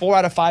 4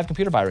 out of 5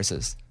 computer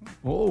viruses.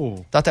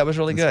 Whoa. Thought that was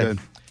really good.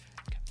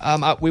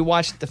 We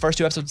watched the first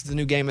 2 episodes of the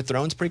new Game of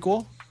Thrones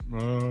prequel.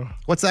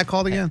 What's that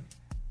called again?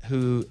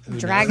 Who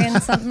Dragon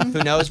knows? something?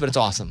 Who knows, but it's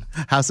awesome.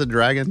 House of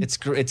Dragon? It's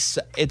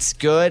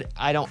good.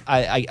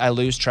 I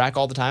lose track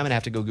all the time and I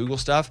have to go Google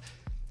stuff.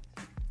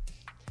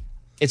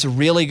 It's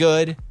really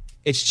good.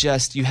 It's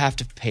just you have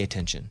to pay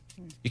attention.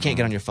 You can't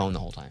get on your phone the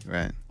whole time.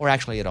 Right. Or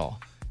actually at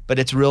all. But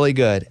it's really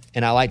good.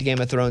 And I liked Game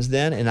of Thrones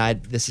then,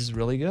 and this is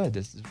really good.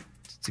 It's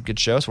a good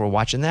show, so we're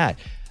watching that.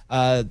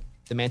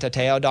 The Manti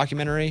Te'o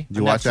documentary Did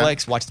you on watch that?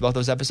 Netflix. Watched both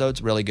those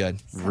episodes. Really good.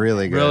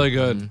 Really good. Really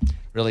good. Mhm.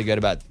 Really good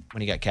about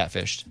when he got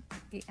catfished. And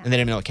they didn't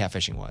even know what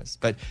catfishing was.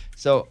 But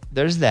so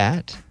there's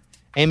that.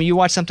 Amy, you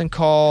watched something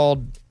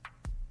called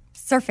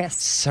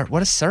Surface.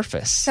 What is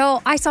Surface?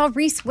 So I saw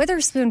Reese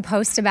Witherspoon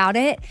post about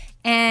it,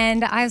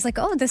 and I was like,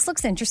 oh, this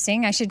looks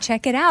interesting. I should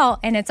check it out.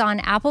 And it's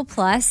on Apple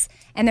Plus,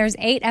 and there's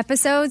 8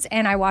 episodes,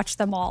 and I watched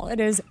them all. It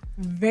is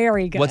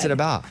very good. What's it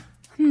about?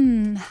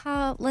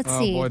 Let's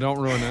see. Oh, boy, don't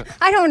ruin it.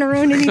 I don't want to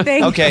ruin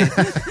anything. Okay,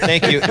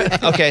 thank you.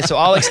 Okay, so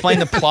I'll explain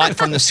the plot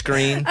from the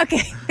screen. Okay,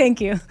 thank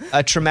you.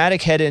 A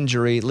traumatic head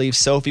injury leaves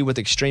Sophie with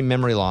extreme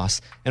memory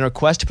loss. In her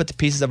quest to put the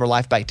pieces of her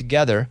life back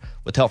together,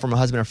 with help from her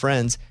husband and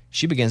friends,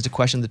 she begins to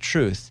question the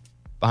truth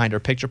behind her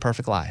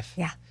picture-perfect life.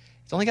 Yeah.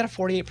 It's only got a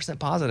 48%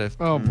 positive.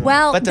 Oh, boy.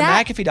 Well, but the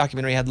that- McAfee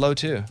documentary had low,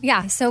 too.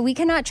 Yeah, so we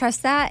cannot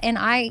trust that, and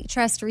I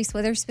trust Reese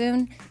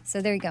Witherspoon.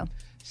 So there you go.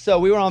 So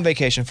we were on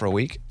vacation for a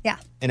week. Yeah.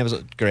 And it was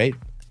great.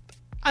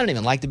 I don't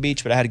even like the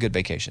beach, but I had a good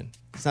vacation.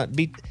 It's not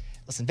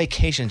listen,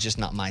 vacation's just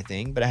not my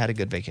thing, but I had a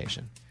good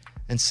vacation.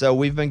 And so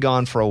we've been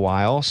gone for a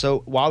while. So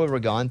while we were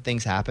gone,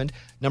 things happened.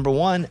 Number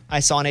one, I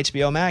saw on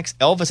HBO Max,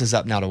 Elvis is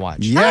up now to watch.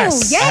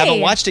 Yes. Oh, yay. I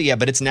haven't watched it yet,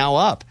 but it's now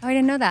up. Oh, I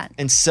didn't know that.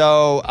 And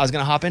so I was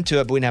going to hop into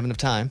it, but we didn't have enough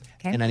time.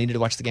 And I needed to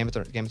watch the Game of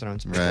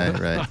Thrones.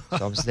 Right.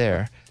 So I was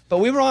there. But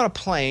we were on a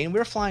plane. We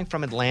were flying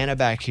from Atlanta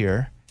back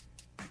here.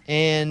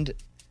 And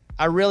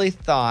I really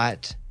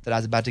thought that I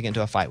was about to get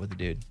into a fight with a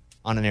dude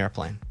on an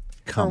airplane.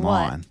 Come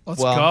on. Let's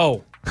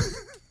go.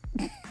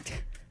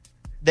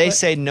 They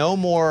say no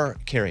more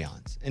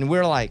carry-ons. And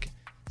we're like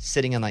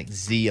sitting in like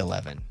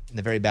Z11 in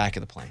the very back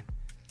of the plane.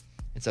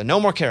 And so no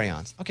more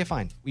carry-ons. Okay,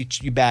 fine. You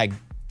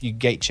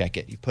gate check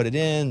it. You put it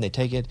in, they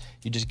take it,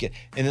 you just get,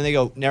 and then they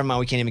go, never mind,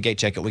 we can't even gate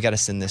check it. We got to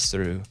send this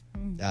through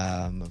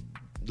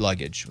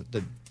luggage,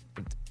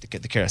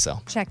 the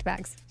carousel. Checked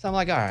bags. So I'm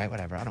like, all right,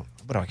 whatever. What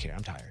do I care?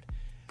 I'm tired.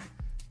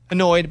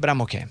 Annoyed, but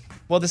I'm okay.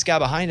 Well, this guy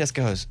behind us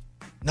goes,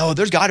 no,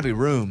 there's got to be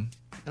room.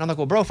 And I'm like,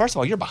 well, bro, first of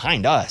all, you're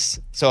behind us.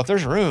 So if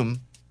there's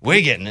room,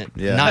 we're getting it,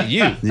 not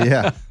you.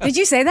 Yeah. Did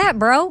you say that,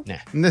 bro? Nah, I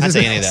didn't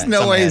say any of that. No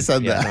It's on my way you head.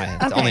 said Yeah, that. it's on my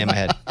head. It's only in my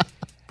head.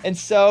 And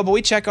so, but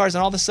we check ours,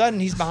 and all of a sudden,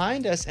 he's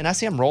behind us, and I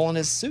see him rolling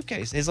his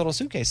little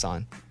suitcase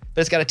on.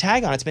 But it's got a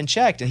tag on it. It's been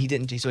checked, and he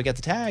didn't. So he got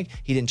the tag.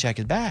 He didn't check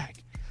his bag.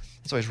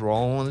 So he's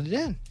rolling it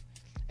in.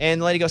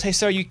 And the lady goes, hey,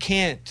 sir, you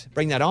can't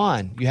bring that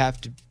on. You have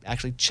to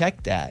actually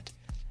check that.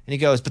 And he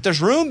goes, but there's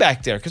room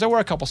back there, because there were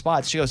a couple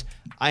spots. She goes,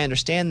 I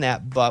understand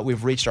that, but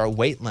we've reached our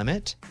weight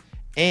limit,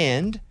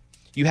 and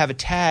you have a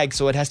tag,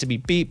 so it has to be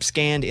beep,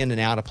 scanned in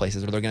and out of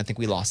places, or they're going to think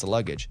we lost the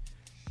luggage.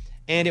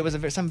 And it was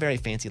some very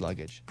fancy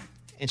luggage.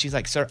 And she's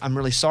like, sir, I'm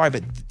really sorry,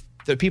 but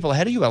the people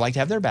ahead of you, I like to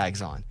have their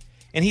bags on.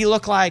 And he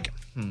looked like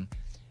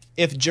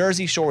if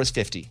Jersey Shore was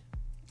 50.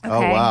 Okay. Oh,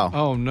 wow.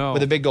 Oh, no.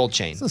 With a big gold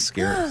chain. That's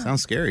scary.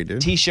 Sounds scary,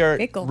 dude. T-shirt,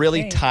 Big gold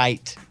really chain.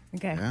 tight.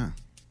 Okay. Yeah.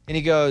 And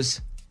he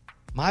goes,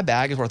 my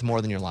bag is worth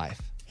more than your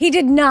life. He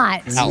did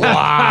not. Out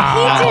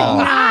loud. He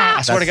did not.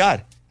 I swear to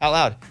God, out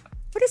loud.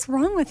 What is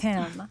wrong with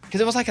him?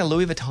 Because it was like a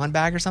Louis Vuitton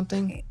bag or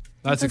something.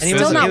 That's It's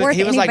expensive. still not worth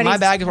He was like, my anybody's-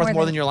 bag is worth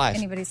more than your life.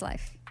 Anybody's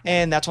life.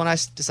 And that's when I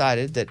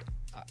decided that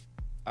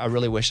I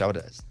really wish I would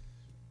have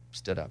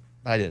stood up.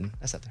 But I didn't.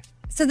 I sat there.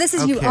 So this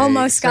is you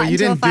almost got you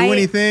into a didn't fight. do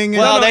anything.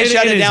 Well, no, they in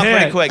shut it his down head.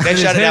 pretty quick. They In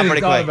shut his it down head, pretty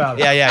he thought quick. about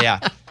it. Yeah.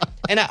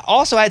 And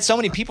I had so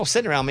many people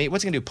sitting around me.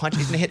 What's he gonna do? Punch?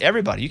 He's gonna hit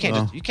everybody. You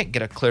can't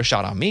get a clear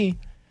shot on me.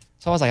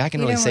 So I was like, I can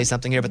You really don't say want-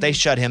 something here, but they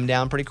shut him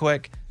down pretty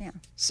quick. Yeah.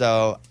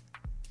 So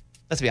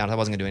let's be honest, I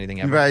wasn't gonna do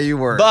anything ever. Right, you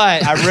were.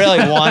 But I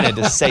really wanted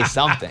to say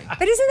something.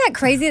 But isn't that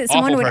crazy that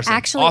someone Awful would person.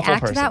 actually Awful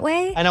act person. that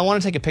way? And I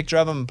want to take a picture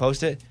of him and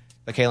post it,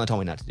 but Kaylin told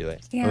me not to do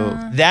it.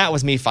 Yeah. That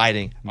was me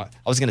fighting. I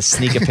was going to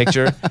sneak a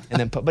picture and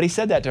then but he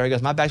said that to her. He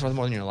goes, my bag's worth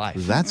more than your life.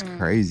 That's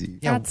crazy.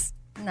 Yeah. That's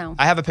no.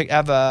 I have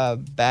a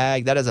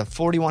bag that is a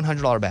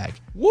 $4,100 bag.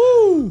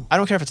 Woo! I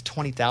don't care if it's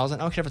 $20,000. I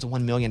don't care if it's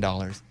 $1 million.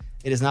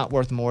 It is not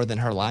worth more than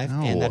her life,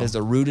 and that is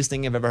the rudest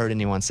thing I've ever heard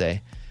anyone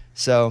say.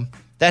 So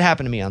that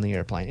happened to me on the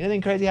airplane.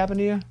 Anything crazy happen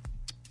to you?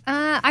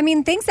 I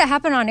mean, things that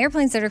happen on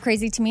airplanes that are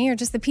crazy to me are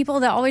just the people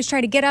that always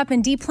try to get up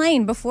and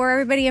deplane before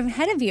everybody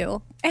ahead of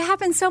you. It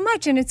happens so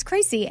much, and it's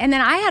crazy. And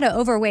then I had an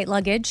overweight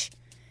luggage,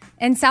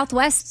 and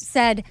Southwest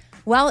said,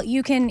 well,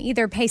 you can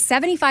either pay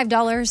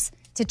 $75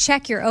 to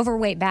check your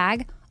overweight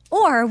bag,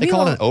 or They we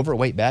call will... it an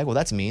overweight bag. Well,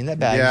 that's mean. That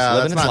bag Yeah, is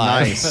living that's its not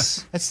life.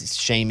 nice. That's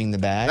shaming the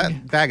bag.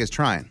 That bag is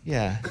trying.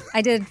 Yeah.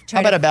 I did try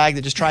How about to... a bag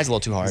that just tries a little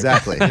too hard?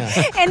 Exactly.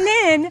 Yeah. And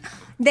then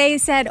they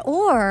said,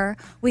 or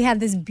we have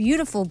this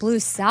beautiful blue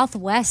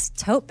Southwest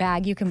tote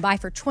bag you can buy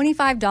for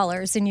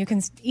 $25 and you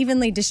can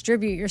evenly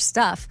distribute your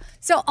stuff.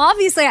 So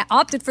obviously I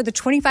opted for the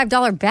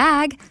 $25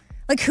 bag.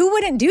 Like, who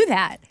wouldn't do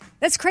that?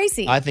 That's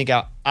crazy. I think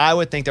I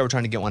would think they were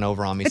trying to get one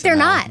over on me. But they're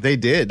somehow. not. They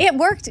did. It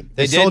worked.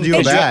 They sold didn't. you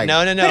a They bag.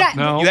 No. But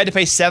No. You had to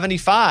pay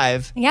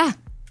 $75 Yeah.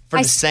 for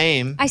I the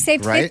same. I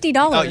saved Right? $50.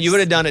 Oh, you would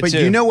have done it But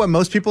too. you know what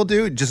most people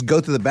do? Just go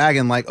through the bag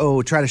and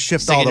try to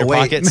shift Stick all in the your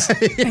weight. pockets.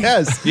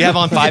 Yes. You have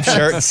on 5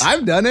 shirts.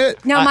 I've done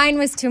it. No, mine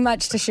was too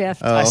much to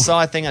shift. I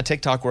saw a thing on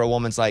TikTok where a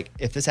woman's like,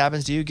 if this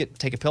happens to you,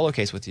 take a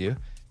pillowcase with you,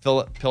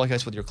 fill a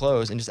pillowcase with your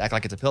clothes, and just act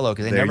like it's a pillow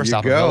because they There never you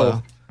stop go. a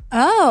pillow.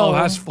 Oh. Oh,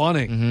 that's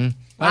funny. Mm-hmm.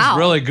 That's Wow.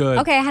 really good.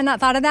 Okay, I had not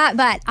thought of that,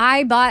 but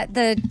I bought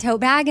the tote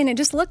bag and it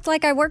just looked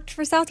like I worked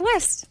for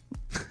Southwest.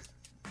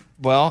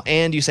 Well,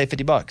 and you save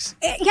 $50.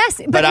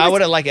 Yes, but I would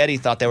have, like Eddie,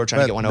 thought they were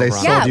trying to get one over on.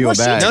 Sold you a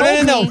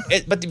bag. No.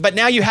 But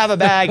now you have a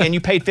bag and you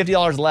paid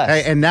 $50 less.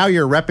 Hey, and now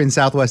you're repping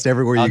Southwest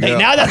everywhere you go.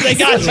 Now that they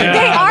got you. They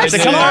are It's a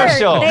smart.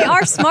 commercial. They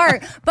are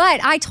smart.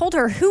 But I told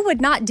her, who would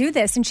not do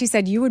this? And she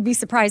said, you would be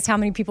surprised how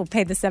many people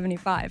paid the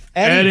 $75.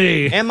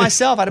 Eddie. And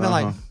myself, I'd have been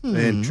like,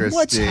 interesting.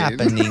 What's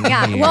happening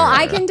Yeah, here? well,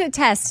 I can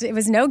attest. It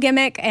was no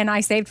gimmick, and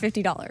I saved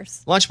 $50.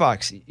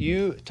 Lunchbox,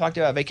 you talked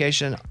about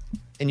vacation,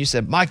 and you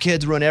said, my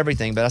kids ruin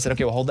everything. But I said,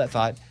 okay, well, hold that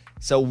thought.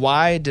 So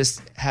why does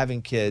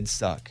having kids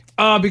suck?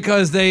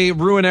 Because they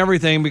ruin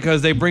everything,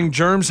 because they bring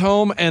germs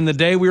home. And the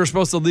day we were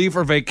supposed to leave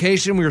for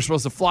vacation, we were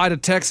supposed to fly to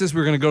Texas. We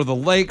were going to go to the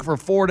lake for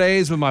 4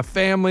 days with my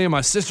family, and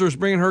my sister was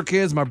bringing her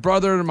kids, my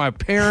brother and my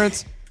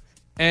parents.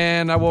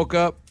 And I woke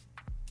up,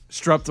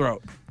 strep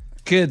throat.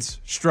 Kids,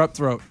 strep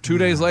throat. 2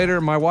 days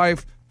later, my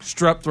wife,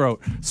 strep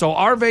throat. So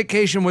our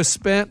vacation was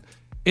spent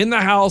in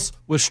the house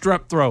with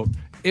strep throat.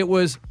 It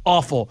was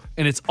awful.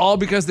 And it's all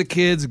because the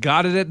kids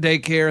got it at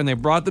daycare and they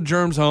brought the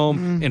germs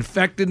home,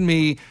 infected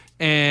me,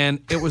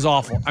 and it was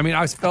awful. I mean,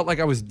 I felt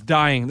like I was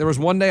dying. There was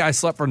one day I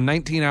slept for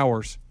 19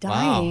 hours.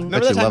 Dying.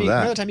 Remember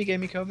the time you gave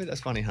me COVID? That's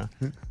funny, huh?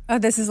 Oh,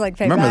 this is like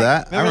payback. Remember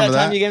that? Remember that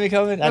time you gave me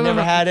COVID? I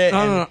never had it.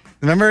 No.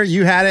 Remember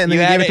you had it and then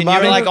you gave it to and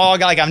Bobby? you were like,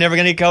 oh, like, I'm never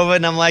going to get COVID.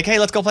 And I'm like, hey,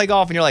 let's go play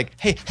golf. And you're like,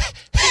 hey,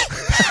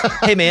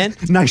 hey, man.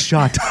 Nice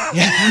shot.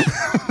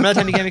 Remember that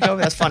time you gave me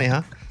COVID? That's funny,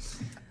 huh?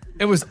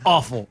 It was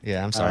awful.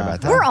 Yeah, I'm sorry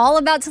about that. We're all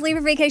about to leave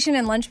a vacation,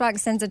 and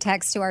Lunchbox sends a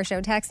text to our show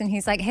text, and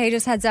he's like, hey,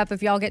 just heads up,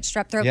 if y'all get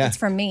strep throat, it's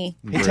from me.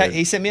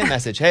 He sent me a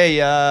message. Hey,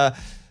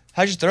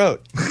 how's your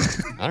throat?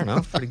 I don't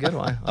know. Pretty good.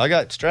 Why? I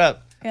got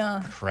strep.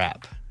 Yeah.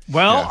 Crap.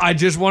 Well, I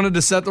just wanted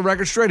to set the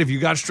record straight. If you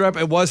got strep,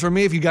 it was for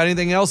me. If you got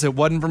anything else, it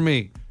wasn't for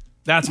me.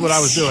 That's what I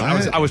was doing.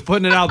 I was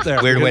putting it out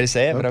there. Weird way to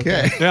say it, but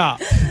okay. Yeah.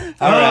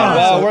 All right.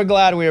 Well, we're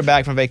glad we are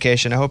back from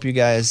vacation. I hope you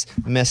guys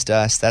missed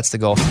us. That's the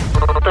goal.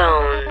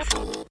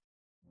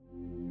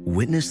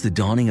 Witness the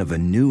dawning of a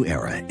new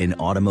era in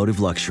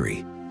automotive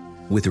luxury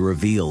with a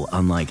reveal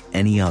unlike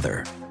any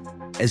other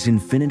as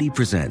Infiniti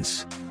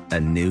presents a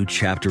new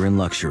chapter in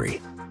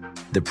luxury,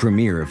 the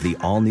premiere of the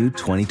all-new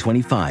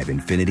 2025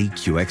 Infiniti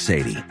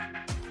QX80.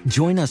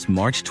 Join us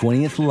March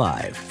 20th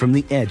live from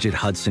the Edge at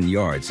Hudson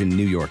Yards in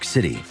New York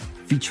City,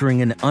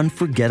 featuring an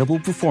unforgettable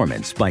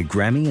performance by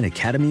Grammy and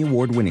Academy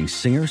Award-winning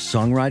singer,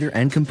 songwriter,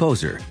 and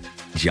composer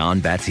John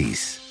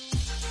Batiste.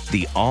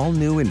 The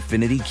all-new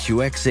Infiniti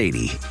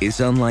QX80 is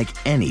unlike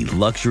any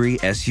luxury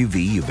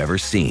SUV you've ever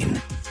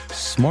seen.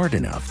 Smart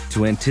enough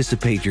to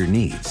anticipate your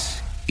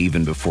needs,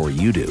 even before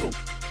you do.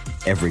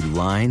 Every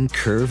line,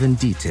 curve, and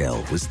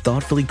detail was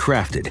thoughtfully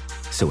crafted,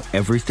 so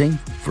everything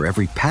for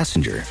every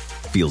passenger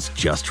feels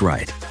just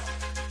right.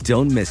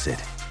 Don't miss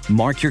it.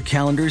 Mark your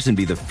calendars and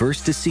be the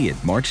first to see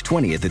it March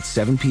 20th at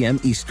 7 p.m.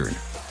 Eastern,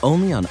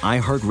 only on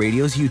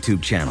iHeartRadio's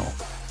YouTube channel.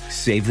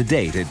 Save the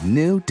date at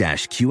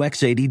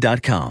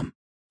new-QX80.com.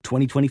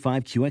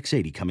 2025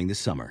 QX80 coming this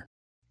summer.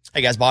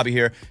 Hey guys, Bobby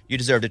here. You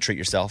deserve to treat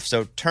yourself.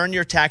 So turn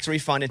your tax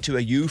refund into a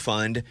U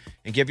fund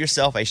and give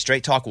yourself a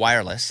Straight Talk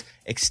Wireless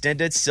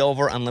Extended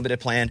Silver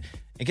Unlimited plan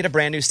and get a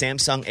brand new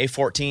Samsung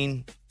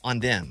A14 on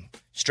them.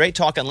 Straight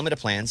Talk Unlimited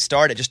plans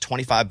start at just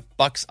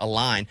 $25 a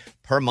line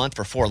per month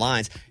for 4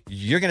 lines.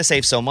 You're going to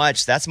save so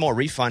much. That's more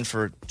refund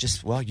for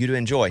just, well, you to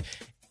enjoy.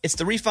 It's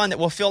the refund that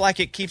will feel like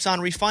it keeps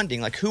on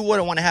refunding. Like, who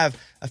wouldn't want to have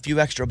a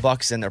few extra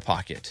bucks in their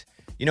pocket?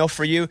 You know,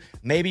 for you,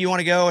 maybe you want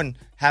to go and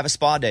have a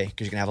spa day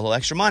because you're going to have a little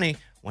extra money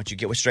once you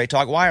get with Straight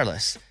Talk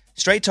Wireless.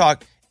 Straight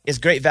Talk is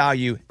great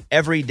value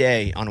every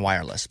day on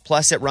wireless.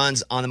 Plus, it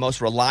runs on the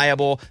most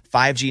reliable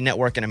 5G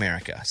network in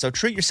America. So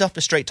treat yourself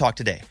to Straight Talk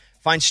today.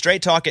 Find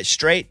Straight Talk at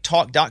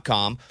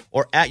straighttalk.com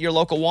or at your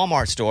local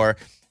Walmart store.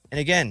 And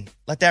again,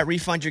 let that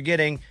refund you're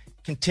getting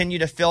continue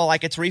to feel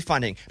like it's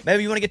refunding.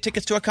 Maybe you want to get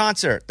tickets to a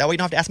concert. That way you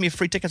don't have to ask me for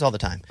free tickets all the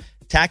time.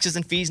 Taxes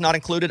and fees not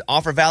included.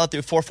 Offer valid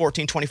through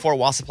 4/14/24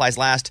 while supplies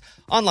last.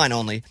 Online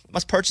only.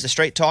 Must purchase a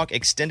Straight Talk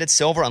Extended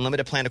Silver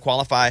Unlimited plan to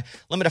qualify.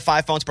 Limit of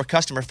 5 phones per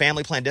customer.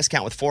 Family plan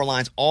discount with 4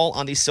 lines, all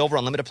on the Silver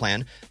Unlimited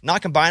plan.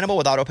 Not combinable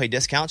with auto pay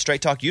discount.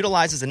 Straight Talk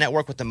utilizes the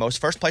network with the most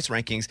first-place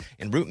rankings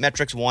in Root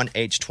Metrics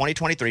 1H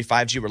 2023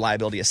 5G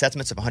reliability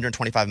assessments of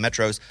 125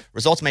 metros.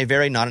 Results may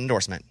vary, not an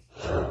endorsement.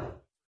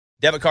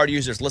 Debit card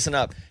users, listen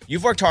up.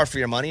 You've worked hard for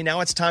your money.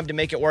 Now it's time to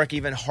make it work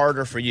even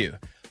harder for you.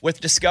 With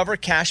Discover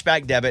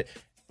Cashback Debit,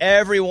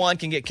 everyone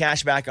can get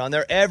cash back on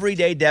their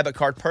everyday debit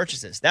card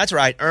purchases. That's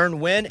right. Earn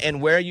when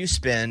and where you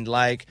spend,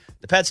 like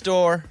the pet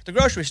store, the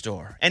grocery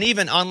store, and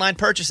even online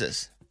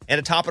purchases. And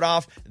to top it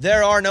off,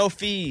 there are no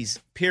fees,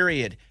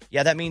 period.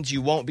 Yeah, that means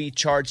you won't be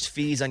charged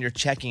fees on your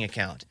checking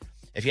account.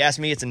 If you ask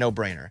me, it's a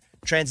no-brainer.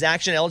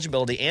 Transaction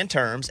eligibility and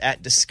terms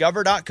at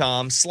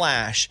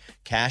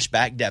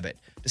discover.com/cashbackdebit.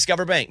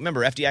 Discover Bank,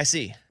 member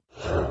FDIC.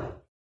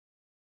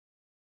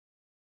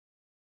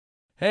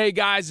 Hey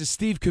guys, it's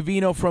Steve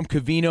Covino from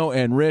Covino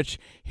and Rich,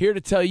 here to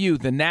tell you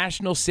the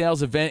national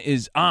sales event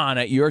is on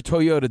at your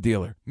Toyota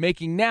dealer,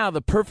 making now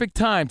the perfect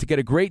time to get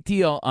a great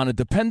deal on a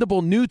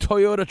dependable new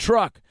Toyota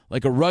truck.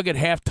 like a rugged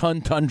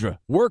half-ton Tundra.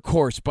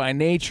 Workhorse by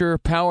nature,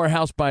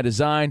 powerhouse by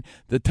design,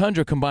 the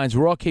Tundra combines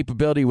raw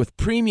capability with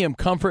premium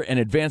comfort and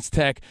advanced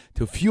tech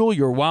to fuel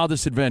your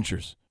wildest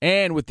adventures.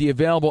 And with the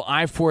available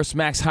iForce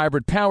Max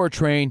hybrid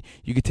powertrain,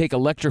 you can take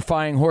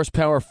electrifying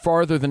horsepower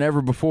farther than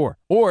ever before.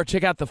 Or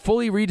check out the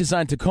fully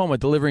redesigned Tacoma,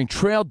 delivering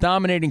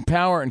trail-dominating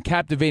power and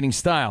captivating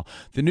style.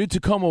 The new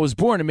Tacoma was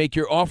born to make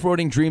your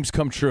off-roading dreams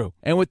come true.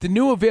 And with the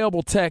new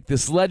available tech,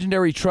 this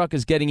legendary truck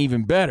is getting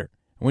even better.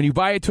 When you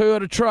buy a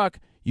Toyota truck,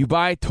 you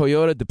buy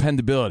Toyota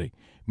dependability,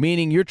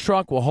 meaning your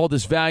truck will hold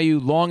its value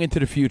long into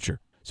the future.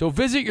 So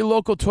visit your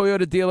local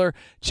Toyota dealer.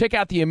 Check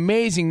out the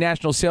amazing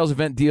national sales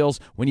event deals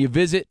when you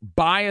visit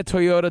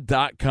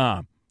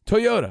buyatoyota.com.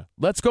 Toyota,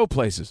 let's go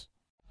places.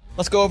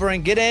 Let's go over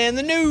and get in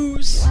the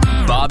news.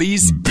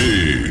 Bobby's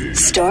Big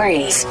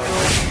Stories.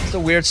 It's a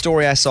weird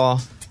story I saw.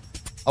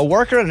 A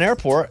worker at an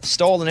airport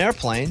stole an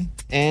airplane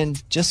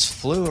and just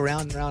flew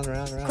around.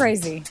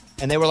 Crazy.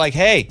 And they were like,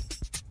 hey.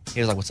 He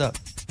was like, what's up?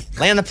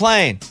 Land the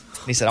plane.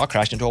 And he said, I'll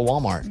crash into a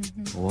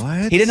Walmart.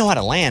 What? He didn't know how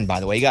to land, by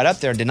the way. He got up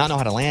there and did not know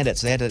how to land it,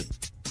 so they had to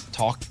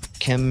talk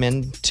him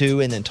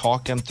into and then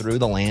talk him through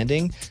the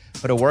landing.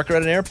 But a worker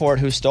at an airport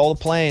who stole a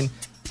plane,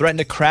 threatened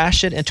to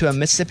crash it into a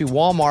Mississippi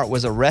Walmart,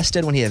 was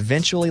arrested when he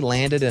eventually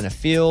landed in a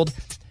field.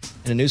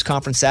 In a news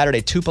conference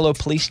Saturday, Tupelo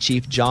Police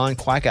Chief John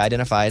Quicka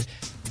identified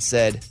and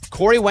said,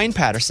 Corey Wayne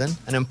Patterson,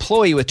 an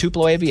employee with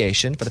Tupelo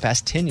Aviation for the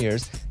past 10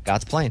 years,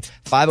 got the plane.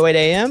 5:08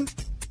 a.m.,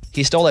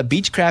 he stole a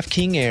Beechcraft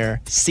King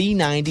Air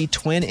C-90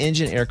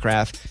 twin-engine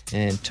aircraft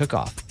and took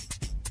off.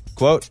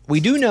 Quote, we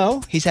do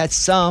know he's had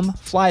some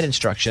flight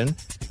instruction.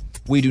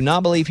 We do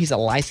not believe he's a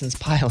licensed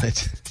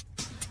pilot.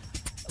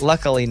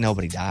 Luckily,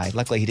 nobody died.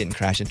 Luckily, he didn't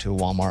crash into a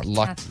Walmart.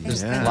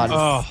 There's a lot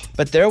of,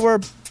 but there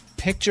were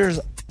pictures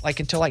like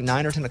until like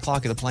 9 or 10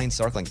 o'clock of the plane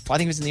circling. I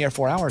think he was in the air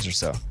 4 hours or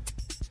so.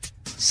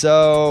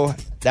 So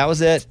that was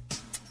it.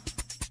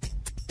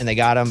 And they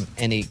got him,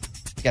 and he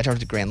got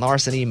charged with grand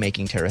larceny,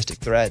 making terroristic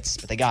threats,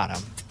 but they got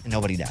him, and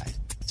nobody died.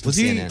 Was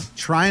he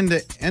trying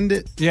to end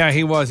it? Yeah,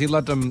 he was. He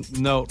let them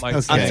know, like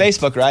on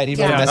Facebook, right? He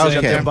wrote a message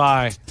up there.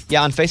 Goodbye.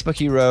 Yeah, on Facebook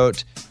he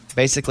wrote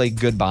basically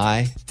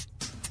goodbye,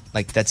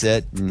 like that's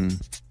it. And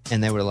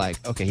they were like,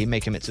 okay, he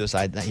may commit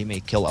suicide, that he may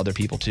kill other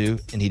people too,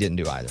 and he didn't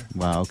do either.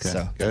 Wow, okay,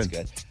 so that's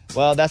good.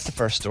 Well, that's the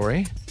first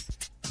story.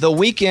 The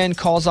Weeknd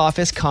calls off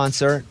his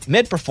concert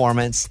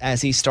mid-performance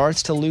as he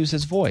starts to lose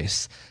his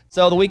voice.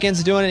 So The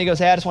Weeknd's doing it, and he goes,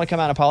 hey, I just want to come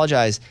out and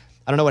apologize.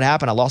 I don't know what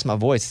happened. I lost my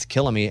voice. It's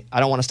killing me. I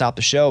don't want to stop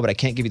the show, but I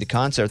can't give you the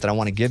concert that I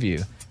want to give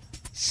you.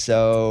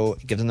 So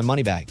he gives him the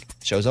money back.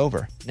 Show's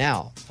over.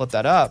 Now, flip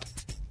that up.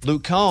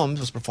 Luke Combs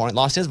was performing,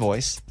 lost his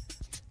voice.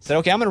 Said,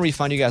 okay, I'm going to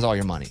refund you guys all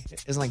your money.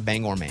 It's like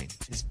Bangor, Maine.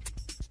 His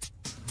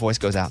voice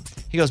goes out.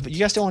 He goes, but you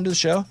guys still want to do the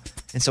show?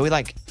 And so he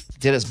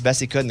did as best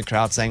he could in the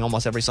crowd, sang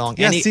almost every song.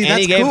 Yeah, And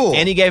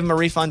he gave him a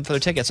refund for their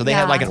ticket. So they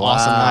had like an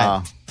awesome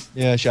night.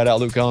 Yeah, shout out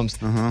Luke Combs.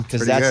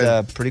 Because that's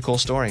a pretty cool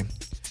story.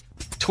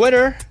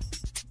 Twitter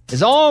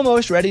is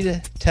almost ready to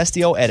test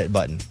the old edit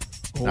button.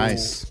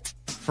 Nice.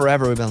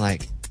 Forever we've been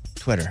like,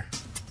 Twitter,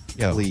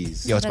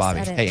 please. It's Bobby.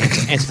 Edit. Hey,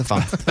 answer the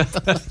phone.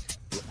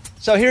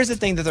 So here's the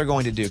thing that they're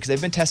going to do, because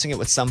they've been testing it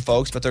with some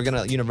folks, but they're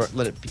going to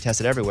let it be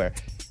tested everywhere.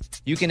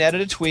 You can edit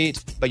a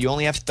tweet, but you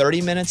only have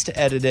 30 minutes to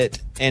edit it,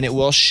 and it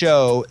will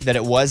show that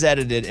it was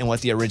edited and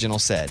what the original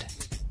said.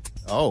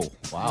 Oh,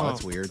 wow,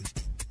 that's weird.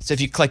 So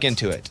if you click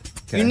into it,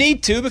 you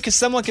need to, because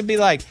someone could be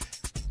like,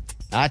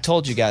 I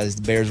told you guys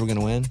the Bears were going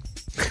to win.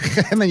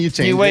 And then you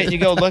change You wait it. and you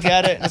go look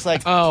at it, and it's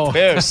like,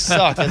 Bears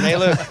suck, and they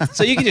lose.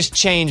 So you can just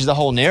change the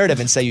whole narrative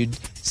and say you.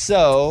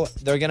 So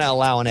they're going to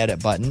allow an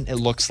edit button, it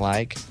looks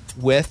like,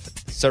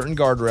 with certain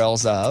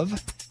guardrails of,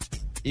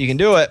 you can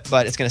do it,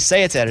 but it's going to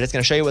say it's edited. It's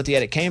going to show you what the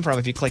edit came from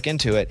if you click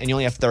into it, and you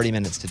only have 30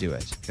 minutes to do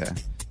it. Okay.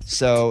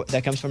 So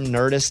that comes from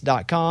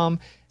Nerdist.com.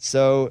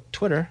 So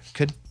Twitter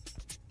could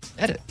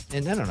edit.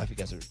 And I don't know if you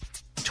guys are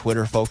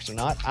Twitter folks or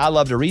not. I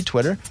love to read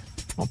Twitter.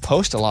 I don't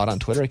post a lot on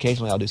Twitter.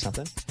 Occasionally I'll do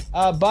something.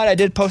 But I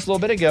did post a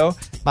little bit ago.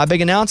 My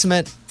big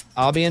announcement,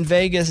 I'll be in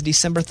Vegas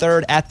December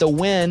 3rd at the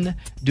Wynn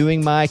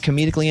doing my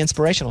Comedically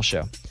Inspirational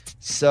show.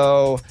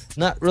 So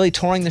not really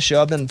touring the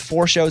show. I've done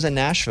 4 shows in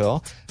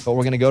Nashville, but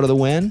we're going to go to the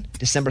Wynn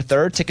December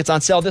 3rd. Tickets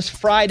on sale this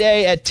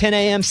Friday at 10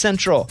 a.m.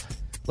 Central.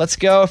 Let's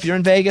go. If you're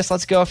in Vegas,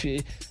 let's go.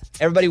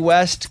 Everybody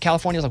West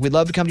California is like, we'd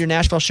love to come to your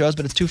Nashville shows,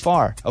 but it's too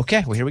far.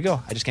 Okay, well, here we go.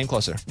 I just came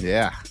closer.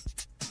 Yeah.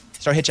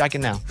 Start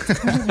hitchhiking now.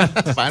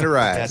 Find a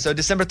ride. Yeah, so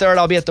December 3rd,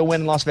 I'll be at the Wynn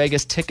in Las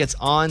Vegas. Tickets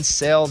on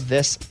sale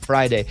this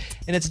Friday.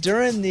 And it's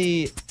during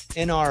the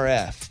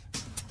NFR.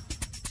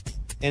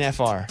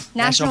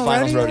 National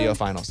Finals Rodeo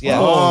Finals. Yeah.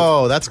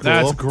 Oh, that's cool.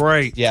 That's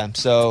great. Yeah,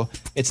 so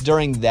it's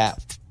during that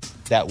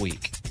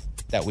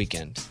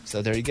weekend.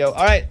 So there you go.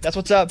 All right, that's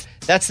what's up.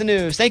 That's the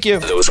news. Thank you.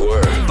 Those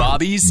were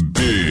Bobby's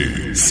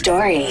Big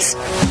Stories.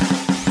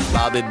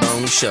 Bobby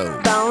Bone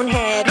Show.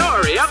 Bonehead.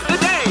 Story of the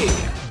day.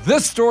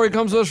 This story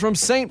comes to us from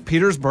St.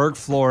 Petersburg,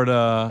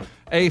 Florida.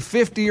 A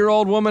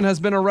 50-year-old woman has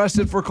been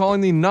arrested for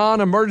calling the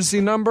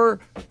non-emergency number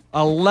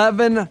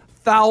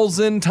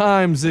 11,000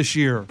 times this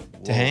year.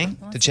 To hang?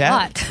 To chat?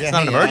 lot. It's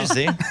not an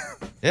emergency.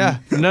 Yeah.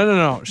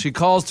 No. She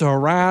calls to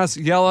harass,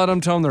 yell at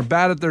them, tell them they're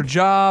bad at their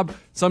job.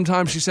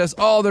 Sometimes she says,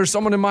 oh, there's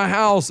someone in my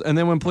house. And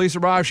then when police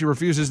arrive, she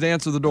refuses to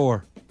answer the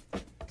door.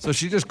 So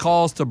she just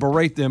calls to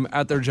berate them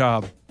at their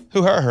job.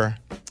 Who hurt her?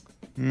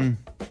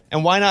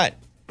 And why not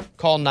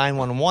call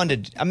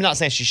 911? I'm not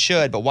saying she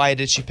should, but why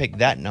did she pick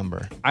that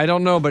number? I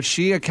don't know, but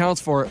she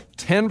accounts for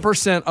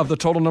 10% of the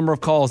total number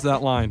of calls to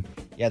that line.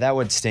 Yeah, that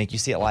would stink. You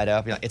see it light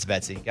up. You're like, it's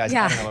Betsy. Guys,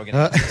 Yeah. I don't know what we're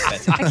going to do.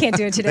 It's Betsy. I can't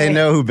do it today. They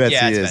know who Betsy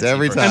Yeah, it's is Betsy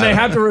every for time. And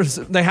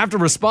they have to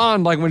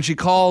respond like when she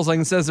calls like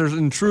and says there's an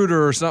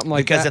intruder or something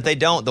like Because that. if they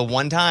don't, the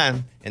one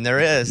time, and there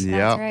is,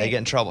 Yep. they get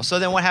in trouble. So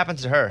then what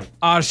happens to her?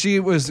 She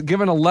was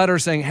given a letter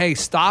saying, hey,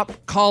 stop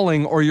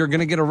calling or you're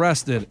going to get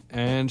arrested.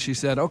 And she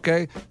said,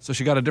 okay. So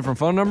she got a different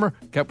phone number,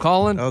 kept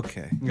calling.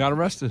 Okay. And got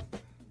arrested.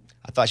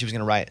 I thought she was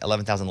going to write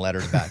 11,000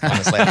 letters back,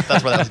 honestly.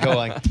 That's where that was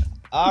going.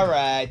 All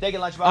right. Thank you,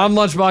 Lunchbox. I'm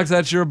Lunchbox.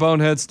 That's your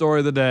bonehead story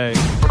of the day.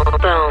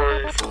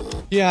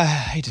 Yeah, I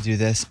hate to do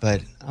this,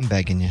 but I'm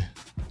begging you.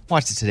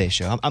 Watch the Today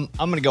Show. I'm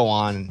going to go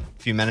on in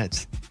a few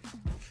minutes.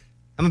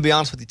 I'm going to be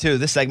honest with you, too.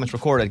 This segment's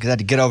recorded because I had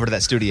to get over to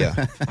that studio.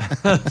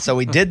 So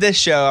we did this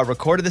show. I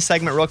recorded the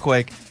segment real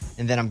quick,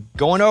 and then I'm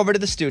going over to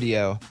the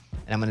studio,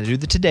 and I'm going to do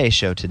the Today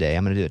Show today.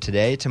 I'm going to do it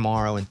today,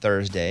 tomorrow, and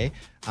Thursday.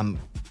 I'm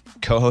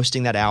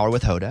co-hosting that hour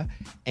with Hoda,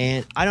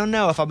 and I don't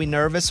know if I'll be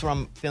nervous or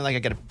I'm feeling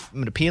like I'm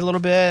going to pee a little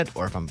bit,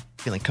 or if I'm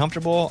feeling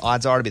comfortable.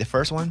 Odds are to be the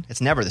first one.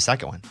 It's never the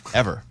second one,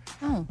 ever.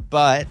 Oh.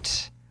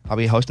 But I'll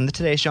be hosting the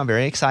Today Show. I'm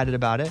very excited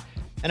about it,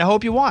 and I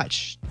hope you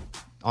watch.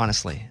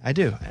 Honestly, I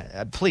do.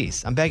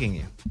 Please, I'm begging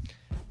you.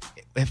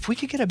 If we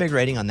could get a big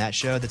rating on that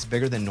show that's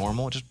bigger than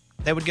normal,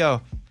 they would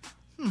go,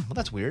 well,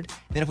 that's weird.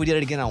 And then if we did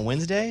it again on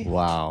Wednesday,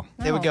 wow,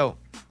 they would go,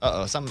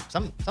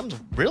 something's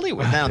really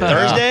weird. Then on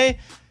Thursday,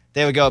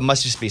 they would go, it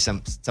must just be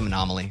some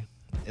anomaly.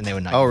 And they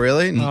would not. Oh,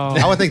 really?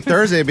 I would think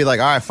Thursday would be like,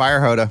 all right, fire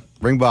Hoda.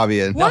 Bring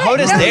Bobby in. No,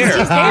 Hoda's there.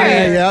 He's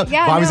there.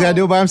 Yeah, Bobby's got to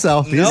do it by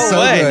himself. He's No so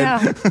way.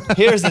 good.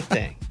 Here's the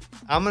thing.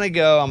 I'm going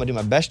to do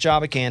my best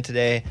job I can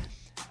today.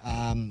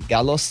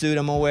 Got a little suit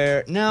I'm going to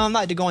wear. No, I'm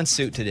not going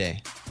suit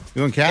today.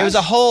 You want cash? It was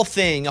a whole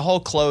thing, a whole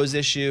clothes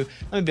issue.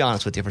 Let me be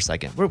honest with you for a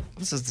second.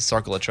 This is the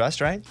circle of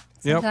trust, right?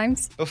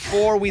 Sometimes.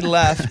 Before we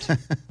left,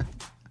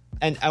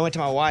 and I went to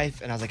my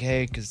wife, and I was like,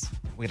 hey, because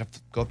we got to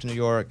go up to New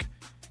York.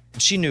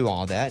 And she knew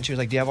all that. And she was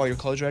like, do you have all your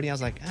clothes ready? I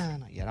was like,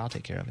 not yet. I'll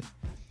take care of it.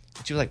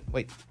 And she was like,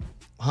 wait,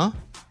 huh?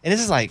 And this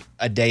is like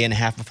a day and a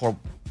half before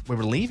we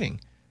were leaving.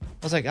 I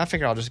was like, I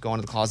figure I'll just go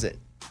into the closet.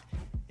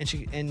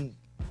 And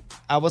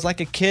I was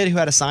like a kid who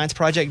had a science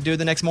project due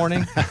the next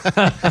morning,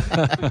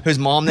 whose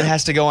mom then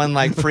has to go and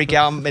like freak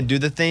out and do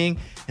the thing.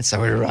 And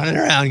so we were running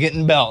around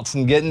getting belts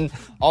and getting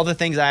all the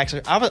things I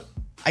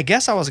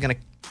guess I was going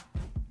to,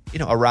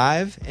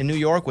 arrive in New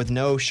York with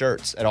no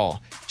shirts at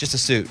all. Just a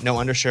suit, no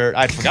undershirt.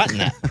 I'd forgotten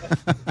that.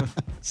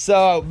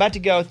 So about to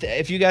go.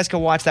 If you guys could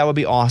watch, that would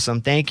be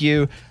awesome. Thank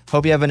you.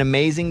 Hope you have an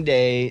amazing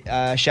day.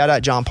 Shout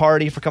out John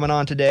Party for coming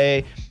on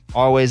today.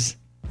 I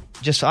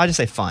just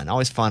say fun.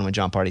 Always fun when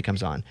John Party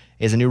comes on.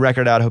 He has a new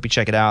record out. I hope you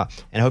check it out.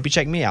 And I hope you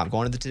check me out.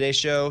 Going to the Today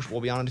Show.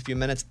 We'll be on in a few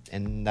minutes.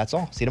 And that's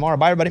all. See you tomorrow.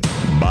 Bye, everybody.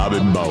 Bobby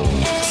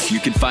Bones. You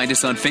can find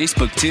us on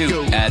Facebook,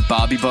 too, at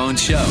Bobby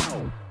Bones Show.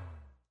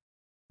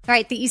 All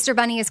right, the Easter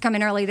Bunny is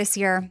coming early this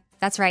year.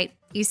 That's right.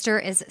 Easter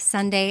is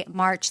Sunday,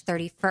 March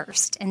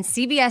 31st. And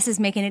CVS is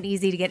making it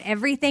easy to get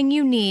everything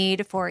you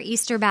need for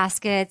Easter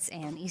baskets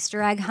and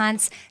Easter egg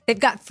hunts. They've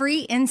got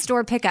free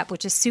in-store pickup,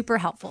 which is super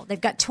helpful. They've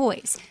got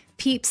toys,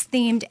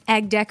 Peeps-themed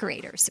egg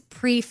decorators,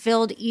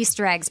 pre-filled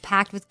Easter eggs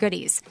packed with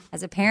goodies.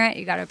 As a parent,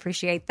 you got to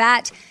appreciate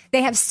that.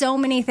 They have so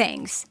many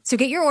things. So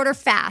get your order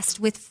fast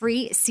with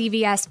free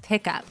CVS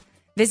pickup.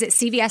 Visit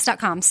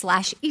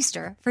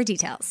cvs.com/Easter for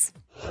details.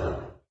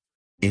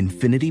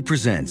 Infinity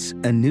presents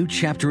a new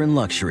chapter in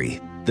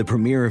luxury, the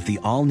premiere of the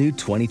all-new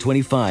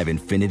 2025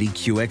 Infinity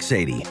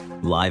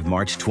QX80, live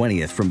March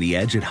 20th from the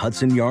Edge at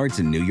Hudson Yards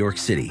in New York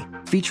City,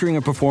 featuring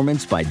a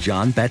performance by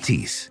John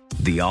Batiste.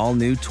 The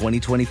all-new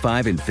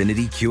 2025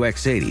 Infinity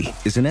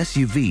QX80 is an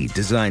SUV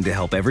designed to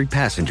help every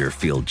passenger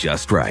feel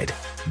just right.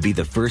 Be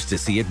the first to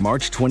see it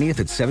March 20th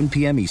at 7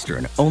 p.m.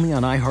 Eastern, only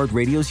on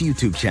iHeartRadio's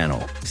YouTube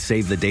channel.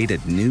 Save the date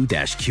at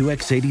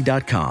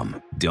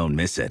new-QX80.com. Don't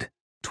miss it.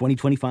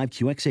 2025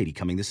 QX80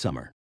 coming this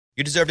summer.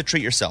 You deserve to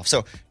treat yourself.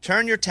 So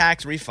turn your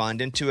tax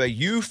refund into a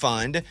U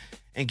fund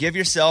and give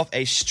yourself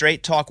a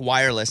Straight Talk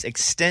Wireless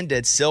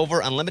Extended Silver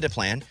Unlimited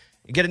plan.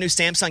 You get a new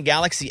Samsung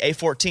Galaxy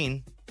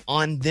A14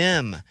 on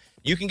them.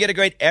 You can get a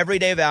great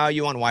everyday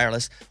value on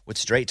wireless with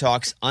Straight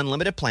Talk's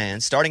unlimited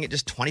plans, starting at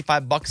just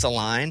 $25 a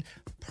line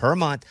per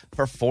month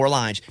for 4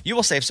 lines. You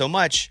will save so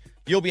much,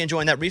 you'll be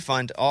enjoying that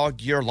refund all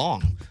year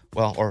long.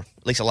 Well, or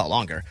at least a lot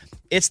longer.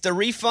 It's the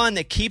refund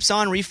that keeps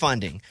on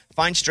refunding.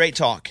 Find Straight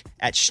Talk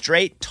at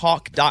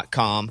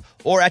straighttalk.com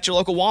or at your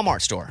local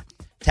Walmart store.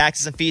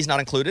 Taxes and fees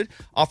not included.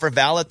 Offer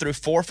valid through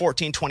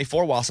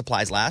 4/14/24 while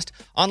supplies last.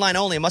 Online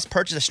only. Must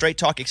purchase a Straight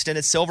Talk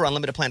Extended Silver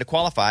Unlimited plan to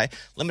qualify.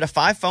 Limit of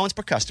 5 phones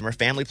per customer.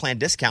 Family plan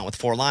discount with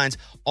 4 lines.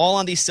 All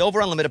on the Silver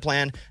Unlimited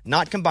plan.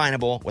 Not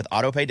combinable with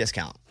auto pay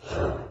discount.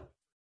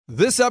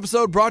 This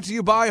episode brought to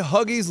you by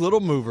Huggies Little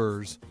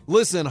Movers.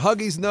 Listen,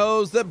 Huggies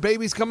knows that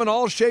babies come in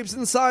all shapes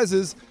and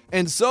sizes,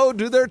 and so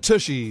do their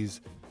tushies.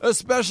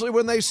 Especially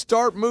when they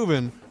start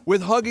moving.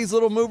 With Huggies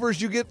Little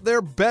Movers, you get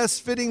their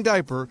best fitting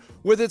diaper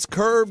with its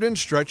curved and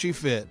stretchy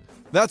fit.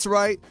 That's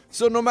right,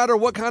 so no matter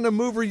what kind of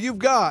mover you've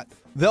got,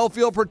 they'll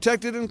feel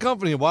protected and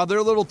comfy while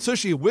their little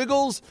tushy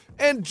wiggles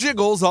and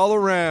jiggles all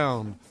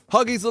around.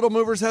 Huggies Little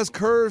Movers has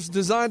curves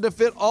designed to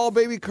fit all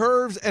baby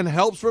curves and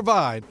helps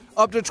provide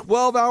up to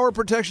 12-hour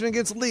protection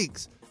against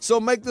leaks.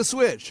 So make the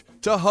switch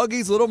to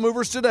Huggies Little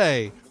Movers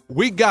today.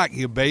 We got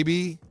you,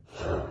 baby.